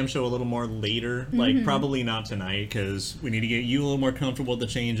into Sam Show a little more later. Like, probably not tonight, because we need to get you a little more comfortable with the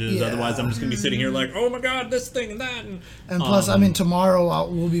changes. Yeah. Otherwise, I'm just gonna be sitting here like, oh my god, this thing and that. And plus, I mean, tomorrow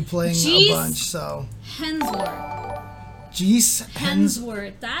we'll be playing Jeez. a bunch, so... Hensworth. Jeez,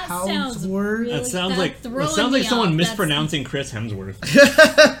 Hensworth. That sounds Houseworth? really... That sounds like throwing sounds like me someone off. mispronouncing Chris Hemsworth.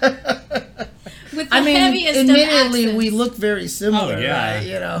 With the I mean, heaviest admittedly, of we accents. look very similar, Oh, yeah. right?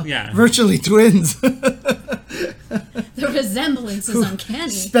 You know, Yeah. virtually twins. The resemblance is uncanny.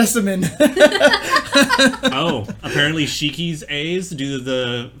 Specimen. Oh, apparently Shiki's A's do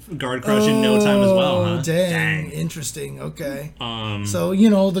the guard crush in no time as well, huh? Oh, dang. Interesting. Okay. Um, So, you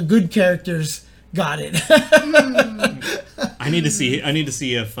know, the good characters got it. I need to see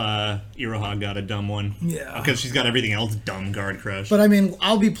if Iroha got a dumb one. Yeah. Because she's got everything else dumb guard crush. But I mean,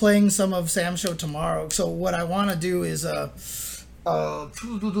 I'll be playing some of Sam Show tomorrow. So what I want to do is, I'm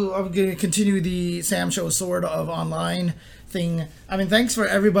going to continue the Sam Show sort of online thing. I mean, thanks for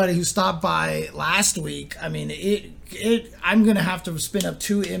everybody who stopped by last week. I mean, I'm going to have to spin up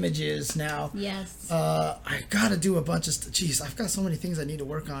 2 images now. Yes. I gotta do a bunch of Jeez, I've got so many things I need to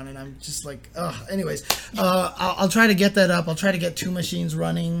work on, and I'm just like, ugh. Anyways, I'll try to get that up. I'll try to get 2 machines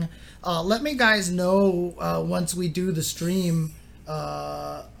running. Let me guys know once we do the stream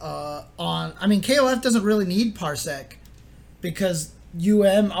on. I mean, KOF doesn't really need Parsec because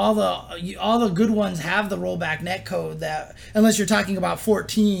all the good ones have the rollback netcode that, unless you're talking about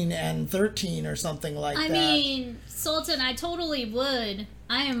 14 and 13 or something like that. I mean, Sultan, I totally would.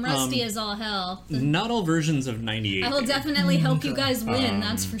 I am rusty as all hell. Not all versions of 98. I will definitely help you guys win,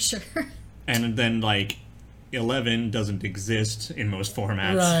 that's for sure. And then, like, 11 doesn't exist in most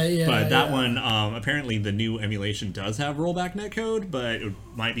formats. Right, yeah, but that yeah. one, apparently the new emulation does have rollback netcode, but it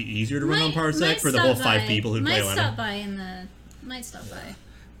might be easier to run on Parsec for the whole 5 people who play Might Leno. stop by.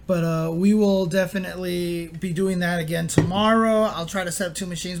 But we will definitely be doing that again tomorrow. I'll try to set up 2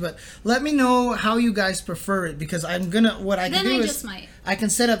 machines, but let me know how you guys prefer it, because I can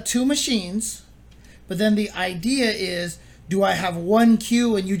set up 2 machines, but then the idea is, do I have 1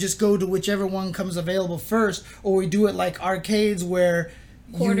 queue and you just go to whichever one comes available first, or we do it like arcades where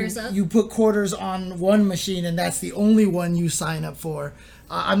you put quarters on one machine and that's the only one you sign up for.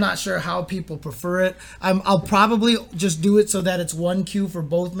 I'm not sure how people prefer it. I'll probably just do it so that it's 1 queue for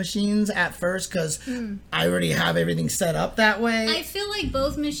both machines at first, because I already have everything set up that way. I feel like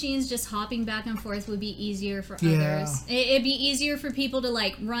both machines just hopping back and forth would be easier for Yeah. others. It'd be easier for people to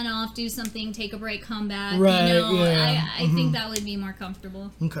like run off, do something, take a break, come back. Right, You know, yeah. I think that would be more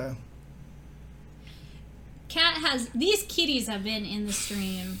comfortable. Okay. These kitties have been in the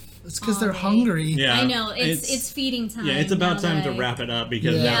stream. It's because all they're day. hungry. Yeah, I know it's feeding time. Yeah, it's about now time that to I- wrap it up,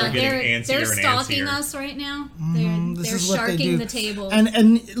 because Yeah. now we're getting they're antsier and stalking antsier. us right now. This They're is what they sharking do. the table.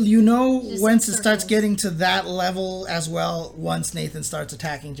 And you know, Just once it starts circles. getting to that level as well, once Nathan starts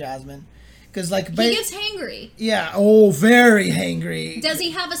attacking Jasmine. Because, like, he gets hangry. yeah, very hangry. Does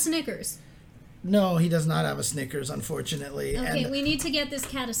he have a Snickers? No, he does not have a Snickers, unfortunately. Okay, And we need to get this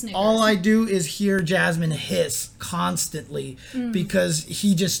cat a Snickers. all I do is hear Jasmine hiss constantly because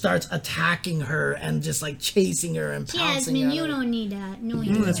he just starts attacking her and just like chasing her and pouncing Jasmine, at you her. don't need that. No,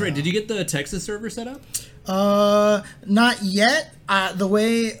 you don't. That's right. Did you get the Texas server set up? Not yet.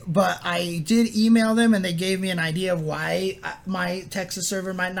 But I did email them and they gave me an idea of why my Texas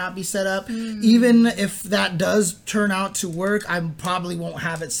server might not be set up. Even if that does turn out to work, I probably won't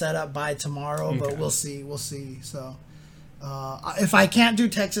have it set up by tomorrow, but we'll see. We'll see. So, if I can't do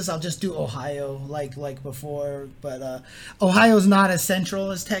Texas, I'll just do Ohio like before. But Ohio's not as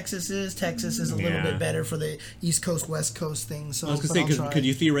central as Texas is. Texas is a little bit better for the East Coast, West Coast thing. So I was gonna say, could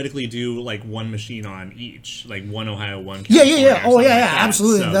you theoretically do like one machine on each, like one Ohio, one? Yeah. California, Oh, or something yeah, like that?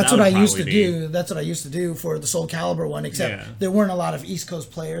 absolutely. So That's that what I would used to probably be- do. That's what I used to do for the Soul Calibur one, except there weren't a lot of East Coast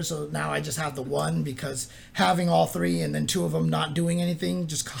players, so now I just have the one because having all three and then two of them not doing anything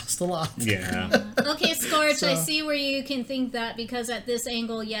just cost a lot. Yeah. Okay, Scorch, I So- see where you can think that because at this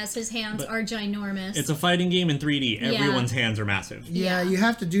angle, yes, his hands are ginormous. It's a fighting game in 3D. Everyone's hands are massive. Yeah, you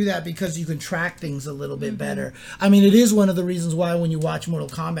have to do that because you can track things a little bit better. I mean, it is one of the reasons why when you watch Mortal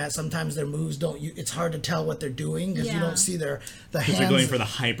Kombat, sometimes their moves it's hard to tell what they're doing because you don't see the hands. They're going for the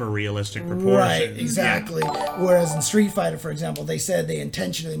hyper realistic proportions. Right, exactly. Whereas in Street Fighter, for example, they said they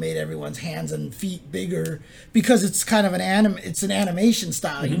intentionally made everyone's hands and feet bigger because it's kind of an animation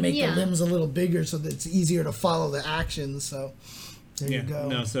style. You make the limbs a little bigger so that it's easier to follow the actions. So there you go.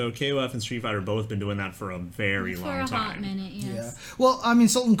 No, so KOF and Street Fighter both been doing that for a very for long a time. hot minute, yes. Yeah. Well, I mean,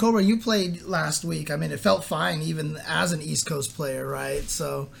 Sultan Cobra, you played last week. I mean, it felt fine even as an East Coast player, right?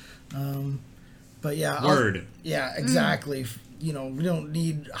 So, but yeah. Word. Yeah, exactly. You know, we don't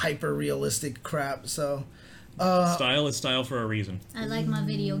need hyper realistic crap. So, Style is style for a reason. I like my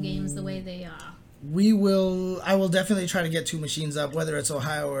video games the way they are. I will definitely try to get two machines up, whether it's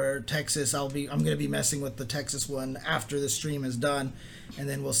Ohio or Texas. I'm going to be messing with the Texas one after the stream is done, and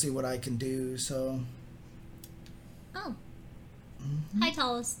then we'll see what I can do. So, Oh. Hi,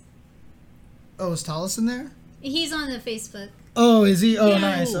 Talus. oh, is Talus in there? He's on the Facebook. Oh, is he? Oh, Yeah.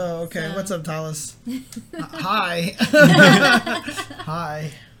 nice. Oh, okay. So- What's up, Talus? Hi.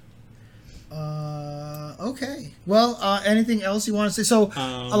 Hi. Okay. Well, anything else you want to say? So,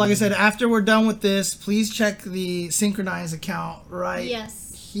 like I said, after we're done with this, please check the Synchronize account right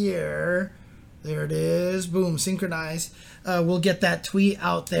Yes. here. There it is. Boom, Synchronize. We'll get that tweet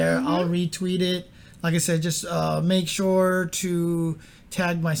out there. I'll retweet it. Like I said, just make sure to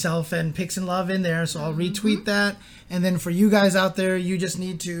tag myself and Pix and Love in there. So I'll retweet that. And then for you guys out there, you just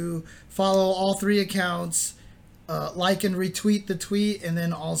need to follow all three accounts. Like and retweet the tweet, and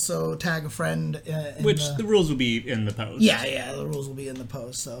then also tag a friend. Which the rules will be in the post. Yeah, the rules will be in the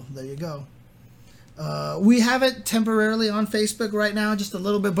post. So there you go. We have it temporarily on Facebook right now, just a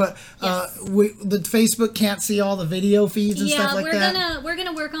little bit, but the Facebook can't see all the video feeds and stuff like that. We're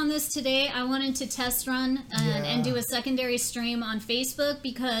gonna work on this today. I wanted to test run and do a secondary stream on Facebook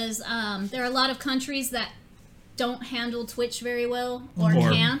because there are a lot of countries that don't handle Twitch very well or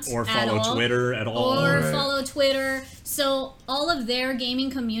can't or at follow all. Twitter at all. Or follow Twitter. So all of their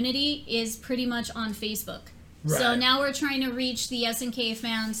gaming community is pretty much on Facebook. So Right. now we're trying to reach the SNK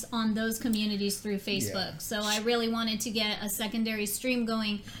fans on those communities through Facebook. So I really wanted to get a secondary stream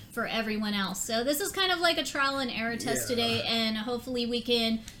going for everyone else. So this is kind of like a trial and error test today, and hopefully we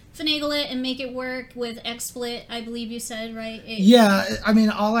can finagle it and make it work with XSplit, I believe you said, right? Yeah, I mean,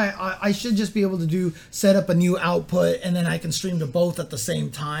 I should just be able to do set up a new output, and then I can stream to both at the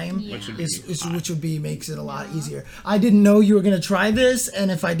same time. Yeah. Which would be makes it a lot easier. I didn't know you were gonna try this, and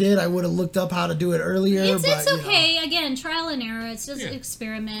if I did, I would have looked up how to do it earlier. It's but, you know. okay. Again, trial and error. It's just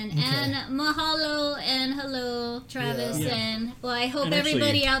experiment. And mahalo and hello, Travis. Yeah. And well, I hope And actually-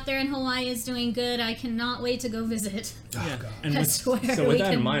 everybody out there in Hawaii is doing good. I cannot wait to go visit. Oh, God. And I with, swear, so with we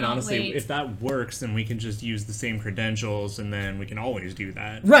that in mind, cannot honestly, wait. if that works, then we can just use the same credentials, and then we can always do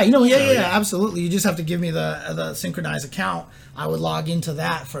that. Right, no, yeah, So, absolutely. You just have to give me the synchronized account. I would log into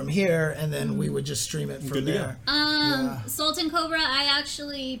that from here, and then we would just stream it from Good to go. there. Sultan Cobra, I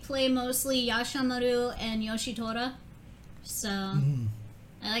actually play mostly Yashamaru and Yoshitora. So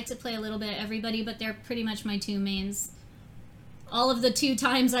I like to play a little bit of everybody, but they're pretty much my two mains. All of the 2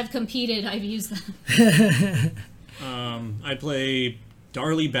 times I've competed, I've used them. I play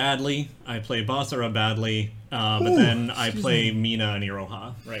Darlie badly. I play Basara badly. But then I play Mina and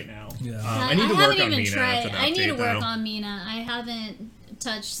Iroha right now. Yeah. I need to haven't work on even Mina tried. after that I need to update, work though. on Mina. I haven't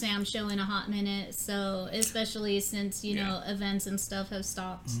touched Sam's show in a hot minute, so especially since, you know, events and stuff have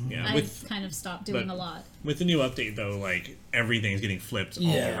stopped. Yeah, I've kind of stopped doing but a lot. With the new update, though, like, everything's getting flipped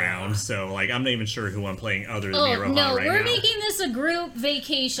all around, so, like, I'm not even sure who I'm playing other than Miroha No, right we're now. making this a group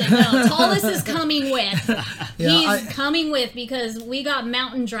vacation. No, Tallest is coming with. He's coming with because we got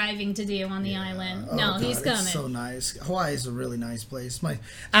mountain driving to do on the island. No, God, he's coming. It's so nice. Hawaii is a really nice place.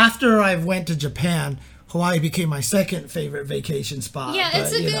 After I went to Japan, Hawaii became my second favorite vacation spot. Yeah,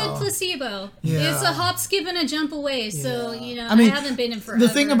 it's but, a you good know, placebo. Yeah. It's a hop, skip, and a jump away. So, you know, I mean, haven't been in forever. The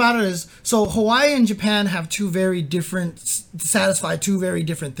thing about it is, so Hawaii and Japan have satisfy two very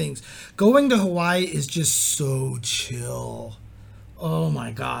different things. Going to Hawaii is just so chill. Oh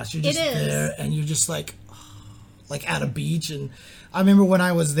my gosh, you're just there and you're just like at a beach. And I remember when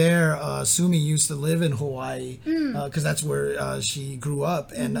I was there, Sumi used to live in Hawaii because that's where she grew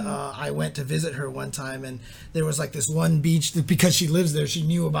up. And I went to visit her one time, and there was like this one beach that, because she lives there, she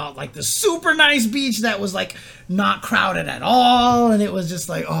knew about like this super nice beach that was like not crowded at all. And it was just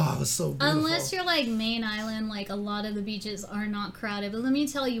like, oh, it was so beautiful. Unless you're like main island, like a lot of the beaches are not crowded. But let me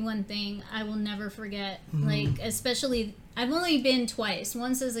tell you one thing I will never forget. Like, especially, I've only been twice.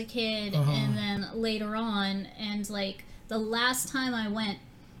 Once as a kid and then later on. And like, the last time I went,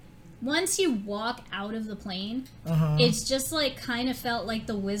 once you walk out of the plane, it's just like kind of felt like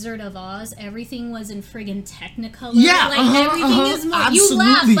the Wizard of Oz. Everything was in friggin' Technicolor. Yeah, like everything is more. absolutely.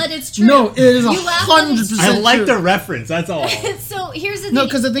 You laugh, but it's true. No, it is You laugh, but it's 100% I like true. the reference, that's all. So here's the thing. No,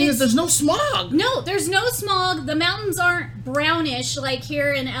 because the thing It's- is, there's no smog. No, there's no smog. The mountains aren't brownish like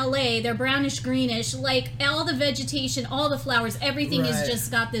here in LA. They're brownish greenish. Like all the vegetation, all the flowers, everything has Right.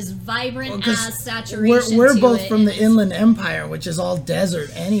 just got this vibrant 'Cause ass saturation. We're to both it, from and the it's- Inland Empire, which is all desert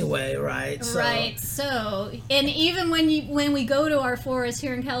anyway, right? So, Right. So, and even when we go to our forest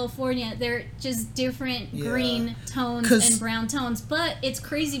here in California, they're just different green tones 'Cause- and brown tones. But it's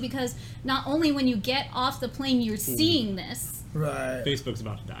crazy because not only when you get off the plane, you're seeing this. Right. Facebook's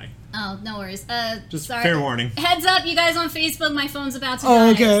about to die. Oh, no worries. Just sorry. fair warning. Heads up, you guys on Facebook. My phone's about to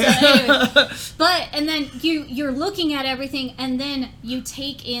Oh, die. okay. So anyway, but and then you're looking at everything, and then you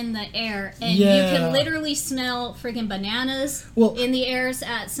take in the air, and you Yeah. can literally smell friggin' bananas Well, in the air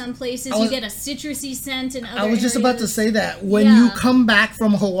at some places. I was- You get a citrusy scent in other I was just about to areas. say that when Yeah. you come back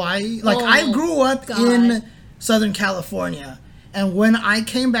from Hawaii, like Oh, I grew up God. in Southern California, and when I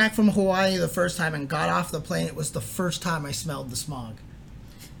came back from Hawaii the first time and got off the plane, it was the first time I smelled the smog.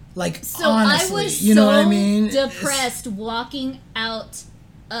 Like, So honestly, I was you know what I mean? depressed walking out.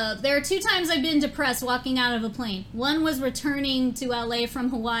 There are 2 times I've been depressed walking out of a plane. One was returning to LA from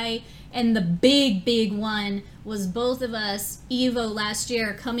Hawaii, and the big one was both of us, Evo last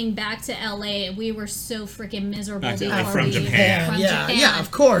year, coming back to LA. We were so freaking miserable Back to- before from we Japan. from yeah, Japan. yeah,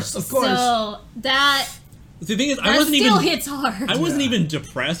 of course. So that The thing is, I that wasn't still even hits hard. I wasn't even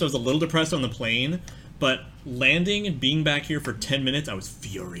depressed. I was a little depressed on the plane, but landing and being back here for 10 minutes, I was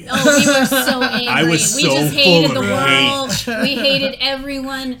furious. Oh, we were so angry. I was we so just hated full the of world. hate. We hated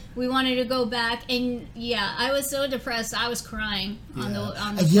everyone. We wanted to go back, and yeah, I was so depressed. I was crying on the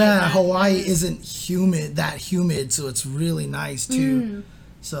flight Yeah, back. Hawaii isn't that humid, so it's really nice too.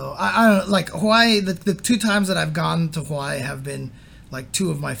 So I don't like Hawaii. The 2 times that I've gone to Hawaii have been like 2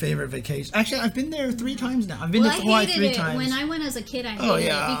 of my favorite vacations. Actually, I've been there 3 times now. I've been Well, to I Hawaii hated 3 it times. when I went as a kid. I hated Oh,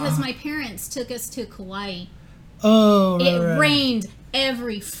 yeah. it because my parents took us to Kauai. oh, right, It right. rained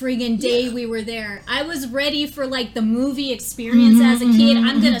every friggin' day we were there. I was ready for like the movie experience as a kid.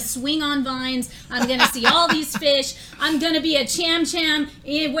 I'm gonna swing on vines. I'm gonna see all these fish. I'm gonna be a cham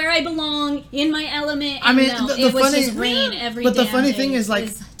where I belong in my element. And I mean, no, the it was funny, just rain every but the damn funny day. thing is, like,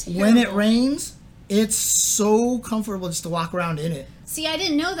 It was when it terrible. rains, it's so comfortable just to walk around in it. See, I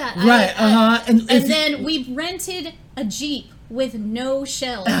didn't know that. Right, And if And you- then we rented a Jeep with no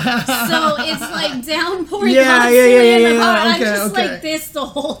shells. So it's like downpouring Yeah, constantly yeah, in the yeah, car. yeah, I'm okay, just okay. like this the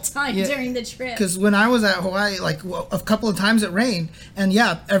whole time Yeah, during the trip. Because when I was at Hawaii, like a couple of times it rained, and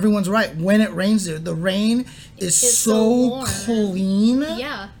yeah, everyone's right. When it rains there, the rain is It's so so warm. clean.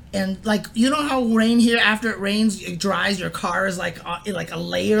 Yeah. And like, you know how rain here, after it rains, it dries, your car is like a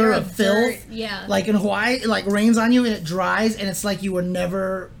layer You're of a filth. dirt, yeah. Like in Hawaii, it like rains on you and it dries, and it's like you were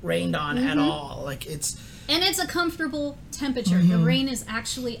never rained on at all. Like it's. And it's a comfortable temperature. The rain is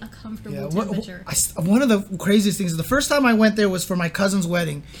actually a comfortable temperature. One of the craziest things, the first time I went there was for my cousin's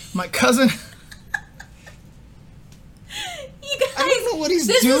wedding. My cousin. You guys, I don't know what he's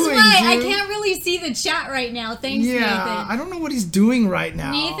this is doing, why I dude. can't really see the chat right now. Thanks, Yeah, Nathan. I don't know what he's doing right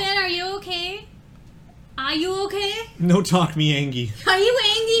now. Nathan, are you okay? Are you okay? No talk me, Angie. Are you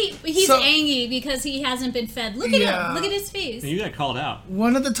angry? He's So- angry because he hasn't been fed. Look at Yeah. him. Look at his face. You got called out.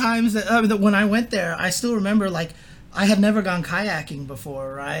 One of the times that when I went there, I still remember like I had never gone kayaking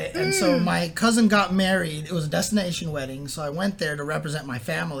before, right? And so my cousin got married. It was a destination wedding, so I went there to represent my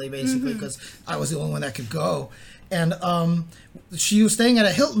family, basically, because I was the only one that could go. And she was staying at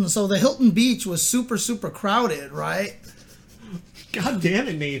a Hilton, so the Hilton Beach was super, super crowded, right? God damn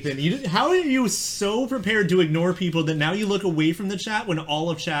it, Nathan. How are you so prepared to ignore people that now you look away from the chat when all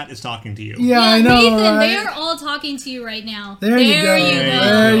of chat is talking to you? Yeah, I know, Nathan, right? they are all talking to you right now. There you go.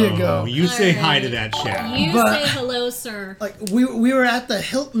 There you go. You say All hi right. to that chat. You But- say hello, sir. Like we were at the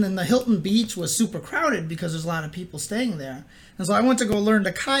Hilton, and the Hilton Beach was super crowded because there's a lot of people staying there. And so I went to go learn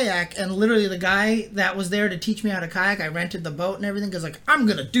to kayak, and literally the guy that was there to teach me how to kayak, I rented the boat and everything because like I'm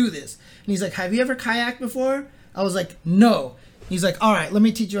gonna do this. And he's like, "Have you ever kayaked before?" I was like, "No." He's like, "All right, let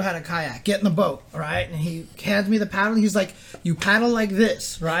me teach you how to kayak. Get in the boat, all right?" And he hands me the paddle. He's like, "You paddle like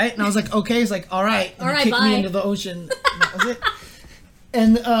this, right?" And I was like, "Okay." He's like, "All right." And All right, he kicked bye. me into the ocean. And that was it.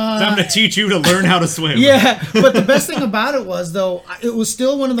 And I'm going to teach you to learn how to swim. yeah, but the best thing about it was, though, it was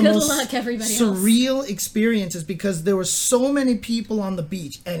still one of the Good most luck, everybody surreal experiences because there were so many people on the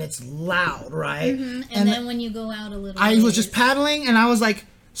beach and it's loud, right? And then when you go out a little I was just paddling and I was like,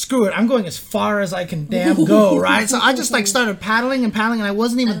 screw it, I'm going as far as I can damn go, right? So I just like started paddling and I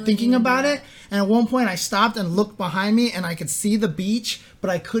wasn't even thinking about it. And at one point I stopped and looked behind me and I could see the beach, but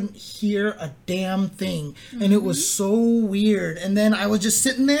I couldn't hear a damn thing. And it was so weird. And then I was just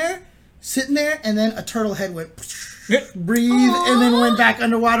sitting there, and then a turtle head went breathe and then went back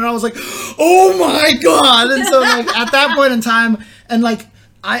underwater and I was like, oh my God. And so like at that point in time, and like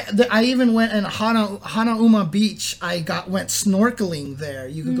I even went in Hanauma Beach. I went snorkeling there.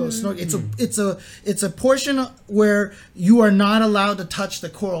 You could go snorkel. It's a portion where you are not allowed to touch the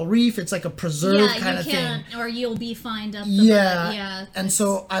coral reef. It's like a preserved kind of thing. Or you'll be fined up. Yeah. And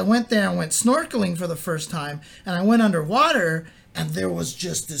so I went there and went snorkeling for the first time, and I went underwater, and there was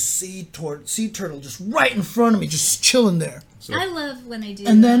just this sea turtle just right in front of me, just chilling there. I love when they do.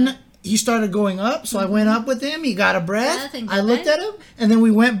 And that. then he started going up, so I went up with him. He got a breath. and I good. looked at him, and then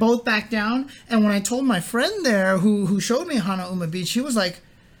we went both back down. And when I told my friend there, who showed me Hanauma Beach, he was like,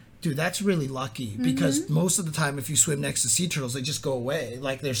 "Dude, that's really lucky because most of the time, if you swim next to sea turtles, they just go away.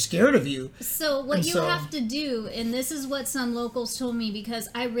 Like they're scared of you." So what And you so- have to do, and this is what some locals told me because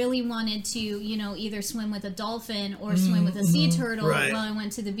I really wanted to, either swim with a dolphin or swim with a sea turtle Right. while I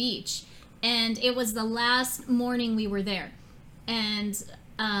went to the beach. And it was the last morning we were there. And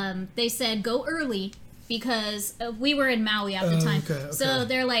they said go early because we were in Maui at the time. okay. So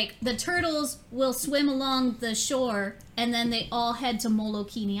they're like, the turtles will swim along the shore and then they all head to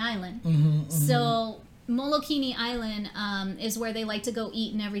Molokini Island. So Molokini Island is where they like to go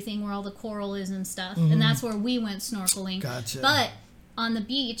eat and everything, where all the coral is and stuff. And that's where we went snorkeling. Gotcha. But on the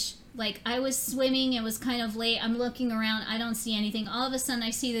beach, like I was swimming, it was kind of late. I'm looking around, I don't see anything. All of a sudden, I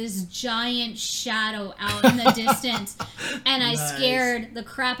see this giant shadow out in the distance, and I scared the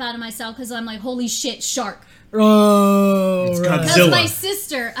crap out of myself because I'm like, "Holy shit, shark!" Oh, It's right. Because Zilla. my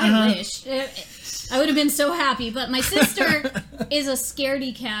sister, I wish. I would have been so happy, but my sister is a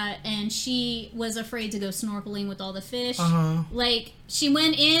scaredy cat, and she was afraid to go snorkeling with all the fish. Like, she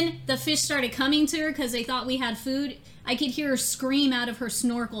went in, the fish started coming to her because they thought we had food. I could hear her scream out of her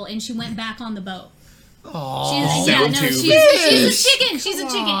snorkel, and she went back on the boat. Aw. She's a chicken. She's a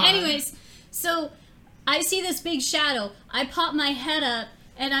chicken. Anyways, so I see this big shadow. I pop my head up,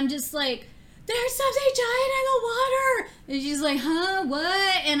 and I'm just like, "There's something giant in the water." And she's like, "Huh?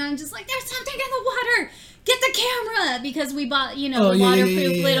 What?" And I'm just like, "There's something in the water. Get the camera," because we bought, the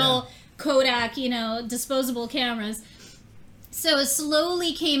waterproof little Kodak, disposable cameras. So it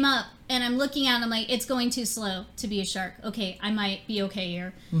slowly came up, and I'm looking at it, I'm like, it's going too slow to be a shark. Okay, I might be okay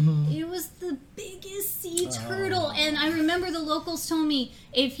here. It was the biggest sea turtle, and I remember the locals told me,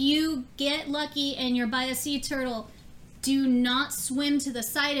 if you get lucky and you're by a sea turtle, do not swim to the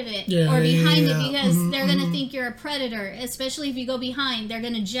side of it or behind it because they're going to think you're a predator, especially if you go behind. They're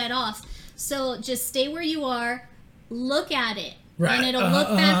going to jet off. So just stay where you are, look at it, and it'll look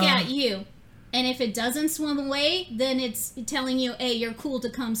back at you. And if it doesn't swim away, then it's telling you, hey, you're cool to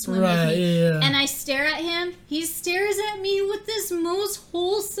come swim with me. Yeah. And I stare at him. He stares at me with this most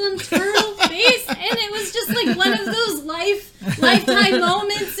wholesome turtle face. And it was just like one of those lifetime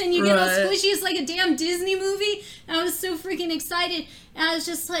moments. And you get all squishy. It's like a damn Disney movie. And I was so freaking excited. And I was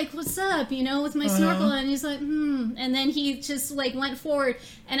just like, what's up, with my snorkel. And he's like, And then he just like went forward.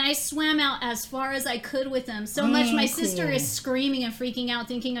 And I swam out as far as I could with him. So much my sister is screaming and freaking out,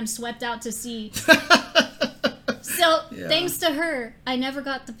 thinking I'm swept out to sea. So thanks to her, I never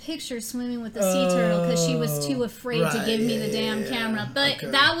got the picture swimming with the sea turtle because she was too afraid to give me the damn camera. But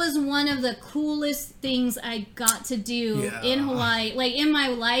that was one of the coolest things I got to do in Hawaii. Like in my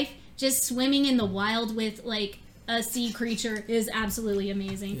life, just swimming in the wild with like sea creature is absolutely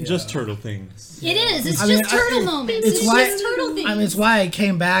amazing. Just turtle things. It is. It's I just mean, turtle moments. It's just turtle things. I mean, it's why I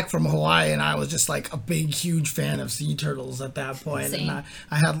came back from Hawaii and I was just like a big, huge fan of sea turtles at that point. Same. And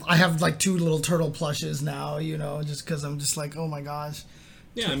I have like 2 little turtle plushes now, you know, just because I'm just like, oh my gosh.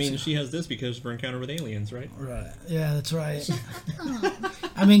 Yeah, I mean, she has this because of her encounter with aliens, right? Right. Yeah, that's right.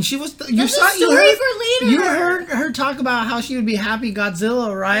 I mean, she was. You That's saw. a story for later. You heard her talk about how she would be happy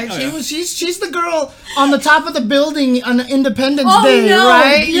Godzilla, right? Oh, yeah. She's the girl on the top of the building on Independence Oh, Day, no,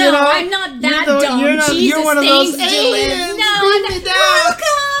 right? no, You know, I'm not that dumb. You're one of those thanks, aliens. Dylan. No, I'm Beat me not. down.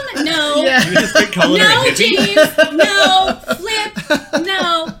 Welcome. No. Yeah. You just pick calling her No, a hippie? James. No. Flip.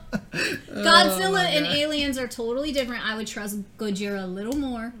 No. Godzilla and aliens are totally different. I would trust Gojira a little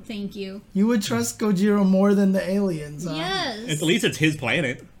more. Thank you. You would trust Gojira more than the aliens, huh? Yes. At least it's his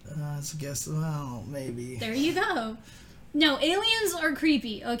planet. I guess. Well, maybe. There you go. No, aliens are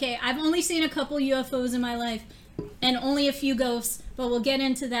creepy, okay? I've only seen a couple UFOs in my life and only a few ghosts, but we'll get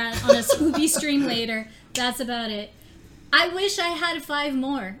into that on a spooky stream later. That's about it. I wish I had 5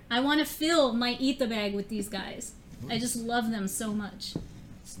 more. I want to fill my eat the bag with these guys. I just love them so much.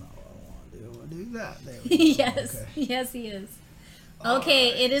 That's not what I want to do. I want to do that. There we go. Yes. Okay. Yes, he is.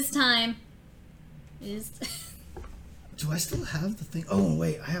 Okay, it is time. It is... Do I still have the thing? Oh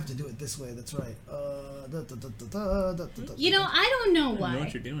wait, I have to do it this way. That's right. You know, I don't know I why. know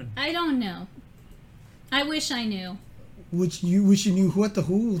what you're doing. I don't know. I wish I knew. Which you wish you knew what, the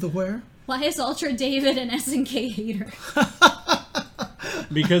who, the where? Why is Ultra David an SNK hater?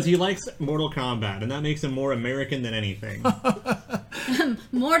 Because he likes Mortal Kombat, and that makes him more American than anything.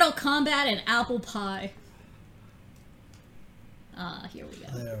 Mortal Kombat and apple pie. Here we go.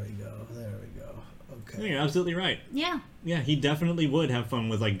 There we go. There we go. Okay. You're absolutely right. Yeah, Yeah, he definitely would have fun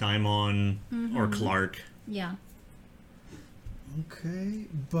with like Daimon or Clark. yeah. Okay,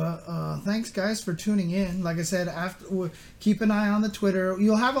 but thanks guys for tuning in. Like I said, keep an eye on the Twitter.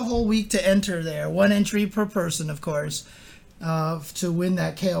 You'll have a whole week to enter there. 1 entry per person, of course, to win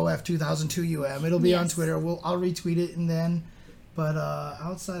that KOF 2002 UM. It'll be on Yes. Twitter. I'll retweet it and then. But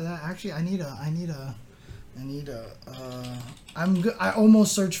outside of that, actually, I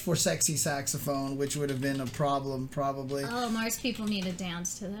almost searched for sexy saxophone, which would have been a problem probably. Oh, Mars people need to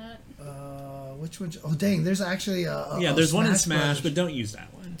dance to that. Which one? Oh dang! There's actually Yeah, there's one in Smash, Brothers. but don't use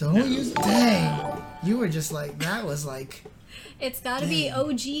that one. Don't use. Dang! You were just like that. Was like. It's got to be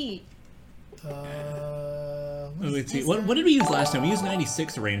OG. Let's see. What did we use last time? We used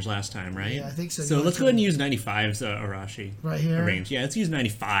 96 range last time, right? Yeah, I think so. So You let's go want ahead and use 95's Arashi. Right here? Range. Yeah, let's use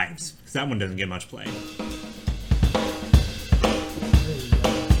 95's, because that one doesn't get much play.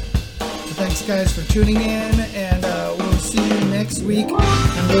 Thanks guys for tuning in, and we'll see you next week,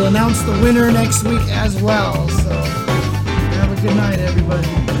 and we'll announce the winner next week as well. So have a good night, everybody.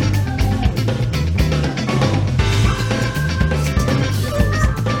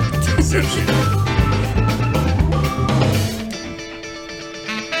 Deception.